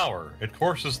 The power. It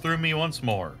courses through me once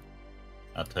more.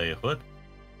 I'll tell you what.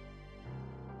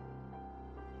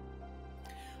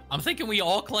 I'm thinking we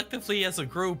all collectively as a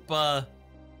group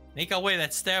make our way to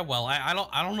that stairwell. I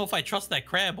don't know if I trust that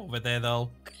crab over there though.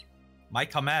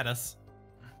 Might come at us.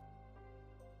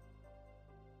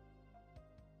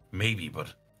 Maybe,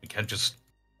 but we can't just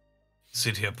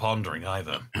sit here pondering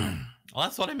either. Well,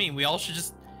 that's what I mean. We all should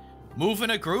just move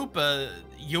in a group.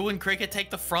 You and Cricket take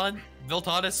the front.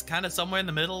 Viltatus kind of somewhere in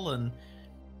the middle, and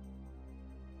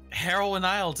Harrow and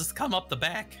I'll just come up the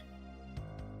back.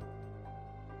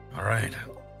 All right.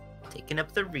 Taking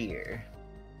up the rear.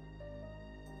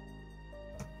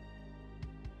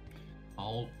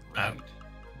 All right.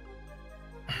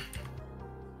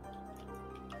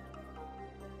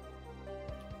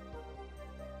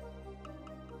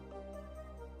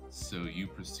 So you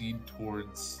proceed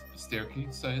towards the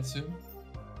staircase, I assume?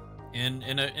 In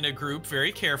a group,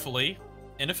 very carefully,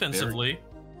 inoffensively.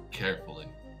 Very carefully.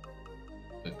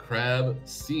 The crab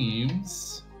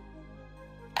seems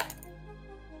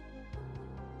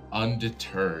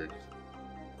undeterred.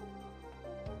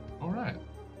 All right.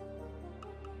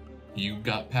 You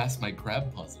got past my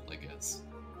crab puzzle, I guess.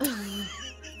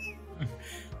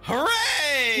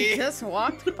 Hooray! He just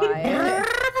walked by it.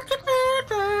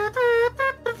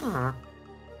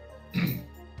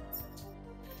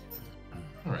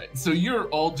 All right. So you're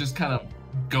all just kind of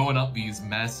going up these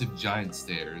massive giant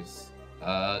stairs.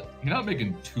 You're not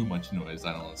making too much noise,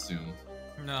 I don't assume.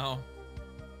 No.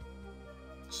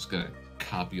 Just gonna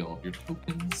copy all of your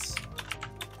tokens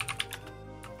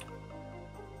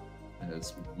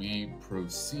as we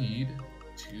proceed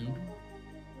to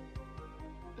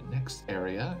the next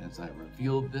area as I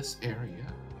reveal this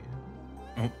area.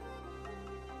 Oh. Here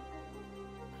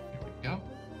we go.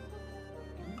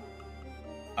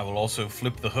 I will also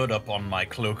flip the hood up on my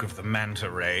Cloak of the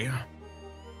Manta Ray.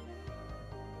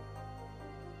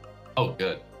 Oh,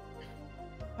 good.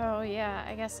 Oh yeah,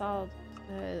 I guess I'll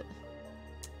put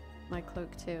my cloak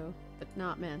too, but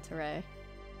not manta ray.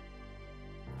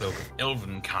 The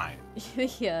elven kind.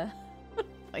 Yeah.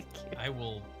 Thank you. I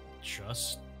will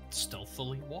just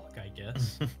stealthily walk, I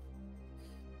guess.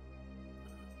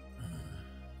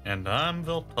 And I'm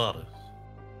Veltatus.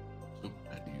 Oh,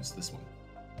 I had to use this one.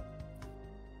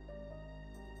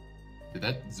 Did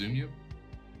that zoom you?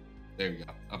 There you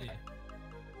go. Okay.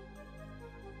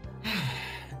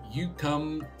 You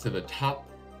come to the top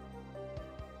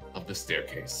of the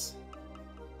staircase.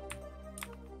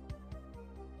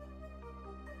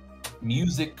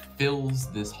 Music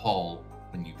fills this hall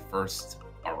when you first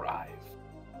arrive.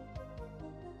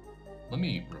 Let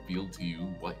me reveal to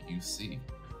you what you see.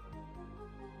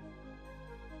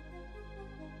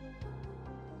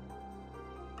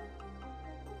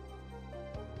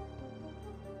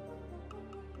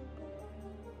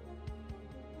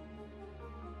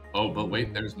 Oh, but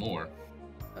wait, there's more.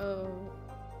 Oh.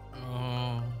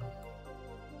 Oh.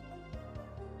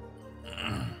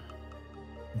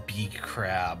 Big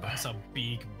crab. That's a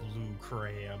big blue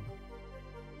crab.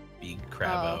 Big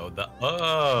crabbo.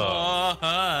 Oh.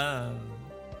 The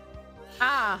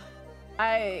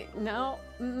No.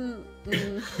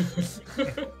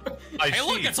 Hey,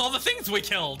 look, it's all the things we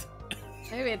killed.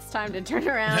 Maybe it's time to turn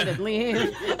around and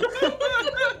leave.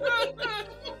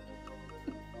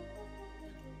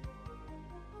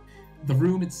 The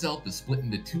room itself is split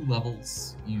into 2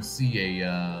 levels. You see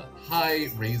a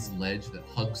high raised ledge that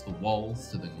hugs the walls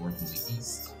to the north and the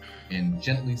east, and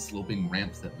gently sloping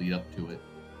ramps that lead up to it.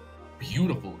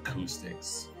 Beautiful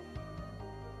acoustics.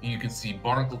 You can see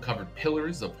barnacle-covered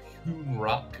pillars of hewn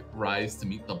rock rise to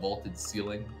meet the vaulted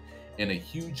ceiling, and a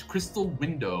huge crystal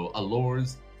window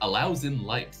allows in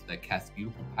light that casts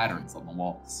beautiful patterns on the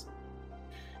walls.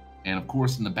 And of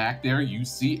course, in the back there, you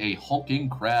see a hulking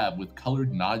crab with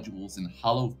colored nodules and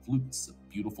hollow flutes of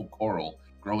beautiful coral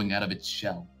growing out of its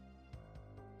shell.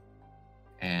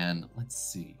 And let's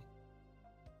see.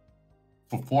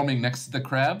 Performing next to the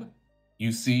crab,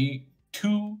 you see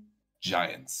 2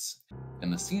 giants.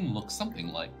 And the scene looks something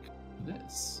like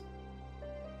this.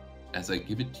 As I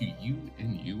give it to you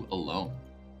and you alone.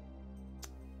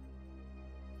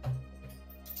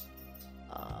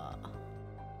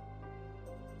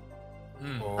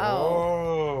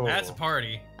 Oh. That's a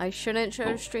party. I shouldn't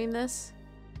show stream this?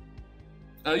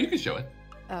 You can show it.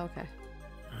 Oh, okay.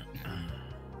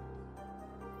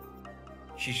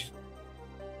 She's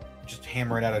just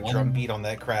hammering out a drum beat on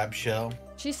that crab shell.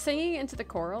 She's singing into the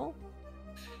choral?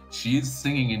 She is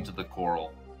singing into the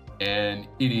choral, and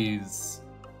it is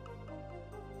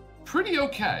pretty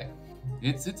okay.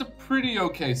 It's a pretty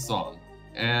okay song,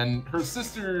 and her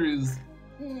sister is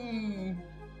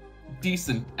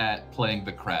decent at playing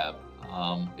the crab.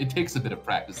 It takes a bit of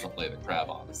practice to play the crab,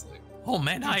 honestly. Oh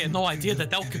man, I had no idea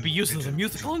that could be used as a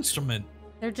musical instrument.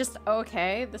 They're just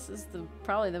okay. This is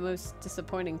probably the most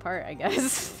disappointing part, I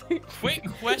guess. Quick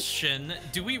question: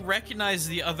 do we recognize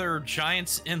the other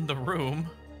giants in the room?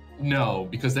 No,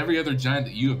 because every other giant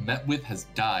that you have met with has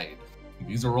died.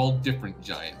 These are all different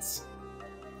giants.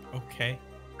 Okay.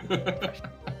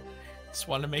 Just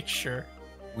want to make sure.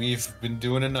 We've been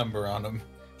doing a number on them.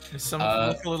 Some of them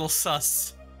look a little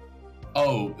sus.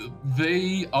 Oh,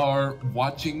 they are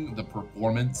watching the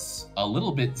performance a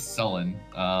little bit sullen,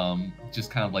 just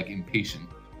kind of like impatient,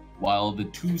 while the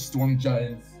 2 storm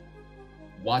giants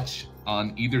watch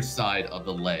on either side of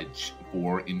the ledge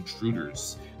for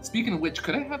intruders. Speaking of which,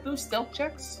 could I have those stealth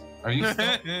checks? Are you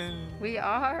stealth? We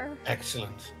are.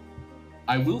 Excellent.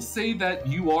 I will say that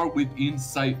you are within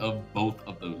sight of both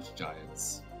of those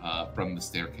giants from the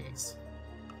staircase.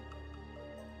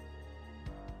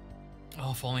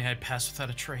 Oh, if only I'd passed without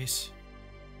a trace.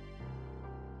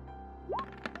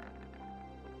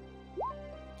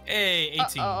 Hey,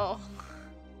 18. Uh-oh.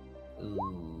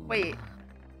 Wait.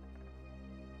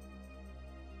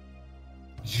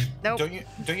 Nope.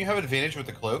 Don't you have advantage with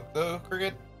the cloak though,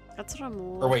 Cricket? That's what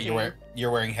I'm looking. Or wait,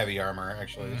 you're wearing heavy armor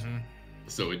actually. Mm-hmm.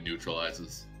 So it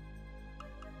neutralizes.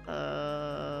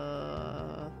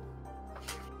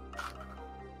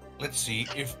 Let's see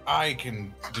if I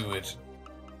can do it.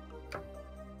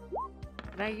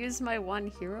 Can I use my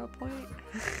 1 hero point?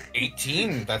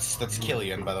 18. That's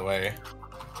Killian, by the way.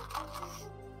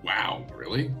 Wow,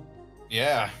 really?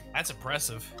 Yeah. That's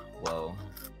impressive. Whoa.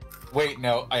 Wait,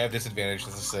 no, I have disadvantage.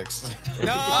 That's a 6.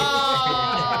 No!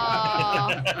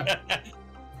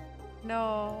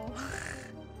 No.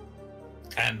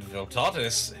 And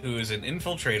Veltatus, who is in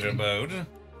infiltrator mode.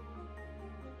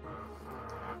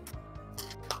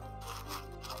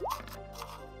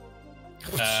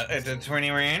 It's a 20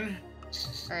 rain.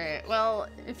 All right. Well,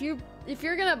 if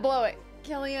you're gonna blow it,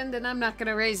 Killian, then I'm not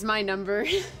gonna raise my number.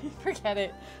 Forget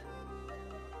it.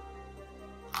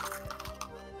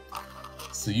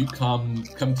 So you come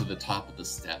to the top of the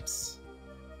steps,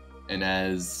 and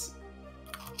as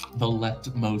the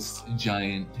leftmost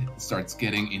giant starts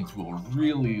getting into a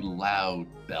really loud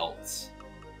belt,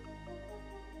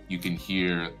 you can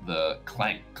hear the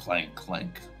clank, clank,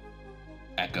 clank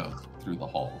echo through the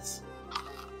halls.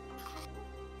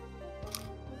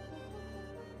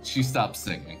 She stops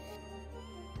singing.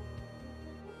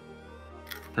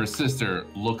 Her sister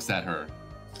looks at her,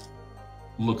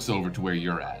 looks over to where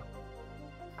you're at,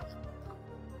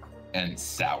 and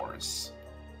sours.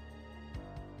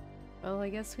 Well, I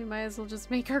guess we might as well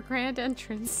just make our grand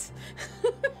entrance.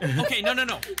 Okay,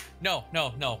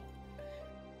 no.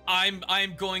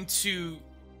 I'm going to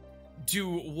do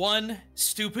one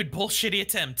stupid bullshitty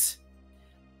attempt.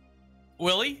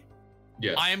 Willie?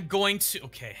 Yeah. I am going to.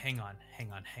 Okay, hang on.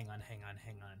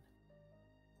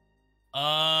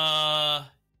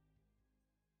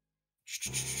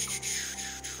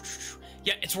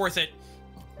 Yeah, it's worth it.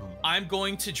 I'm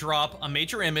going to drop a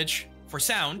major image for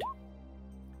sound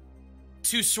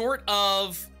to sort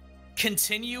of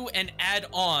continue and add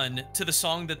on to the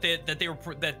song that they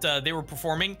were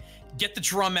performing. Get the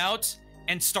drum out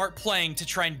and start playing to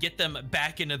try and get them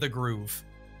back into the groove.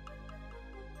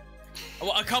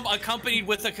 Accompanied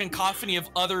with a cacophony of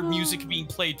other music being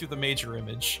played through the major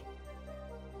image.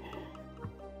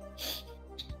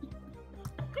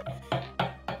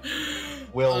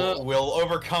 We'll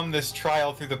overcome this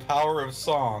trial through the power of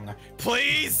song.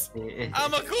 Please!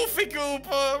 I'm a goofy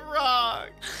gooper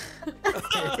rock!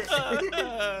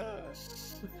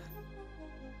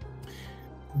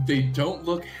 They don't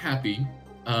look happy,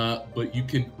 but you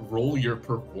can roll your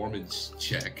performance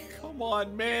check. Come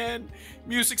on, man.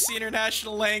 Music's the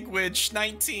international language.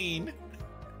 19.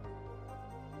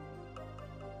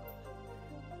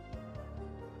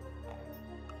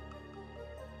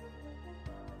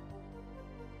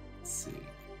 Let's see.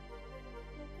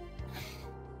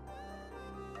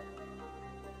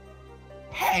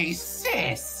 Hey,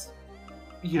 sis!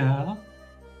 Yeah?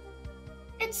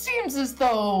 It seems as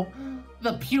though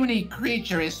the puny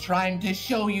creature is trying to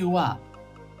show you up.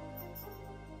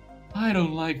 I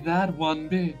don't like that one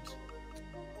bit.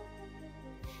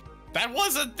 That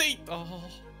wasn't the... Oh,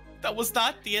 that was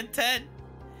not the intent.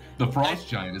 The frost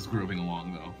giant is grooving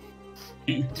along, though.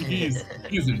 He's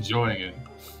enjoying it.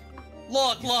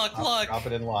 Look. Drop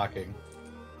it in locking.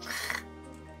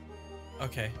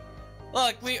 Okay.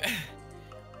 Look,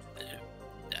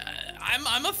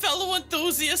 I'm a fellow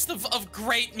enthusiast of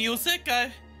great music.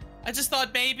 I just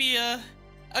thought maybe a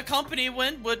company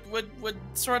win would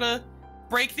sort of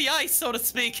break the ice, so to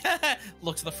speak.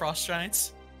 Look to the frost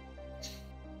giants.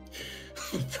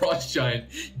 The frost giant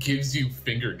gives you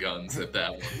finger guns at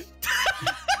that one.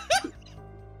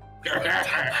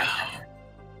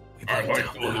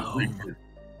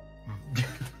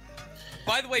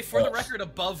 By the way, for the record,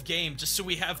 above game, just so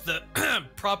we have the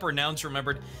proper nouns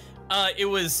remembered, it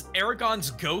was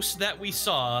Aragon's ghost that we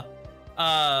saw.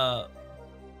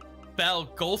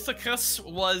 Balgolthicus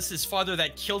was his father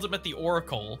that killed him at the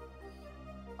Oracle.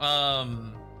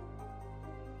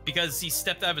 Because he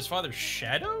stepped out of his father's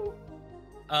shadow?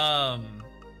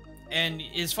 And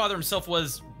his father himself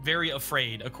was very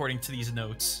afraid, according to these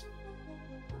notes.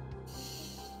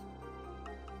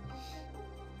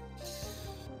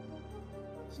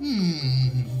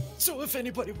 So if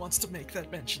anybody wants to make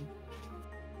that mention.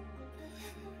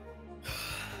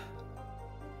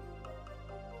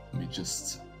 Let me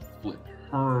just flip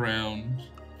her around,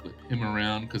 flip him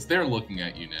around, because they're looking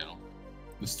at you now.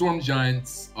 The storm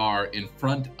giants are in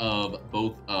front of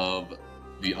both of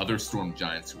the other storm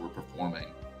giants who were performing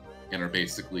and are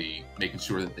basically making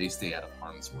sure that they stay out of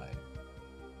harm's way.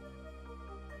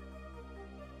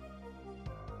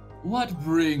 What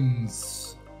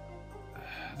brings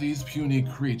these puny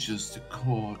creatures to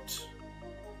court?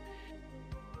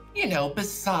 You know,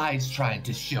 besides trying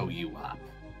to show you up.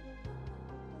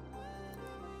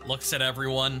 Looks at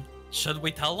everyone. Should we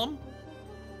tell them?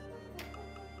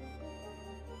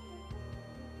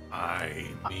 I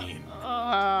mean...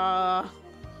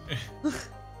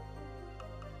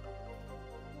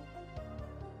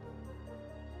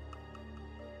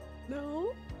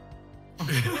 No?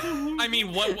 I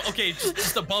mean, what? Okay,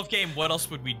 just above game, what else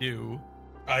would we do?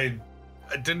 I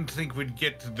didn't think we'd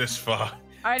get this far.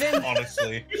 I didn't.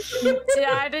 Honestly.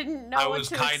 Yeah, I didn't know I what was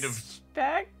to kind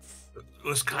expect. It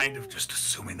was kind of just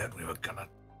assuming that we were gonna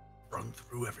run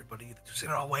through everybody that was in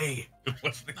our way. I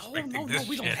wasn't expecting No, this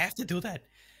we don't shit. have to do that.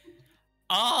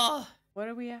 What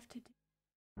do we have to do?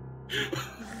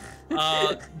 Do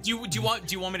you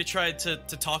want me to try to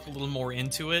talk a little more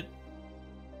into it?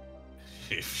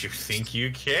 If you think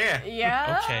you can.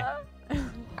 Yeah. Okay.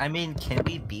 I mean, can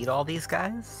we beat all these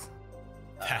guys?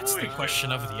 That's the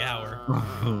question of the hour.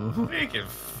 We can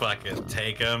fucking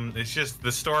take him. It's just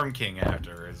the Storm King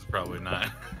after is probably not.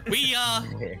 We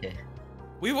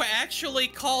were actually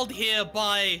called here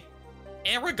by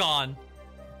Aragon.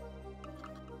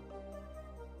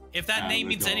 If that name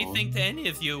means anything to any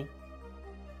of you.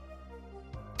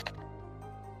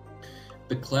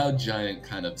 The cloud giant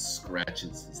kind of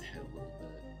scratches his head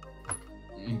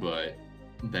a little bit, but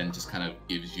then just kind of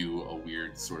gives you a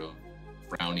weird sort of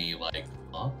frowny, like,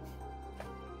 huh?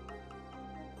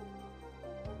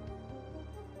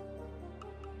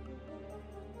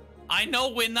 I know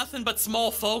we're nothing but small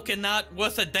folk and not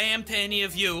worth a damn to any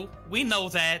of you. We know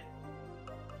that.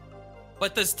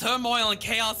 But there's turmoil and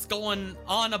chaos going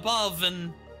on above,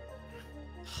 and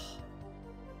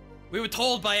we were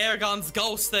told by Aragon's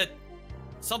ghost that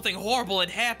something horrible had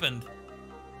happened,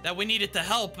 that we needed to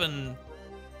help and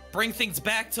bring things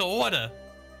back to order.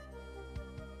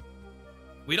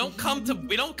 We don't come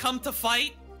to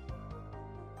fight.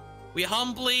 We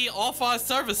humbly offer our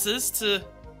services to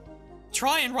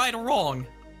try and right a wrong.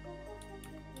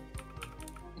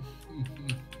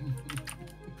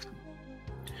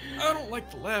 I don't like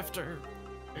the laughter.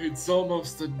 It's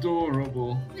almost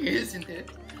adorable, Isn't it?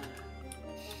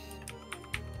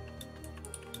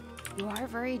 You are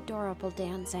very adorable,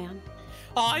 Danzan.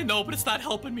 Oh, I know, but it's not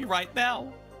helping me right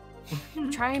now.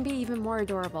 Try and be even more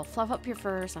adorable. Fluff up your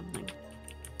fur or something.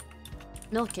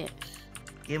 Milk it.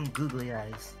 Give him googly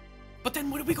eyes. But then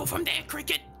where do we go from there,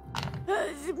 Cricket?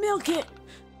 Milk it.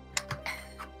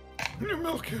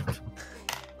 Milk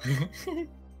it.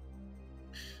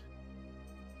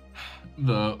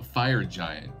 The fire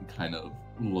giant kind of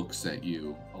looks at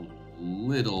you a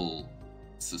little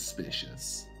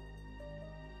suspicious.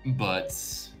 But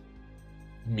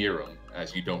Miriam,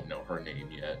 as you don't know her name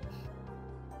yet,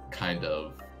 kind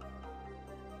of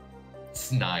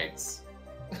snides.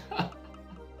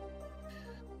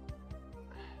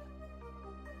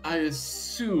 I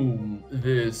assume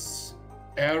this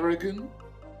Aragon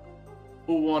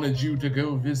wanted you to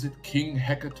go visit King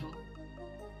Hecaton?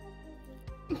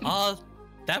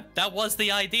 That was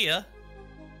the idea.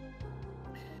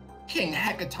 King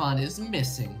Hecaton is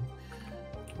missing.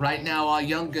 Right now, our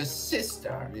youngest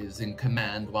sister is in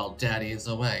command while Daddy is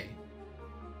away.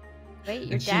 Wait,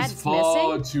 your And dad's she's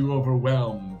far missing? too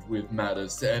overwhelmed with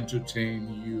matters to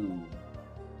entertain you.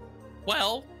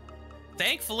 Well,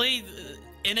 thankfully,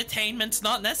 entertainment's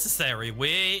not necessary.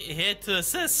 We're here to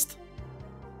assist.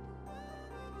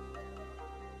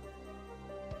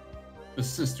 The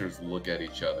sisters look at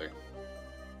each other.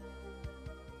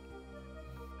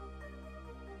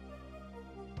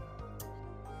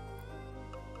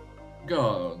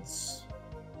 Guards,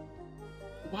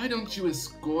 why don't you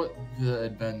escort the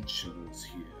adventurers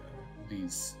here,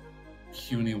 these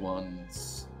puny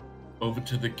ones, over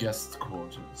to the guest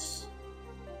quarters?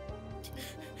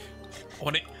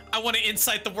 I want to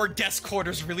incite the word guest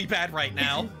quarters really bad right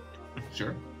now.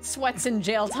 Sure. Sweats in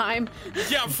jail time.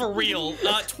 Yeah, for real.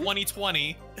 Not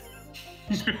 2020.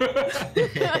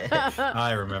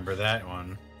 I remember that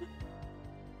one.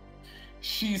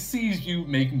 She sees you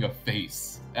making a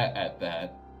face at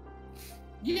that.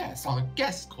 Yes, our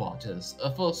guest quarters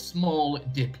for small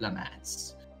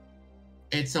diplomats.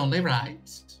 It's only right.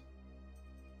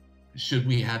 Should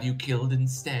we have you killed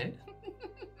instead?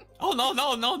 Oh no,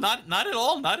 not at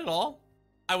all, not at all.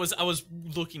 I was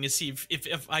looking to see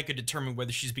if I could determine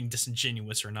whether she's being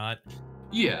disingenuous or not.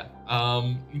 Yeah,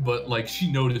 but like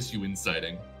she noticed you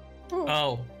inciting.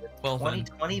 Oh, well then.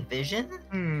 2020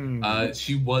 vision?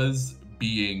 She was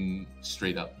being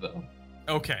straight up though.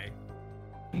 Okay.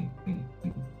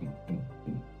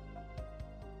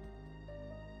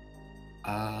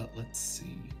 Let's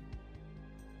see.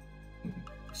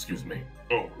 Excuse me.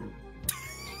 Oh.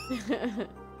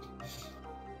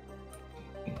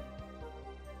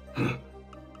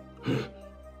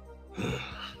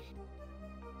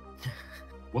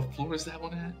 What floor is that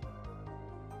one at?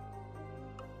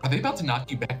 Are they about to knock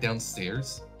you back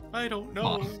downstairs? I don't know.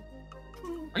 Mom.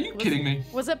 Are you kidding me?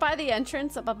 Was it by the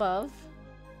entrance up above?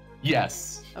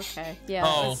 Yes. Okay, yeah,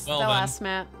 Oh, it was well the then. last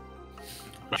map.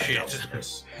 Shit.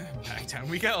 Back down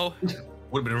we go.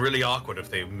 Would have been really awkward if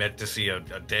they met to see a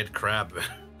dead crab.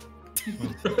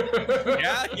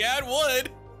 Yeah, it would.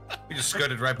 We just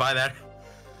skirted right by that.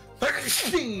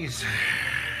 Sneeze.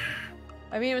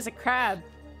 I mean, it was a crab.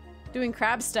 Doing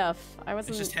crab stuff. I It's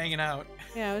wasn't... just hanging out.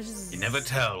 Yeah, it was just... You never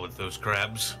tell with those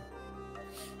crabs.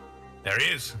 There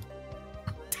he is.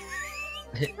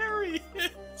 There he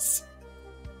is.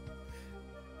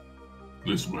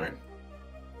 This way.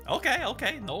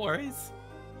 Okay, no worries.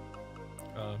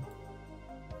 Oh.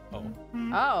 Oh.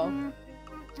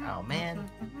 Oh man,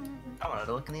 I wanted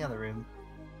to look in the other room.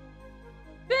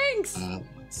 Thanks!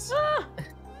 Let's see. Ah!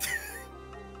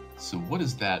 So what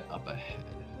is that up ahead?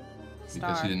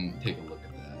 Because Star. you didn't take a look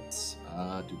at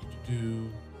that.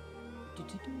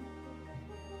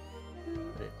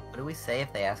 What do we say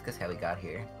if they ask us how we got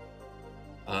here?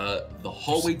 The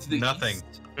hallway to the Nothing.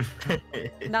 east.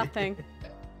 Nothing.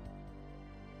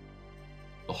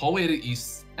 The hallway to the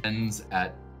east ends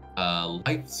at a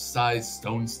life-size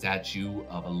stone statue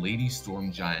of a lady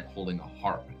storm giant holding a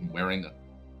harp and wearing a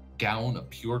gown of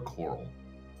pure coral.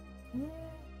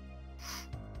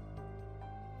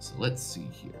 So let's see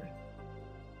here.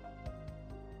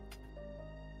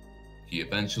 He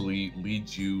eventually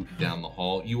leads you down the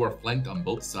hall. You are flanked on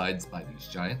both sides by these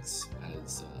giants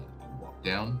as you walk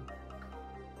down.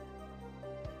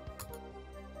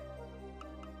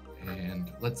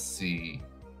 And let's see.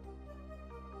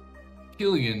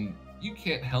 Killian, you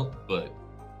can't help but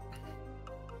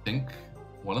think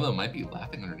one of them might be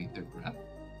laughing underneath their breath.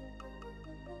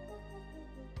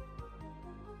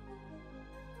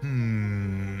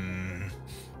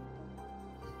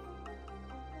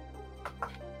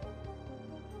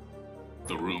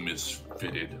 The room is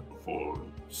fitted for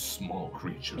small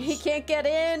creatures. He can't get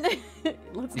in.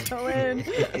 Let's go in.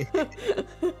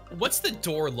 What's the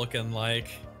door looking like?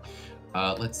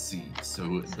 Let's see.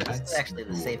 So That's actually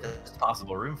the safest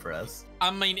possible room for us.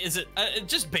 I mean, is it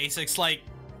just basics? Like,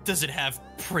 does it have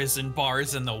prison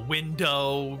bars in the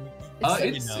window?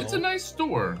 It's a nice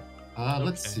door.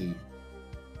 Let's Okay. see.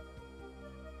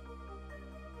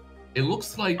 It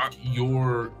looks like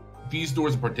these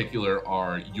doors in particular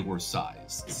are your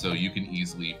size, so you can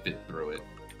easily fit through it.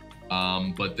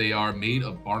 But they are made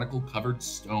of barnacle-covered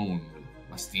stone with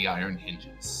rusty iron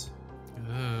hinges.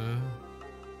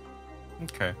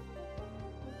 Okay.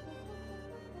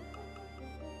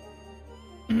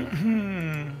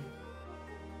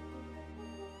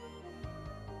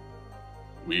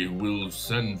 We will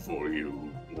send for you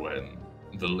when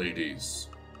the ladies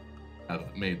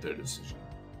have made their decision.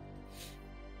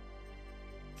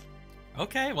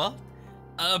 Okay, well,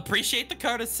 appreciate the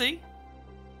courtesy.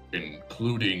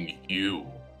 Including you.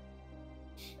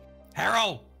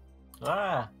 Harrow!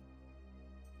 Ah,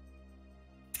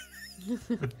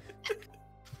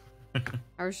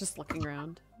 I was just looking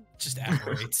around. Just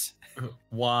apparates.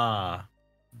 Wah.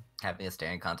 having a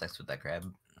staring contest with that crab.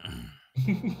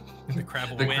 The crab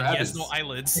will The win. crab He has is- no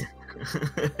eyelids.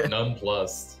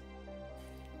 Nonplussed.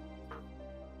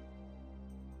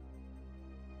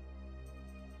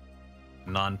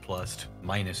 Nonplussed.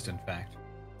 Minus, in fact.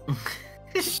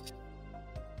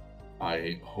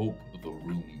 I hope the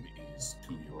room is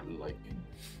to your liking.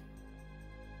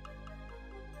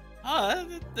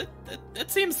 It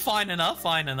seems fine enough.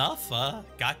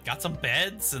 Got some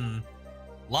beds and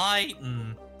light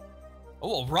and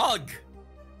a rug.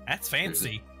 That's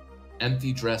fancy.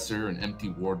 Empty dresser, an empty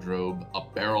wardrobe, a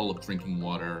barrel of drinking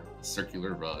water, a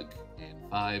circular rug, and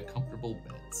 5 comfortable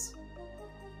beds.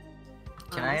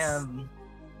 Can I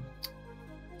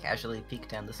casually peek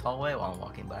down this hallway while I'm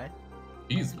walking by?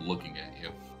 He's looking at you.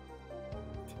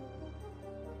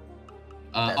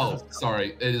 That Oh, doesn't-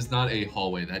 sorry. It is not a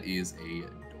hallway. That is a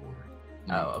door. Let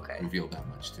me Oh, okay. Reveal that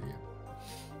much to you.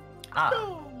 Ah,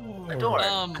 a door.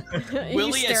 You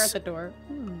Willie stare is- at the door.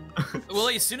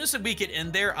 Willie, as soon as we get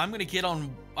in there, I'm gonna get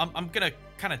on. I'm gonna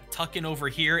kind of tuck in over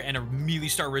here and immediately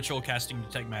start ritual casting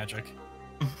detect magic.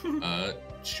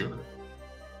 Sure.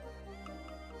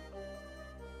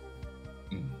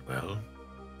 Well,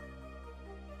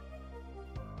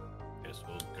 guess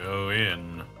we'll go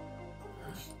in.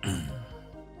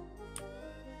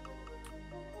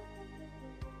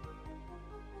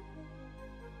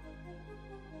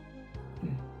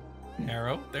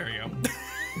 Arrow. There you go.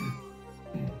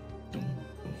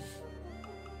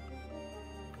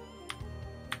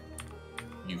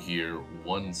 You hear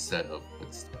one set of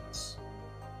footsteps.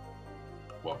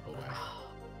 Walk away.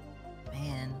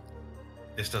 Man.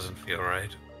 This doesn't feel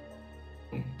right.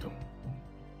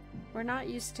 We're not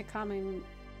used to common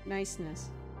niceness.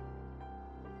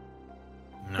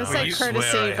 No, It's like I swear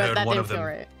courtesy, I but heard that one didn't of them. feel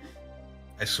right.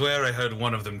 I swear I heard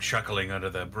one of them chuckling under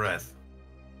their breath.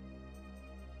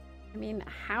 I mean,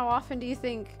 how often do you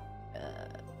think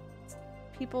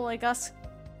people like us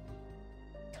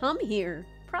come here?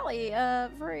 Probably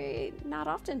very not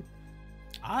often.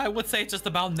 I would say just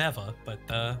about never, but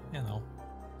you know.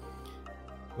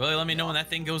 Willie, let me know when that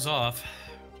thing goes off,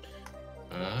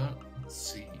 Let's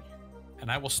see.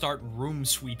 and I will start room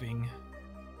sweeping.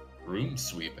 Room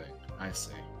sweeping. I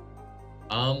see.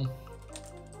 Well,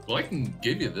 I can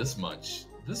give you this much.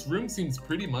 This room seems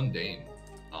pretty mundane,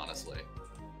 honestly.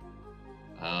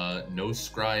 No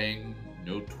scrying,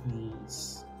 no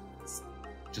tools. It's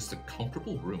just a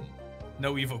comfortable room.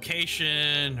 No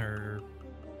evocation or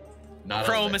Not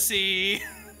chromacy.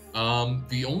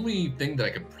 The only thing that I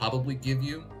could probably give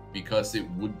you, because it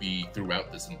would be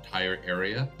throughout this entire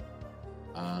area,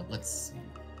 let's see.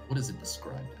 What is it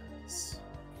described as?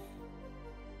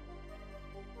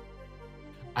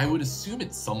 I would assume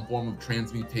it's some form of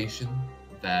transmutation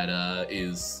that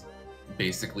is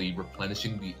basically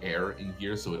replenishing the air in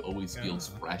here so it always feels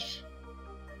fresh.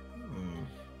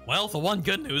 Well, the one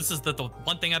good news is that the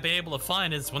one thing I've been able to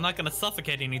find is we're not going to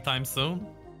suffocate anytime soon.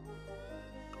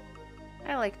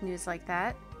 I like news like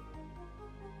that.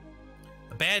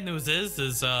 The bad news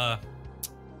is well,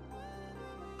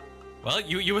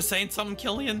 you were saying something,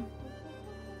 Killian?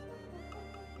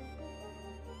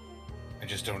 I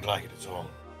just don't like it at all.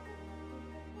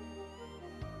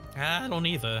 I don't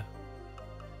either.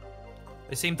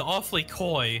 They seemed awfully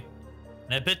coy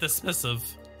and a bit dismissive.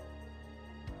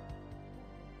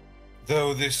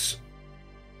 Though the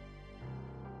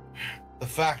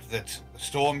fact that the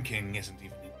Storm King isn't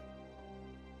even...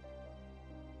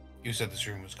 You said this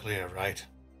room was clear, right?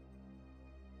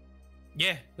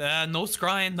 Yeah, no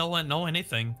scrying, no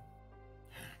anything.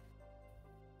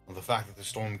 Well, the fact that the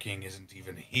Storm King isn't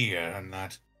even here, and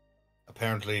that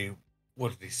apparently,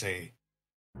 what did he say?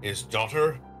 His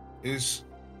daughter is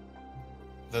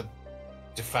the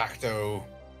de facto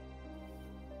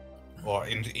or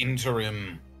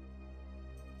interim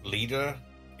leader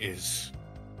is...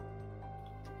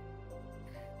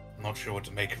 I'm not sure what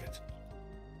to make of it.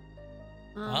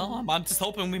 Well, I'm just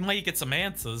hoping we might get some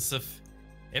answers.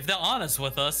 If they're honest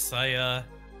with us, I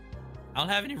don't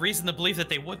have any reason to believe that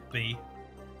they would be.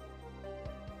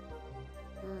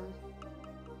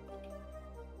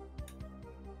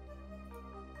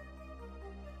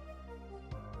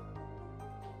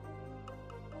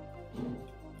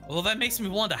 Well, that makes me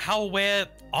wonder, how aware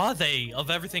are they of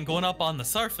everything going up on the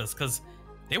surface? Because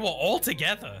they were all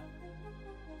together.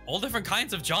 All different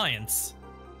kinds of giants.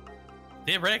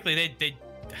 Theoretically, they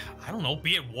I don't know,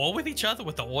 be at war with each other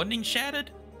with the ordning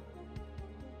shattered?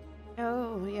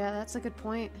 Oh, yeah, that's a good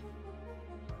point.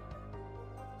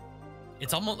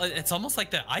 It's almost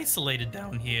like they're isolated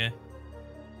down here.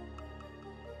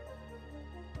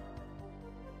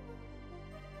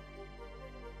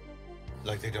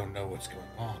 Like they don't know what's going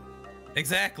on.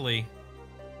 Exactly.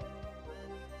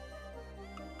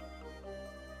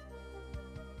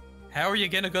 How are you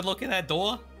getting a good look at that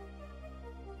door?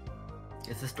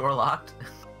 Is this door locked?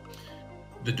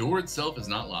 The door itself is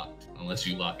not locked, unless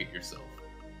you lock it yourself.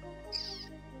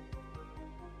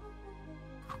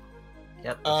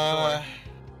 Yep. That's the door.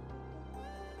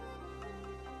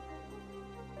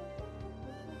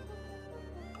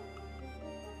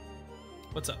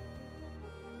 What's up?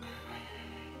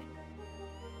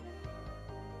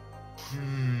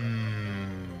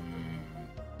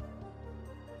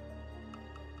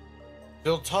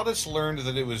 Viltatus learned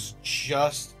that it was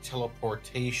just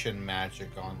teleportation magic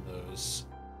on those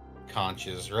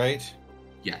conches, right?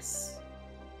 Yes.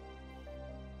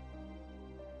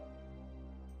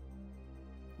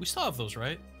 We still have those,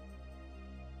 right?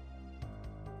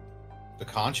 The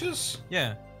conches?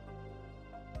 Yeah.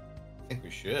 I think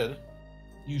we should.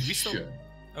 You We should. still-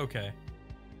 Okay.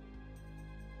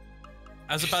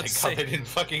 I was about to Thank God say. they didn't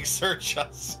fucking search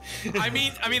us. I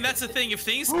mean that's the thing. If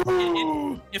things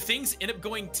if things end up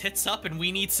going tits up and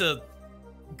we need to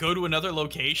go to another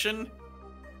location,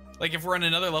 like if we're on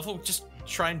another level, just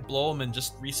try and blow them and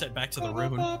just reset back to the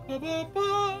rune.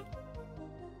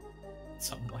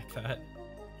 Something like that.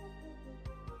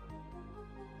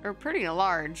 They're pretty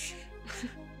large.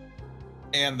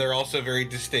 And they're also very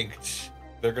distinct.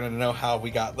 They're gonna know how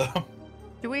we got them.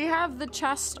 Do we have the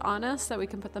chest on us that we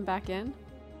can put them back in?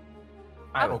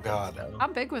 Oh God. How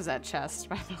big was that chest,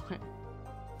 by the way?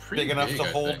 Pretty Big enough to I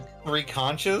hold think. 3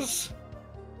 conches?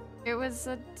 It was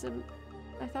I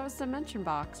thought it was a dimension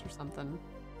box or something.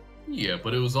 Yeah,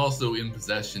 but it was also in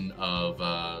possession of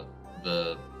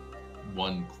the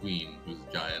one queen who's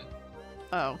a giant.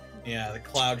 Oh. Yeah, the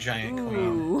cloud giant queen.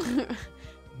 Ooh.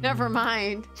 Never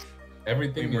mind. We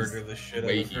Everything is murdered the shit out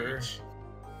way of her. huge.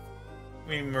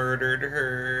 We murdered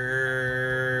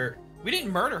her. We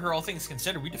didn't murder her, all things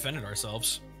considered. We defended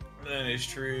ourselves. That is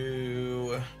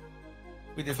true.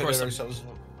 We course, defended ourselves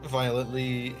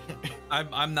violently.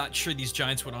 I'm not sure these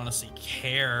giants would honestly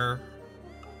care,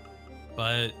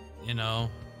 but you know.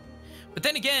 But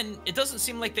then again, it doesn't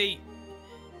seem like they,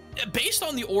 based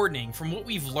on the ordning, from what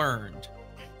we've learned,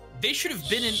 They should have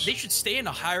been in. They should stay in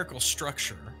a hierarchical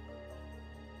structure.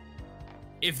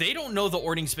 If they don't know the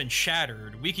ordning's been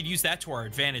shattered, we could use that to our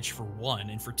advantage for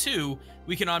one, and for two,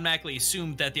 we can automatically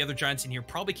assume that the other giants in here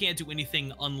probably can't do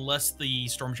anything unless the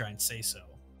storm giants say so.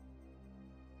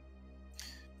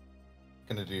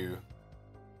 Gonna do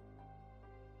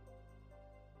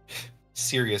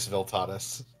serious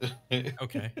Viltatus.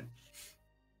 Okay.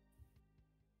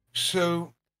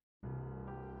 So,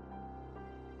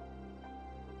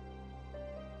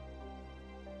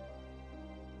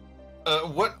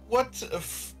 what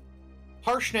if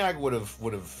Harshnag would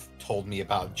have told me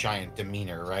about giant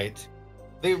demeanor, right?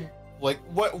 They like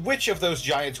which of those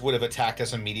giants would have attacked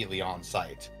us immediately on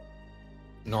sight?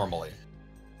 Normally.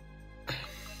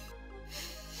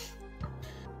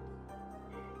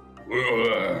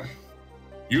 Well,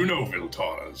 you know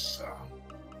Viltaras.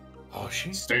 Oh,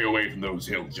 stay away from those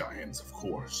hill giants, of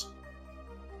course.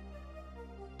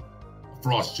 A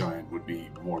frost giant would be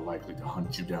more likely to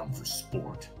hunt you down for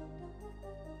sport.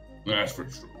 That's for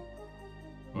true.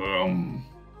 A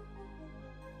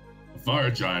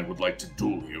fire giant would like to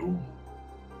duel you.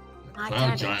 A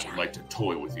cloud giant would like to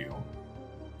toy with you.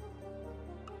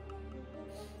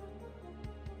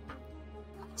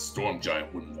 A storm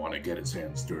giant wouldn't want to get his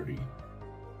hands dirty.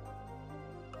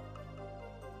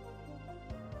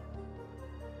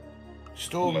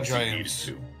 Storm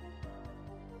giants.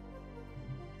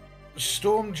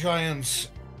 Storm giants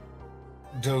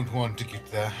don't want to get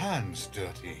their hands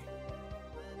dirty.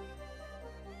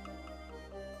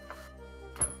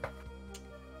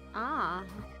 Ah,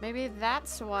 maybe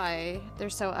that's why they're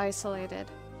so isolated.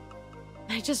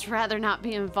 I'd just rather not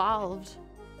be involved.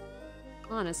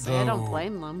 Honestly, I don't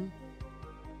blame them.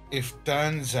 If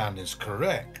Danzan is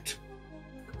correct,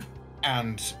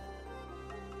 and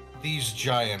these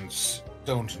giants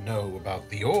don't know about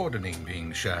the ordning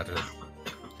being shattered,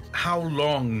 how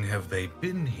long have they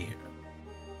been here?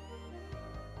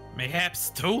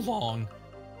 Mayhaps too long.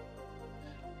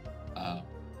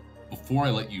 Before I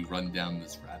let you run down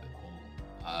this rabbit hole,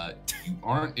 you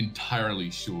aren't entirely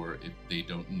sure if they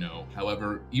don't know.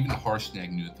 However, even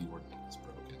Harshnag knew that the ordning was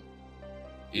broken.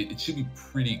 It should be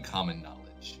pretty common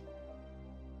knowledge.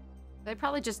 They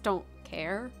probably just don't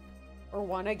care or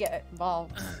want to get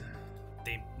involved.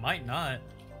 They might not,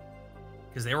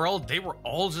 because they were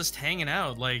all just hanging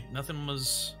out. Like nothing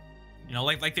was, you know,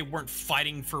 like they weren't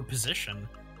fighting for position.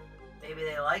 Maybe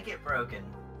they like it broken.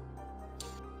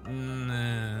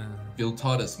 Nah.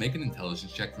 Viltatus, make an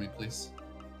intelligence check for me, please.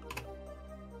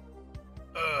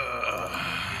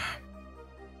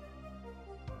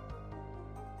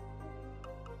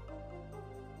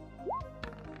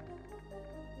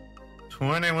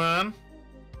 21.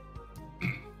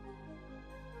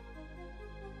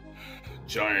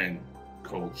 Giant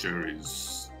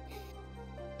ColonelCheru's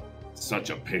such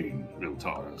a pain,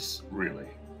 Viltaras, really.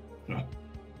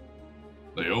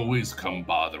 They always come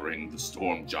bothering the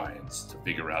storm giants to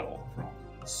figure out all the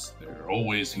problems. They're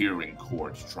always here in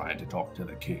court trying to talk to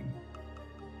the king.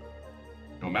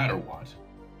 No matter what.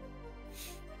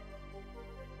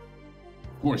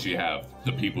 Of course you have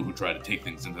the people who try to take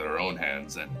things into their own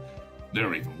hands, and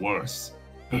they're even worse.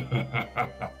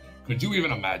 Could you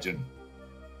even imagine?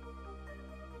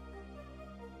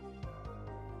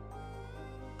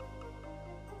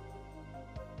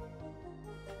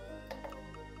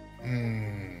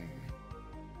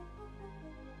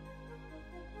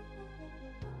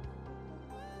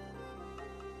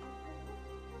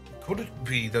 Could it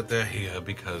be that they're here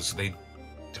because they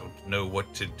don't know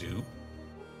what to do?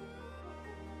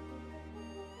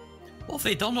 Well, if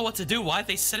they don't know what to do, why are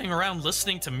they sitting around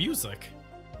listening to music?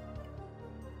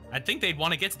 I think they'd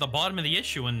want to get to the bottom of the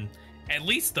issue and at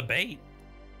least debate.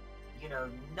 You know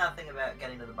nothing about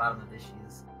getting to the bottom of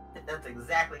issues. That's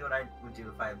exactly what I would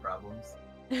do if I had problems.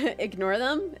 Ignore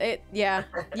them? Yeah,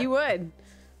 you would.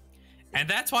 And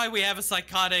that's why we have a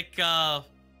psychotic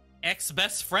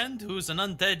ex-best friend who's an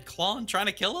undead clone trying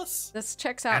to kill us? This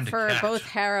checks out for both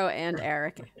Harrow and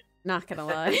Eric. Not gonna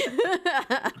lie.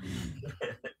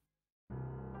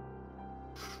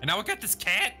 And now we got this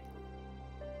cat.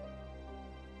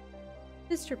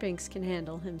 Mr. Binks can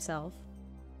handle himself.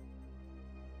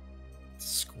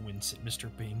 Squints at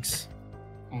Mr. Binks.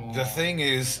 The thing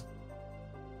is,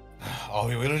 are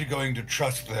we really going to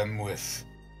trust them with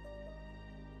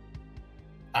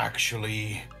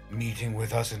actually meeting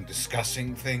with us and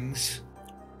discussing things?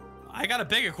 I got a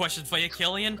bigger question for you,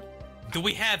 Killian. Do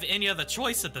we have any other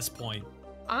choice at this point?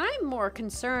 I'm more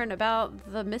concerned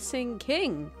about the missing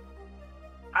king.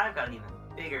 I've got an even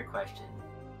bigger question.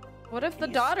 What if the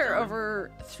daughter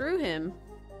overthrew him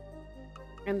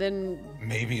and then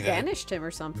maybe banished him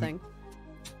or something?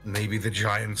 Maybe the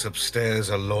giants upstairs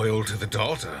are loyal to the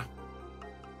daughter.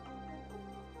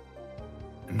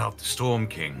 And not the Storm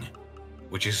King,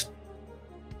 which is...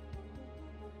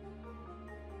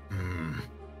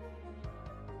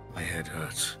 My head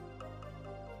hurts.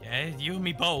 Yeah, you and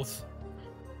me both.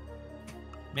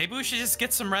 Maybe we should just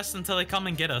get some rest until they come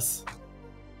and get us.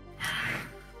 I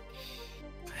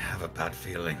have a bad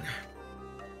feeling.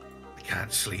 I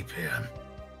can't sleep here.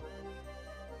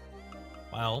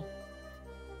 Well,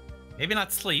 maybe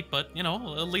not sleep, but, you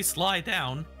know, at least lie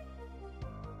down.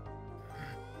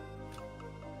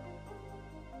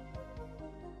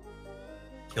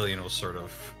 Killian will sort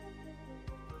of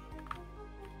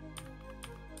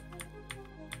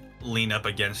lean up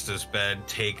against his bed,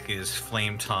 take his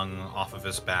flame tongue off of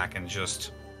his back, and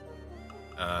just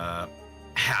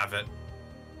have it.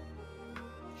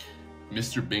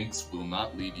 Mr. Binks will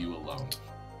not leave you alone.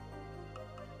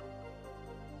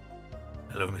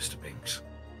 Hello, Mr. Binks.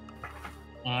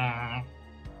 I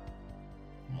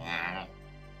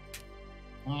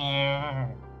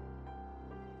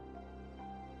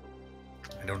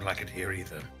don't like it here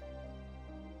either.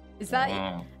 Is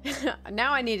that...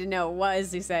 Now I need to know, what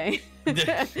is he saying?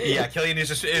 Yeah, Killian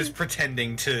is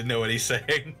pretending to know what he's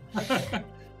saying.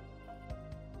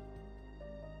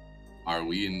 Are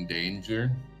we in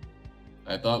danger?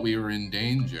 I thought we were in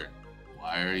danger.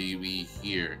 Why are we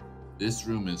here? This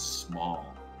room is small.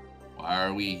 Why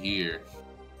are we here?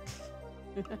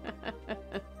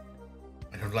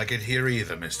 I don't like it here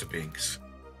either, Mr. Binks.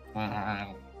 But...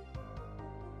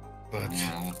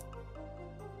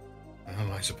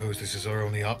 Well, I suppose this is our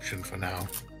only option for now.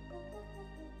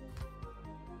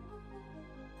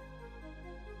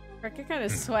 Cricket kind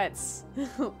of sweats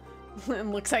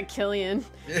and looks at Killian.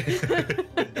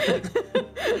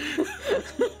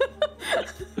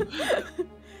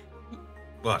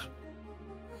 What?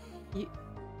 You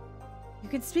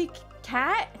can speak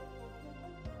cat?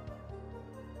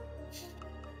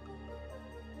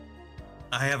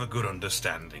 I have a good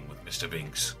understanding with Mr.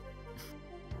 Binks.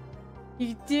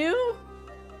 You do?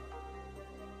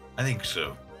 I think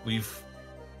so. We've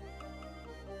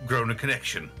grown a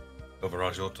connection over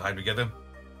our short time together.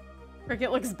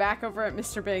 Cricket looks back over at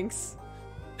Mr. Binks.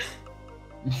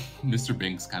 Mr.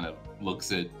 Binks kind of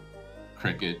looks at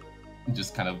Cricket,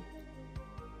 just kind of,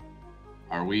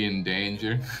 are we in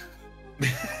danger?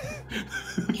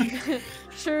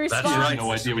 Sure responds. That's right, I have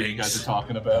no idea what you guys are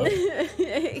talking about.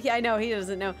 Yeah, I know, he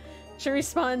doesn't know. She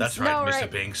responds, That's right, no, Mr.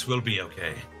 right. Binks. We'll be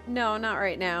okay. No, not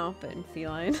right now, but in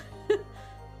feline.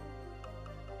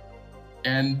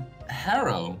 And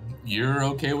Harrow, you're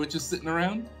okay with just sitting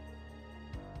around?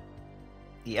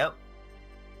 Yep.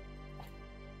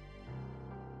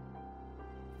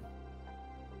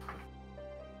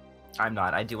 I'm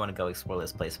not. I do want to go explore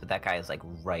this place, but that guy is like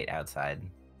right outside.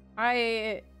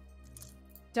 I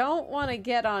don't want to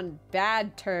get on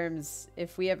bad terms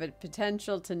if we have a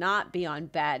potential to not be on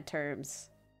bad terms.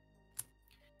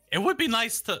 It would be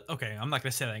nice to... Okay, I'm not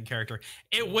going to say that in character.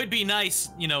 It would be nice,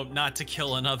 you know, not to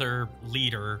kill another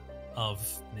leader of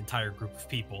an entire group of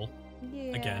people.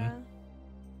 Yeah. Again.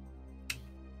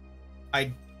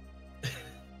 I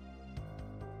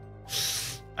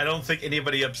don't think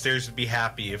anybody upstairs would be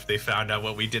happy if they found out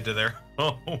what we did to their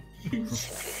home.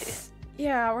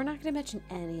 Yeah, we're not going to mention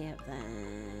any of that.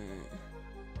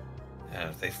 Yeah,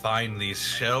 if they find these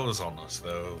shells on us,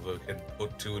 though, we can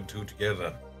put two and two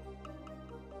together.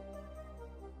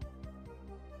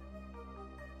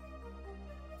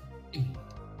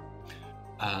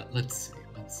 Let's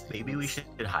see. Maybe we should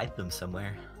hide them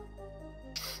somewhere.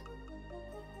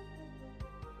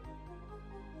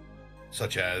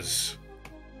 Such as...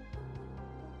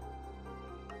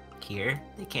 Here?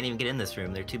 They can't even get in this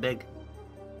room. They're too big.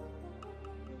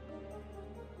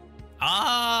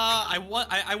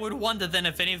 I would wonder then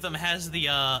if any of them has the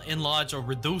enlarge or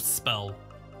reduce spell,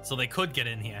 so they could get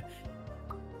in here.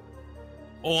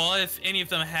 Or if any of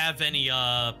them have any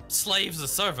slaves or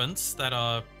servants that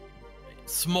are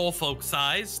small folk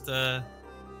sized, you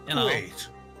know. Wait.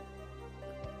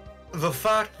 The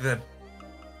fact that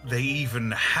they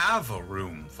even have a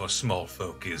room for small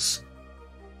folk is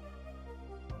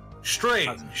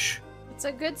strange. It's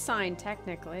a good sign,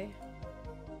 technically.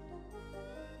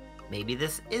 Maybe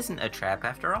this isn't a trap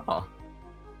after all.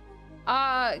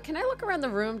 Can I look around the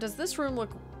room? Does this room look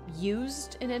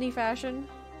used in any fashion?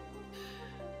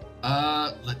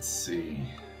 Let's see.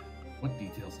 What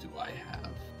details do I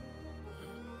have?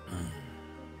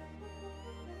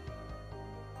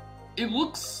 It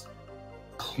looks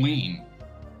clean.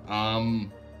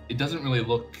 It doesn't really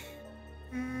look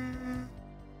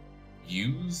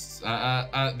used.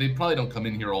 They probably don't come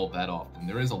in here all that often.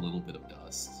 There is a little bit of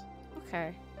dust.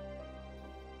 Okay.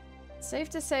 Safe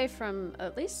to say from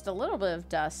at least a little bit of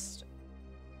dust,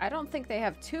 I don't think they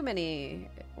have too many...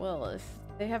 Well, if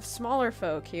they have smaller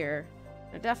folk here,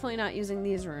 they're definitely not using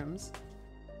these rooms.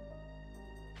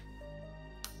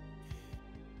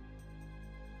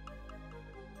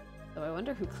 So I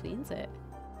wonder who cleans it.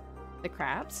 The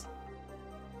crabs?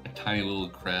 A tiny little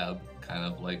crab, kind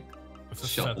of like With a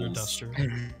shuffles. feather duster.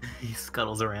 He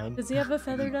scuttles around. Does he have a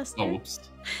feather duster? Oh, whoops.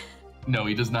 No,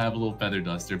 he does not have a little feather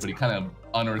duster, but he kind of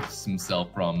unearths himself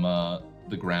from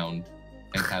the ground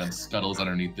and kind of scuttles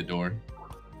underneath the door.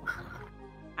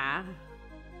 Ah.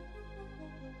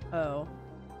 Oh.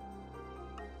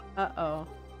 Uh-oh.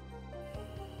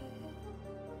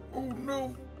 Oh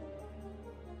no.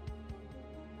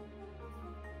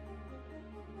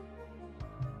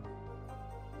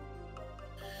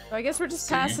 So I guess we're just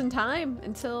So you- passing time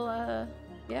until,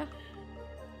 yeah.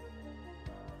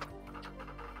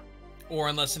 Or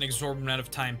unless an exorbitant amount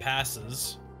of time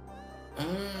passes.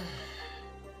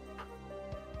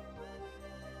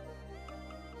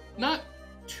 Not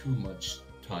too much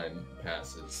time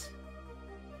passes.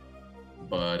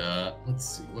 But let's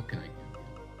see, what can I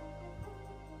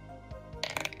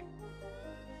give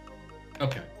you?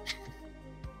 Okay.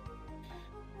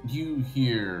 You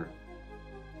hear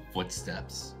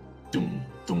footsteps. Dum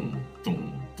dum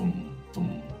dum dum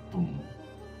dum dum.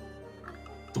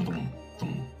 Dum dum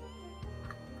dum.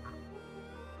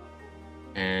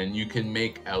 And you can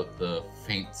make out the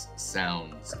faint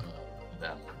sounds of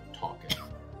them talking.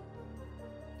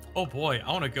 Oh boy,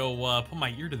 I want to go put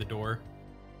my ear to the door.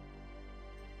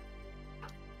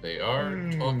 They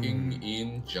are talking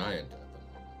in giant at the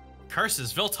moment.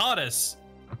 Curses, Viltatus!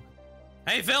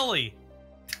 Hey, Villy!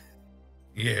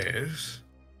 Yes.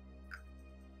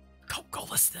 Go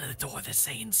listen to the door, they're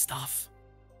saying stuff.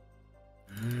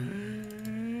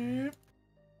 Boom,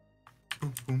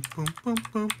 boom, boom, boom,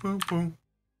 boom, boom, boom.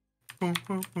 Boom,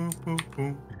 boom, boom, boom,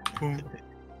 boom, boom.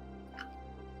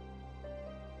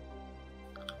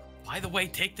 By the way,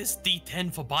 take this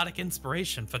D10 for Bardic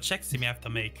Inspiration for checks you may have to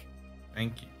make.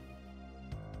 Thank you.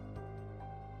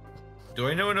 Do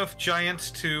I know enough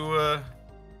giants to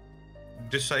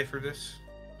decipher this?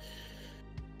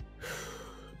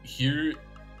 Here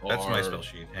That's my are- spell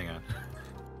sheet. Hang on.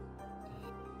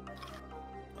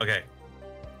 Okay.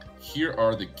 Here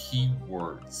are the key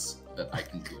words that I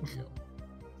can give you.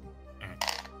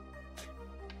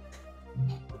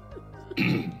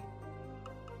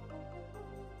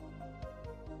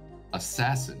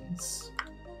 Assassins.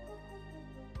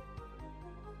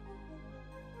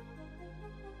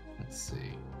 Let's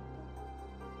see.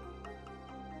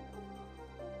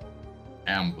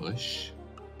 Ambush.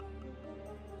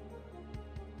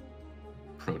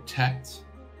 Protect.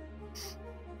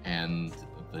 And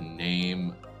the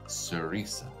name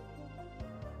Cerisa.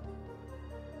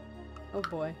 Oh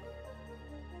boy.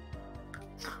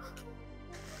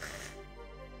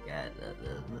 Yeah,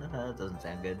 that doesn't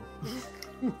sound good.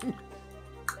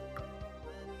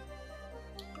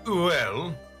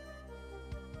 Well,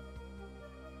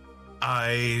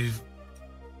 I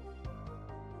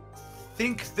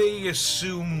think they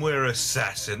assume we're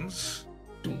assassins.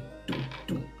 Dum, dum,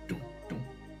 dum, dum, dum.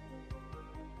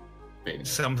 Fading.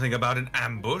 Something about an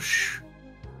ambush.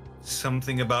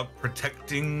 Something about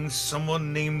protecting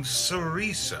someone named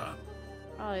Cerisa.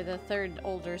 Probably the third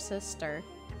older sister.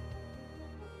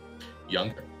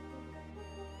 Younger.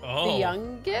 Oh. The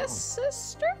youngest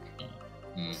sister?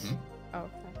 Mm-hmm.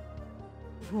 Okay.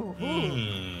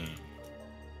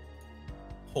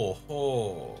 Ho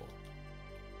ho.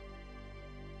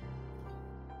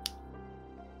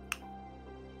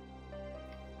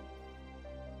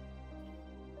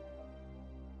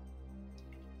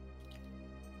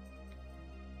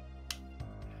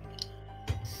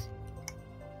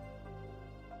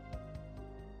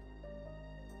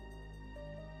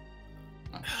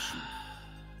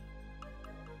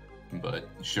 But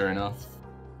sure enough,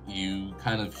 you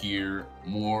kind of hear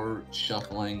more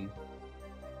shuffling,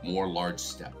 more large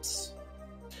steps.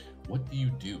 What do you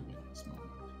do in this moment?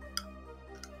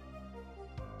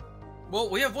 Well,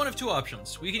 we have one of two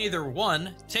options. We can either,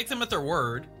 one, take them at their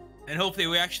word, and hopefully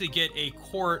we actually get a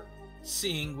court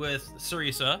seeing with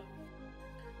Cerisa,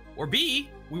 or B,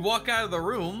 we walk out of the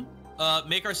room,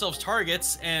 make ourselves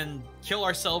targets, and kill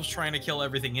ourselves trying to kill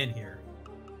everything in here.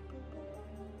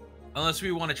 Unless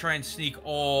we want to try and sneak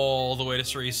all the way to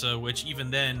Cerisa, which even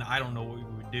then, I don't know what we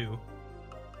would do.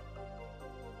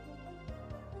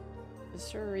 Does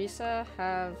Cerisa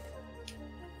have...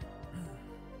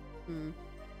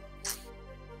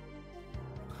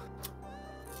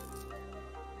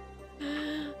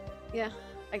 Yeah,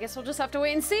 I guess we'll just have to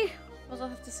wait and see. We'll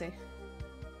have to see.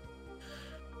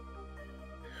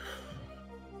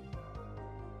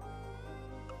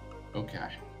 Okay.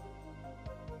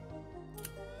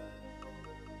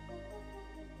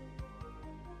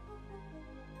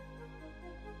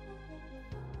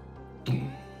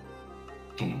 Dum,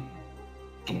 dum,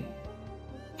 dum,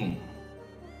 dum,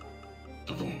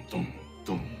 dum, dum,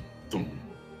 dum, dum.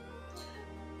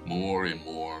 More and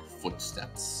more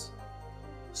footsteps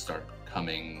start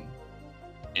coming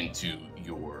into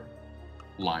your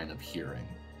line of hearing.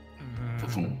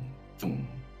 Thum, thum.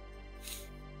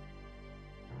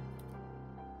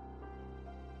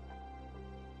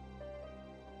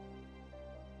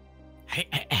 Hey,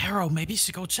 Arrow, maybe you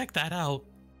should go check that out.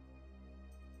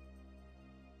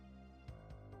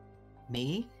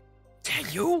 Me? Yeah,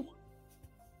 you?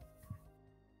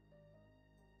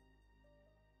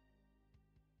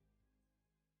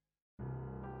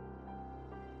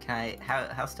 Can I?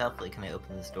 How stealthily can I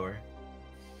open this door?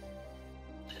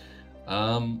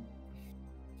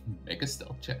 Make a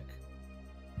stealth check.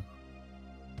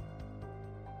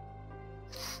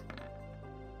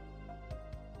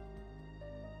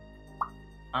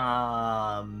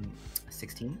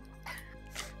 16.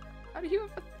 How do you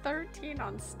have a 13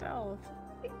 on stealth?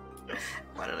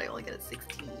 Why did I only get a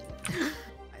 16?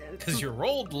 Because you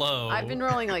rolled low. I've been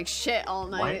rolling like shit all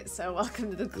night, so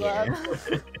welcome to the club.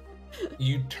 Yeah.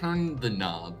 You turn the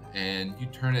knob, and you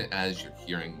turn it as you're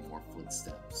hearing more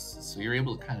footsteps. So you're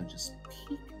able to kind of just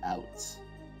peek out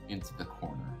into the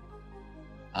corner.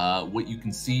 What you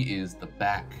can see is the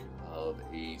back of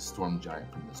a storm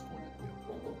giant from this point of view.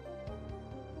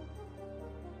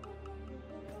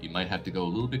 You might have to go a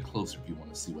little bit closer if you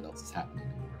want to see what else is happening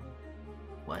in the room.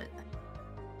 What?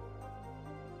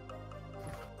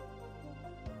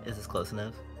 Is this close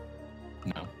enough?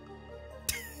 No.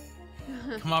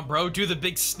 Come on, bro, do the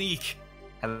big sneak.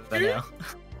 How about now?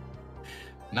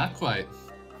 Not quite.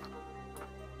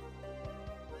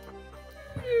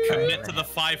 Commit to the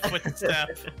 5-foot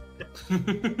step.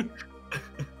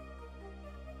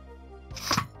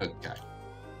 Okay.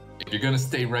 If you're gonna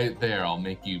stay right there, I'll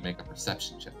make you make a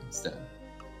perception check instead.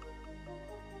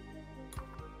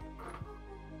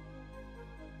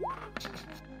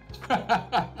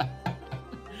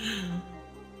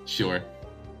 Sure.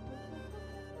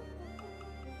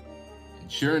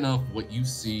 And sure enough, what you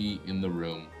see in the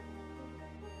room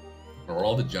are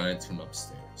all the giants from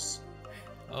upstairs.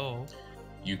 Oh.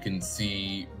 You can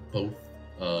see both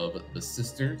of the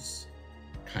sisters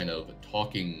kind of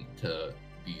talking to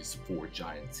these 4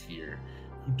 giants here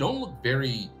who don't look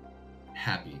very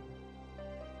happy,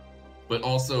 but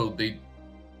also they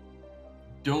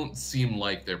don't seem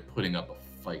like they're putting up a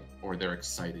fight or they're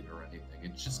excited or anything.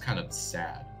 It's just kind of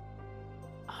sad.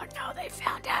 Oh no, they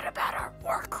found out about our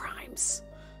war crimes.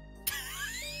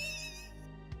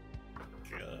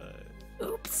 God.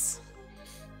 Oops.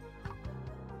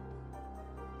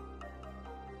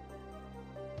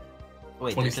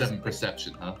 Wait, 27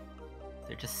 perception, huh?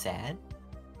 They're just sad?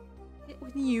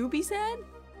 Wouldn't you be sad?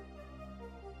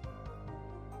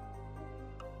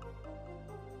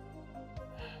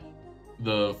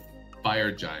 The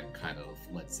fire giant kind of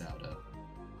lets out a...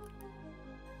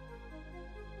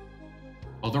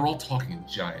 Oh, they're all talking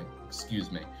giant.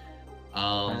 Excuse me.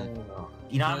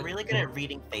 You know, I'm really good at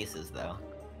reading faces, though.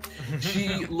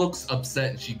 She looks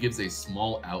upset and she gives a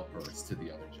small outburst to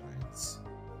the other giants.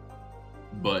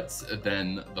 But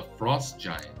then the frost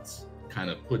giant kind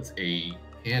of puts a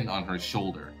hand on her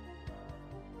shoulder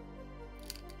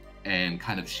and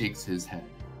kind of shakes his head.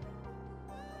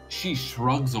 She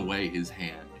shrugs away his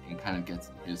hand and kind of gets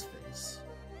in his face.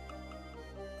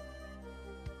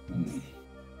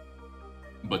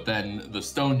 But then the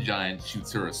stone giant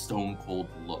shoots her a stone cold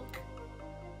look,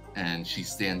 and she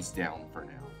stands down for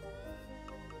now.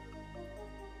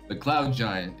 The cloud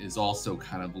giant is also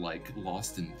kind of like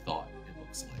lost in thought, it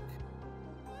looks like.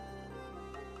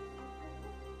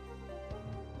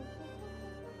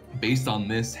 Based on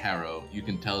this, Harrow, you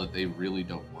can tell that they really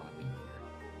don't want to be here.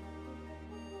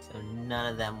 So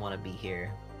none of them want to be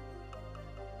here.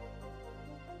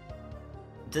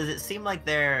 Does it seem like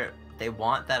they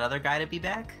want that other guy to be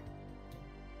back?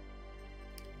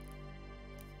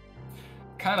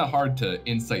 Kind of hard to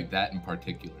insight that in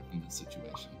particular from this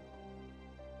situation.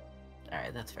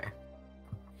 Alright, that's fair.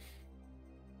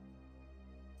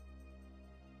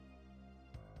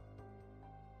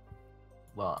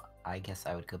 Well, I guess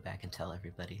I would go back and tell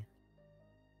everybody.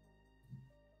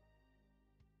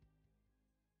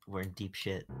 We're in deep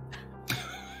shit.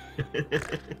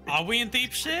 Are we in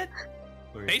deep shit?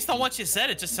 Based on what you said,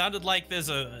 it just sounded like there's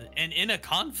an inner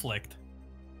conflict.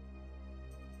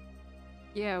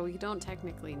 Yeah, we don't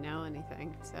technically know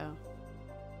anything, so.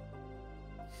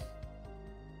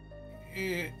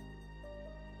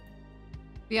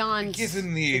 Beyond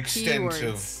given the extent keywords.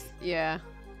 of Yeah.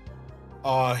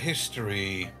 our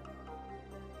history,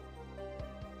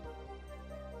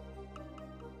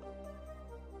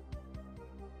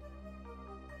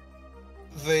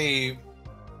 they...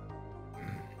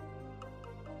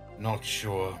 Not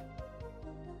sure.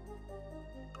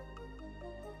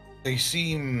 They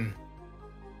seem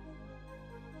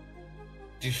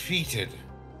defeated.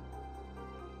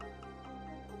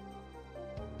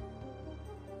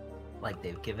 Like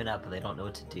they've given up and they don't know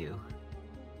what to do.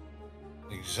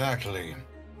 Exactly.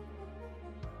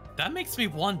 That makes me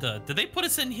wonder, did they put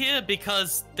us in here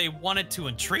because they wanted to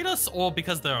entreat us or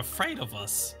because they're afraid of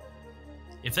us?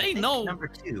 If they know Number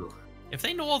 2. If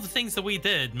they know all the things that we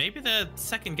did, maybe they're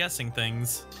second guessing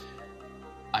things.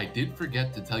 I did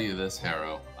forget to tell you this,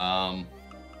 Harrow.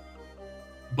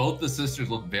 Both the sisters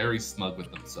look very smug with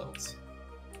themselves.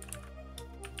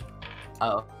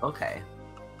 Oh, okay.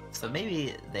 So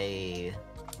maybe they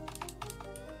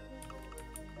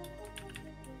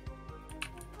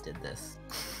did this.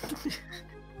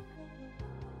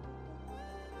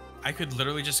 I could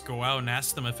literally just go out and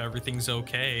ask them if everything's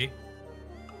okay.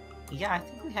 Yeah, I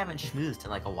think we haven't schmoozed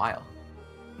in like a while.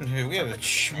 We haven't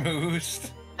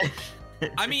schmoozed.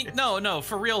 I mean, no,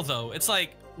 for real though. It's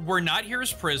like, we're not here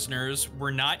as prisoners.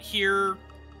 We're not here...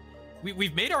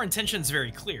 We've made our intentions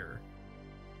very clear.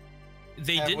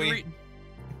 They Have didn't we?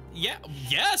 Yeah,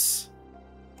 yes!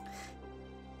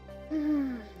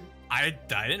 I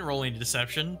didn't roll any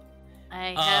deception.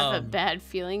 I have a bad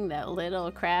feeling that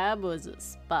little crab was a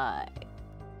spy.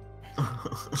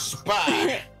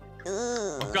 Spy!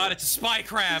 Oh god, it's a spy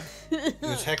crab! It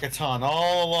was Hecaton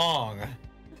all along.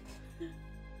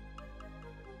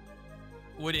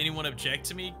 Would anyone object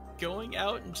to me going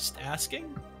out and just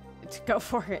asking? Go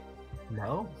for it.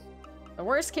 No? The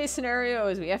worst case scenario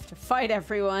is we have to fight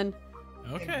everyone.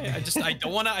 Okay, I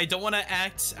don't wanna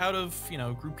act out of,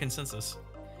 group consensus.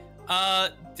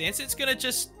 Dancing's gonna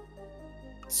just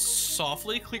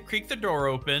softly creak the door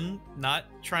open, not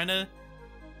trying to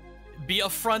be a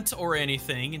front or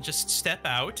anything, and just step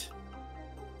out.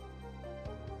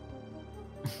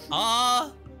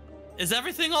 Is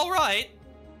everything alright?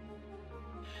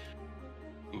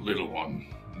 Little one,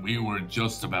 we were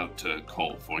just about to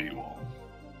call for you all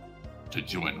to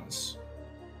join us.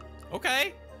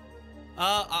 Okay.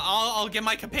 I'll get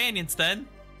my companions then.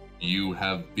 You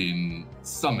have been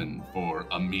summoned for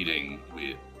a meeting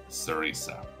with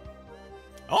Sarisa.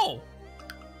 Oh.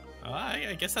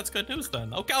 I guess that's good news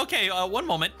then. Okay, one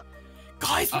moment.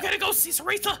 Guys, we gotta go see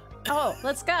Sarita! Oh,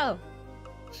 let's go.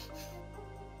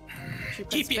 She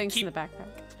puts Keep- Sphinx keep- in the backpack.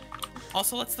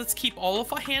 Also, let's keep all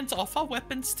of our hands off our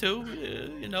weapons too,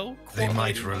 They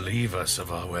might coordinating. relieve us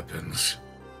of our weapons.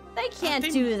 They can't they-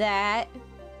 do that.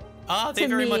 They to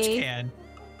very much me. can.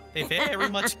 They very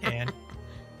much can.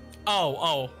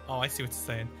 Oh, I see what you're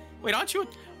saying. Wait, aren't you?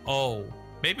 Oh,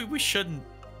 maybe we shouldn't.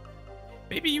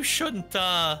 Maybe you shouldn't,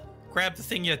 grab the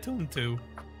thing you're attuned to.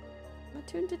 I'm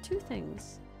attuned to 2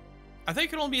 things. I think you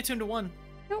can only be attuned to 1.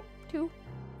 Nope, 2.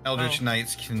 Eldritch Oh.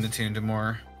 Knights can attune to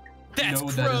more. That's no,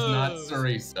 that is not gross.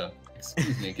 Sarisa.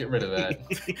 Excuse me, get rid of that.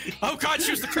 Oh god,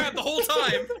 she was the crab the whole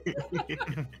time!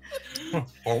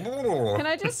 Can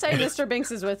I just say Mr. Binks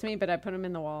is with me, but I put him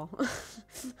in the wall.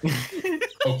 You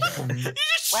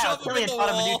just Wow, shove him in Killian the thought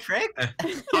of a new wall. trick?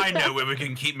 I know where we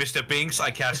can keep Mr. Binks. I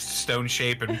cast Stone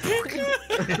Shape and...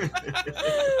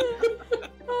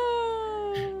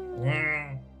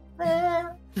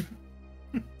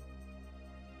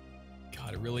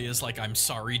 God, it really is like, I'm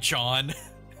sorry, John.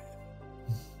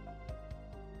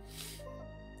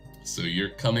 So you're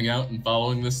coming out and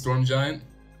following this storm giant?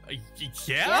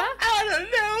 Yeah? I don't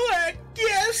know, I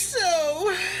guess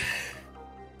so.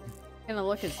 Gonna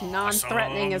look as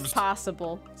non-threatening as Awesome.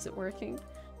 possible. Is it working?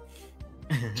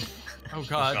 Oh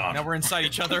god, God. now we're inside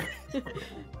each other.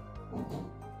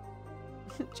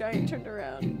 Giant turned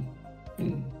around.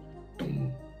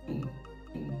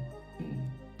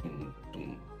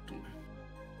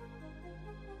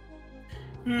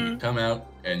 You come out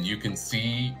and you can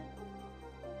see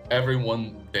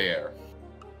everyone there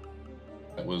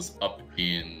that was up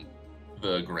in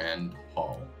the grand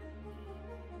hall.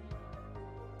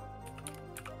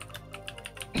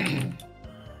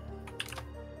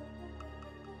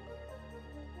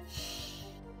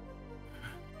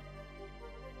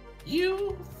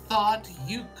 You thought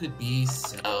you could be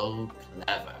so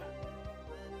clever.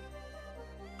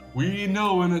 We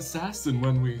know an assassin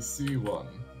when we see one.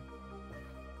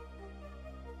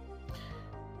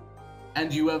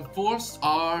 And you have forced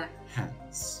our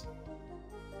hands.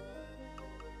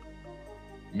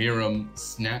 Miriam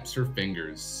snaps her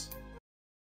fingers.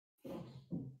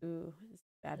 Ooh, it's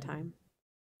a bad time.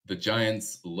 The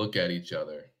giants look at each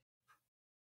other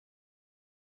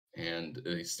and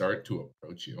they start to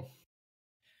approach you.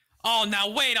 Oh, now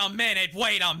wait a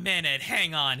minute,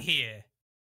 hang on here.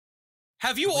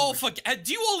 Have you all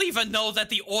do you all even know that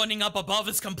the awning up above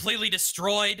is completely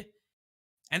destroyed?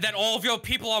 And that all of your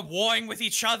people are warring with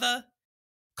each other?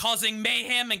 Causing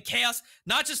mayhem and chaos,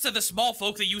 not just to the small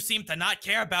folk that you seem to not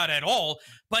care about at all,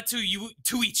 but to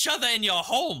each other in your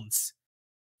homes.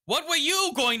 What were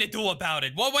you going to do about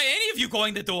it? What were any of you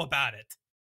going to do about it?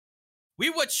 We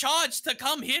were charged to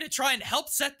come here to try and help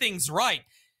set things right.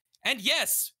 And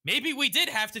yes, maybe we did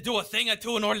have to do a thing or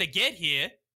two in order to get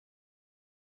here.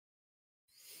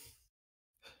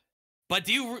 But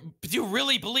do you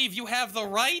really believe you have the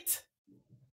right?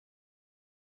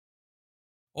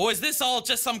 Or is this all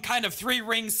just some kind of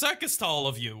three-ring circus to all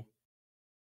of you?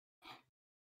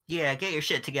 Yeah, get your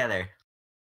shit together.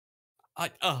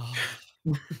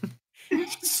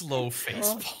 Slow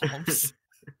face palms.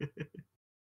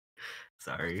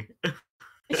 Sorry.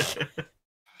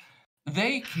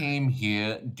 They came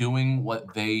here doing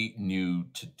what they knew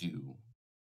to do.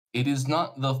 It is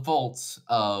not the fault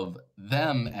of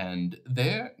them and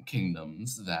their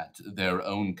kingdoms that their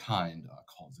own kind are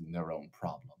causing their own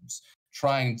problems,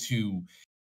 trying to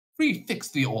refix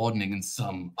the ordning in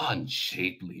some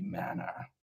unshapely manner.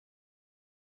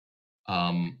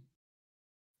 Danzan,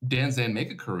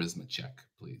 make a charisma check,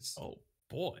 please. Oh,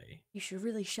 boy. You should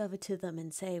really shove it to them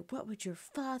and say, what would your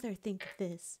father think of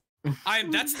this?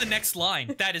 That's the next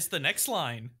line. That is the next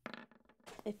line.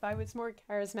 If I was more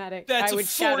charismatic, That's I would 14.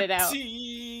 shout it out.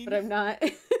 But I'm not.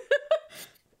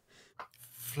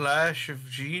 Flash of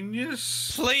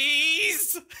genius?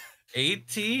 Please?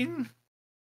 18?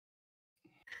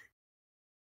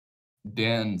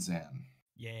 Danzan.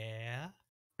 Yeah?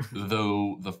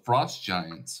 Though the frost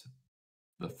giant,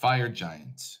 the fire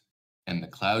giant, and the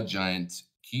cloud giant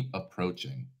keep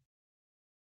approaching,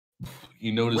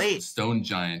 you notice the stone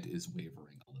giant is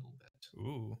wavering a little bit.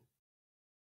 Ooh.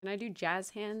 Can I do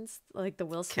jazz hands like the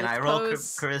Will Smith Can I roll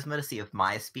pose? charisma to see if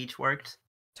my speech worked?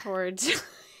 Towards.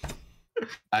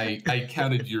 I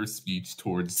counted your speech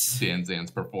towards Danzan's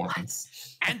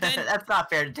performance. And then That's not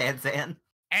fair to Danzan.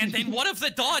 And then what of the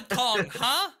Dog Kong,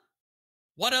 huh?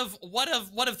 What of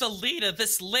the leader,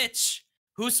 this lich,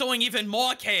 who's sowing even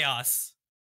more chaos?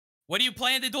 What do you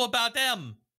plan to do about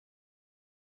them?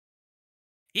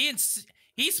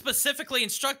 He specifically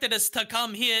instructed us to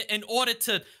come here in order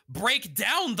to break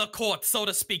down the court, so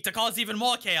to speak, to cause even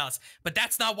more chaos. But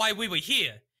that's not why we were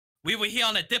here. We were here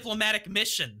on a diplomatic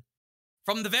mission.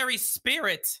 From the very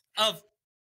spirit of...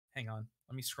 Hang on,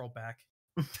 let me scroll back.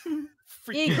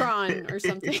 Egron or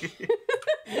something.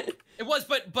 It was,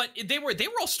 but they were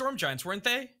all storm giants, weren't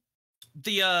they?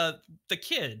 The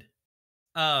kid.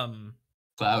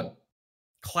 Cloud.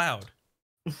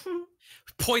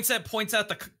 points out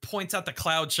the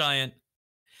cloud giant.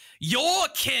 Your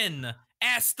kin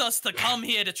asked us to come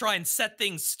here to try and set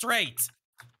things straight.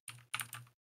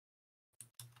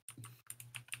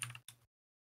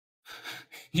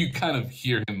 You kind of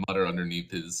hear him mutter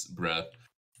underneath his breath.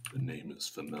 The name is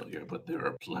familiar, but there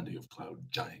are plenty of cloud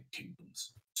giant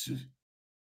kingdoms.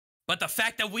 But the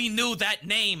fact that we knew that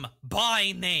name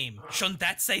by name, shouldn't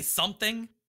that say something?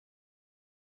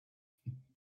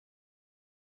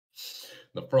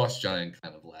 The frost giant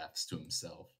kind of laughs to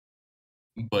himself.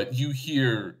 But you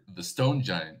hear the stone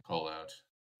giant call out,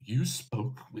 "You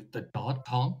spoke with the Dog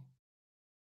Kong?"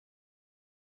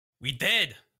 We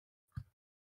did.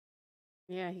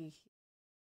 Yeah, he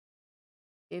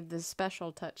gave the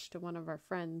special touch to one of our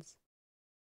friends.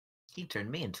 He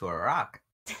turned me into a rock.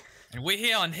 And we're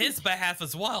here on his behalf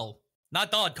as well.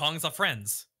 Not Dog Kongs, our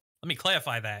friends. Let me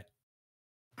clarify that.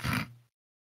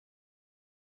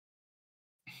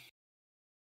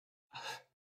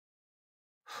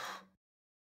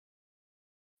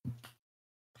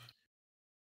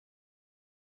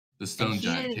 The stone And he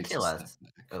giant didn't takes kill a us.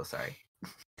 step back. Oh, sorry.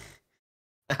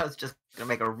 I was just gonna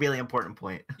make a really important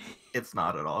point. It's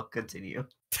not at all. Continue.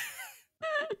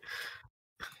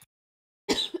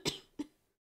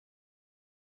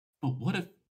 But what if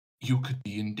you could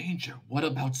be in danger? What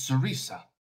about Sarisa?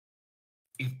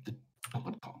 If the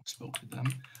Dog Kong spoke to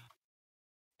them,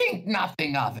 think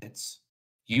nothing of it.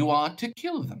 You are to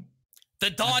kill them.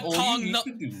 The Dog That's all Kong you need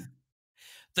to do.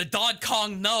 The Dog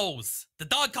Kong knows. The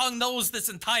Dog Kong knows this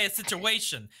entire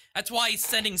situation. That's why he's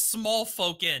sending small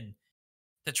folk in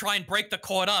to try and break the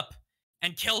court up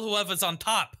and kill whoever's on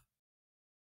top.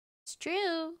 It's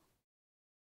true.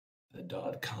 The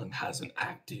Dog Kong hasn't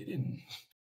acted in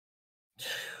too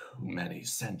many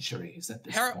centuries at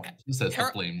this point. Says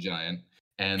the flame giant.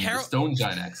 And the stone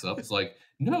giant acts up. It's like,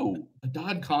 no, the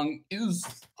Dod Kong is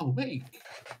awake.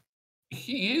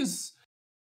 He is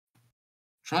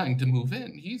trying to move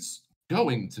in. He's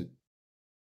going to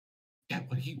get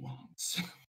what he wants.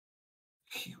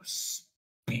 You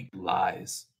speak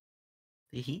lies.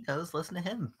 He does. Listen to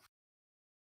him.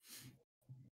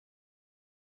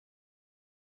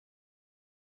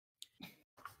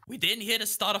 We didn't here to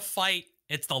start a fight.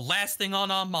 It's the last thing on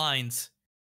our minds.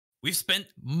 We've spent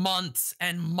months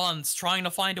and months trying to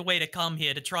find a way to come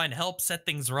here to try and help set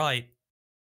things right.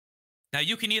 Now,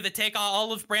 you can either take our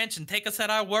olive branch and take us at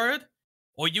our word,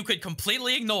 or you could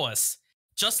completely ignore us,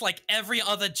 just like every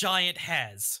other giant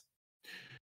has.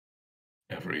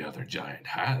 Every other giant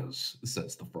has,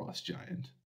 says the frost giant.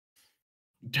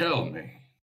 Tell me,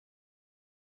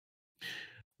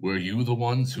 were you the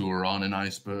ones who were on an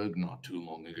iceberg not too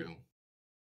long ago?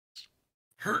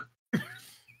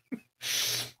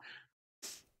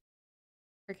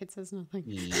 Cricket says nothing.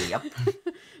 Yep.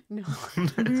 No.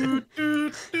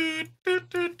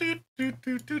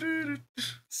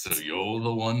 So you're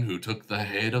the one who took the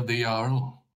head of the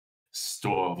Jarl?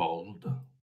 Storvald.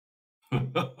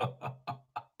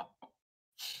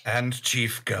 And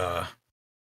Chief Gar.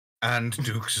 And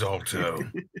Duke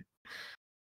Zalto.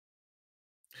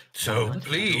 So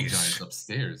please. Giants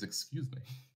upstairs, excuse me.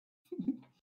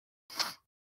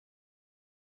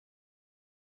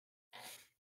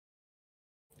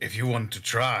 If you want to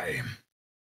try.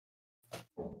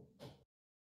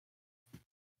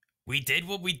 We did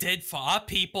what we did for our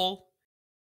people,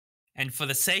 and for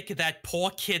the sake of that poor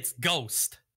kid's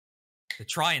ghost, to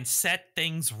try and set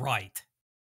things right,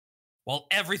 while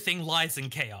everything lies in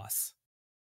chaos.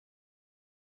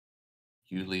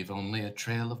 You leave only a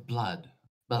trail of blood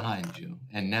behind you,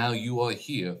 and now you are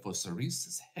here for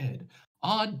Cerise's head,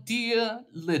 our dear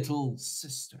little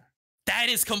sister. That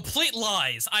is complete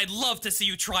lies. I'd love to see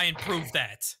you try and prove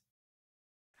that.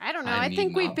 I don't know. I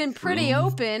think we've been pretty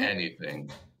open.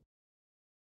 Anything.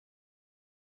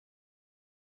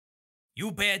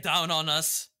 You bear down on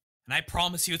us, and I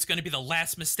promise you it's going to be the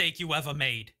last mistake you ever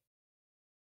made.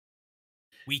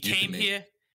 We came here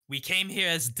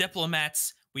as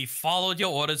diplomats. We followed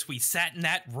your orders. We sat in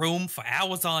that room for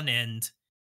hours on end.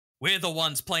 We're the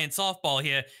ones playing softball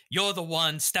here. You're the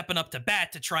one stepping up to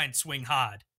bat to try and swing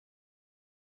hard.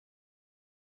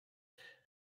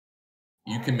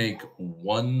 You can make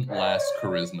one last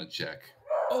charisma check.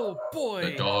 Oh, boy.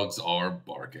 The dogs are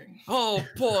barking. Oh,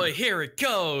 boy. Here it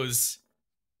goes.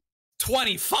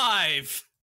 25.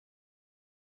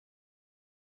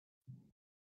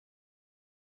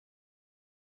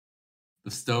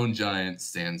 The stone giant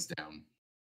stands down.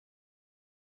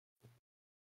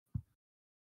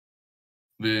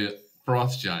 The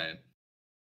frost giant.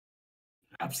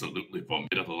 Absolutely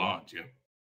formidable, aren't you?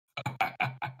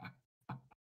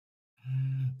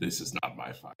 This is not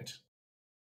my fight.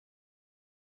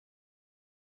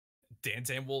 Dan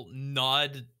will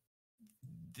nod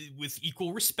with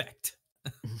equal respect.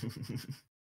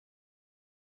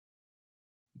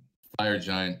 Fire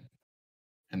giant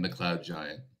and the cloud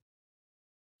giant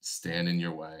stand in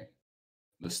your way.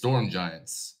 The storm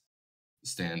giants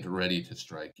stand ready to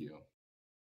strike you.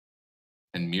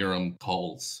 And Miriam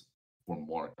calls for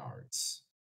more guards.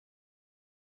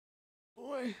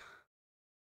 Boy.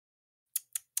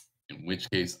 In which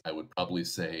case, I would probably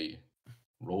say,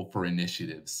 roll for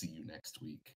initiative. See you next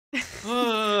week.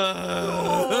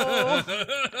 Well,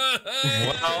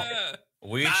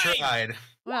 we tried.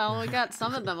 Well, we got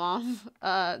some of them off.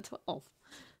 12.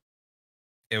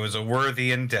 It was a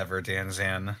worthy endeavor,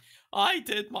 Danzan. I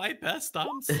did my best.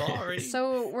 I'm sorry.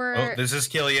 So we're. Oh, this is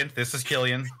Killian. This is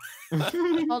Killian.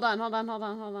 Hold on.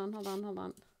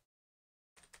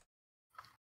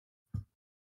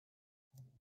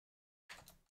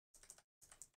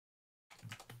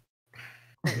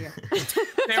 There you go.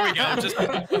 There we go. Just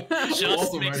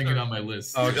also make writing sure. it on my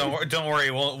list. Oh, don't worry.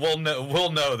 We'll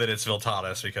know that it's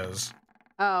Viltatus because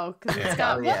Oh, because it's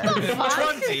got Oh, yeah. what the fuck?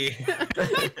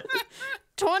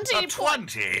 20. 20.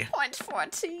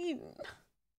 20.14.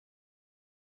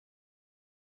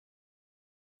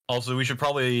 Also, we should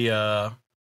probably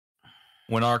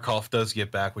when Arkoff does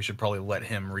get back, we should probably let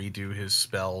him redo his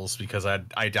spells because I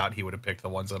doubt he would have picked the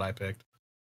ones that I picked.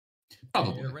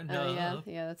 Probably. Oh,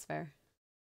 yeah, that's fair.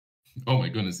 Oh my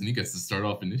goodness, and he gets to start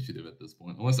off initiative at this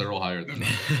point, unless I roll higher than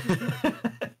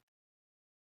that.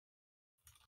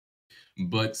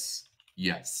 But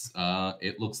yes,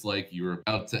 it looks like you're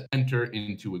about to enter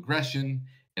into aggression,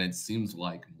 and it seems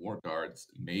like more guards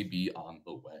may be on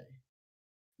the way.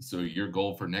 So your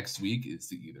goal for next week is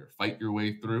to either fight your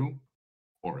way through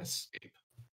or escape.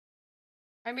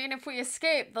 I mean, if we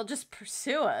escape, they'll just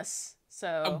pursue us.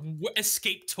 So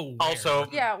escape to where? Also,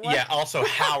 yeah, what? yeah. Also,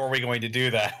 how are we going to do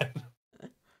that?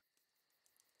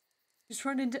 Just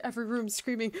run into every room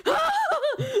screaming.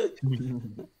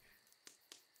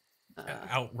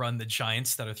 Outrun the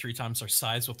giants that are 3 times our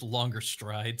size with longer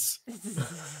strides.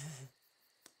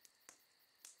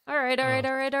 All right.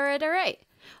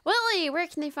 Willie, where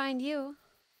can they find you?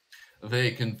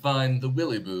 They can find the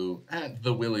Willy Boo at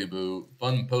the Willy Boo,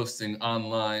 fun posting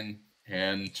online,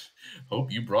 and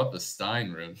hope you brought the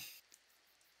Stein room.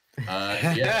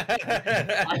 Yeah,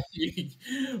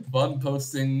 fun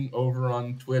posting over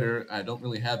on Twitter. I don't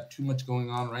really have too much going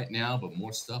on right now, but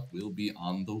more stuff will be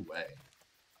on the way.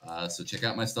 So check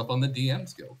out my stuff on the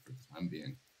DMs Guild for the time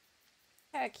being.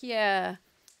 Heck yeah.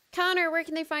 Connor, where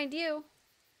can they find you?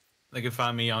 They can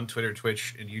find me on Twitter,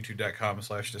 Twitch, and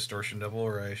YouTube.com/DistortionDevil,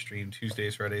 where I stream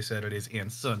Tuesdays, Fridays, Saturdays, and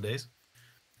Sundays.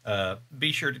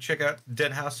 Be sure to check out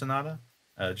Dead House Sonata.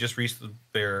 Just released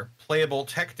their playable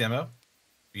tech demo.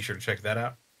 Be sure to check that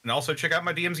out. And also check out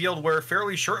my DM's Guild, where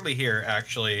fairly shortly here,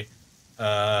 actually,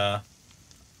 I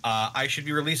should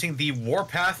be releasing the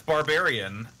Warpath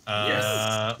Barbarian.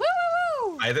 Yes.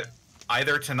 Woo!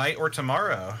 Either tonight or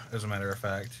tomorrow, as a matter of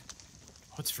fact.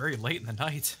 Oh, it's very late in the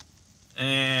night.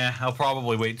 I'll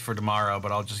probably wait for tomorrow,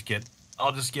 but I'll just get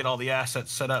all the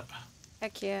assets set up.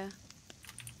 Heck yeah.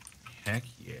 Heck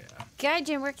yeah.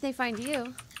 Gaijin, where can they find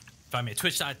you? Find me at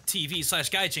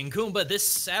twitch.tv/GaijinKoomba this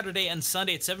Saturday and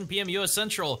Sunday at 7 p.m. US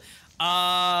Central.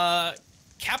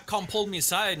 Capcom pulled me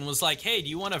aside and was like, hey, do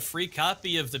you want a free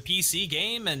copy of the PC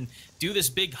game and do this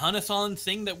big hunathon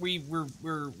thing that we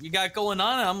got going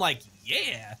on? And I'm like,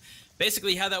 yeah.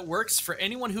 Basically how that works, for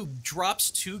anyone who drops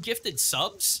 2 gifted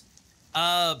subs,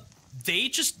 they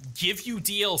just give you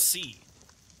DLC.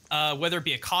 Whether it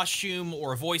be a costume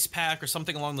or a voice pack or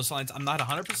something along those lines. I'm not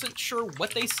 100% sure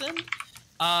what they send.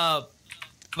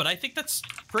 But I think that's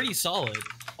pretty solid,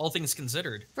 all things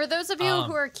considered. For those of you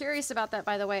who are curious about that,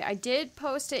 by the way, I did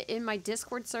post it in my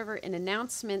Discord server in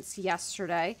announcements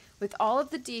yesterday with all of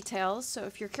the details. So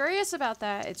if you're curious about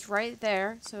that, it's right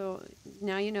there. So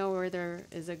now you know where there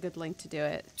is a good link to do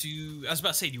it. I was about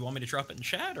to say, do you want me to drop it in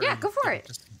chat? Or yeah, go for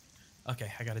it.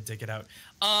 Okay, I gotta dig it out.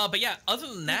 But yeah, other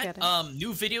than that,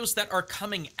 new videos that are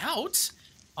coming out.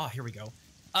 Oh, here we go.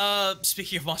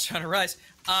 Speaking of Monster Hunter Rise,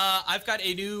 I've got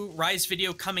a new Rise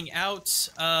video coming out,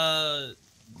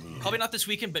 probably not this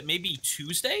weekend, but maybe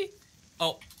Tuesday.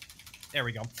 Oh, there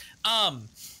we go.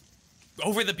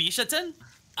 Over the Bishaten.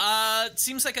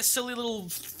 Seems like a silly little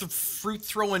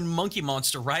fruit-throwing monkey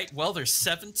monster, right? Well, there's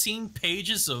 17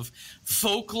 pages of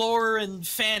folklore and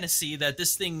fantasy that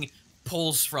this thing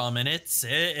pulls from, and it's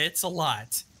a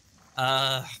lot.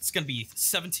 It's gonna be a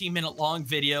 17-minute long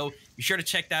video. Be sure to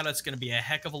check that out. It's gonna be a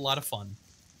heck of a lot of fun.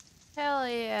 Hell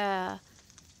yeah.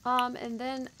 And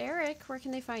then Eric, where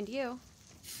can they find you?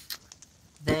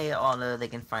 They all know they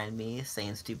can find me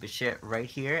saying stupid shit right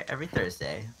here every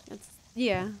Thursday.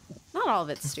 Yeah. Not all of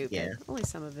it's stupid. Yeah. Only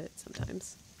some of it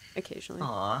sometimes. Occasionally.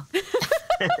 Aw.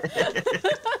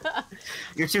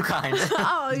 You're too kind.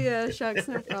 Oh yeah, shucks,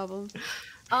 no problem.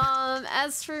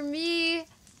 As for me,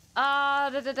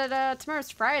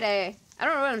 tomorrow's Friday. I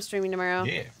don't know what I'm streaming tomorrow.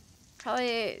 Yeah.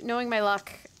 Probably, knowing my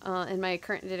luck and my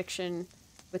current addiction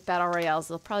with Battle Royales,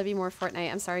 there'll probably be more Fortnite.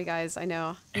 I'm sorry, guys. I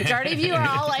know. Majority of you are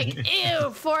all like,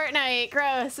 ew, Fortnite,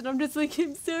 gross. And I'm just like,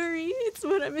 I'm sorry. It's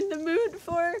what I'm in the mood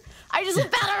for. I just love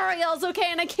Battle Royales, okay?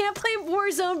 And I can't play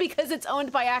Warzone because it's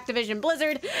owned by Activision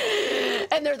Blizzard.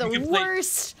 And they're the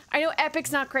worst. I know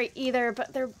Epic's not great either,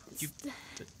 but they're...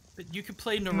 But you could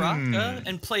play Naraka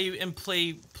and play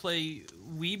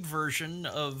Weeb version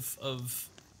of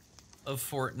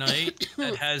Fortnite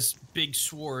that has big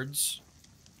swords.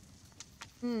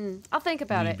 I'll think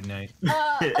about it.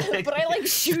 But I like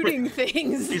shooting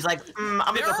things. He's like, I'm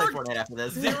gonna go play Fortnite after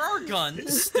this. There are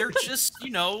guns. They're just,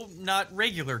 not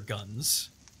regular guns.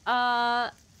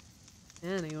 Anyway.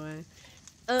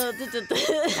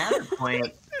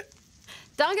 Counterpoint.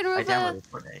 Danganronpa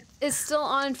is still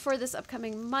on for this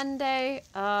upcoming Monday,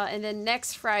 and then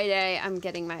next Friday I'm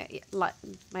getting my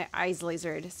eyes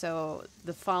lasered, so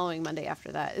the following Monday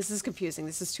after that. This is confusing.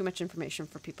 This is too much information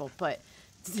for people, but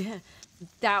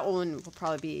that one will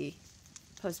probably be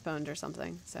postponed or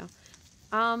something. So,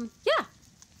 yeah.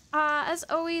 As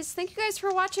always, thank you guys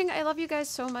for watching. I love you guys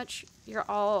so much. You're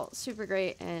all super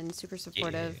great and super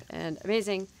supportive and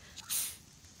amazing.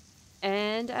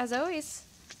 And as always,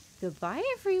 goodbye,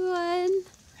 everyone.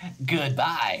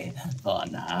 Goodbye for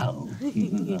now.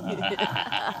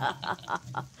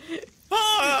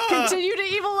 Continue to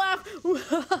evil laugh. All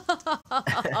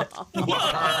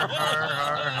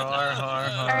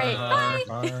right,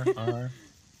 bye.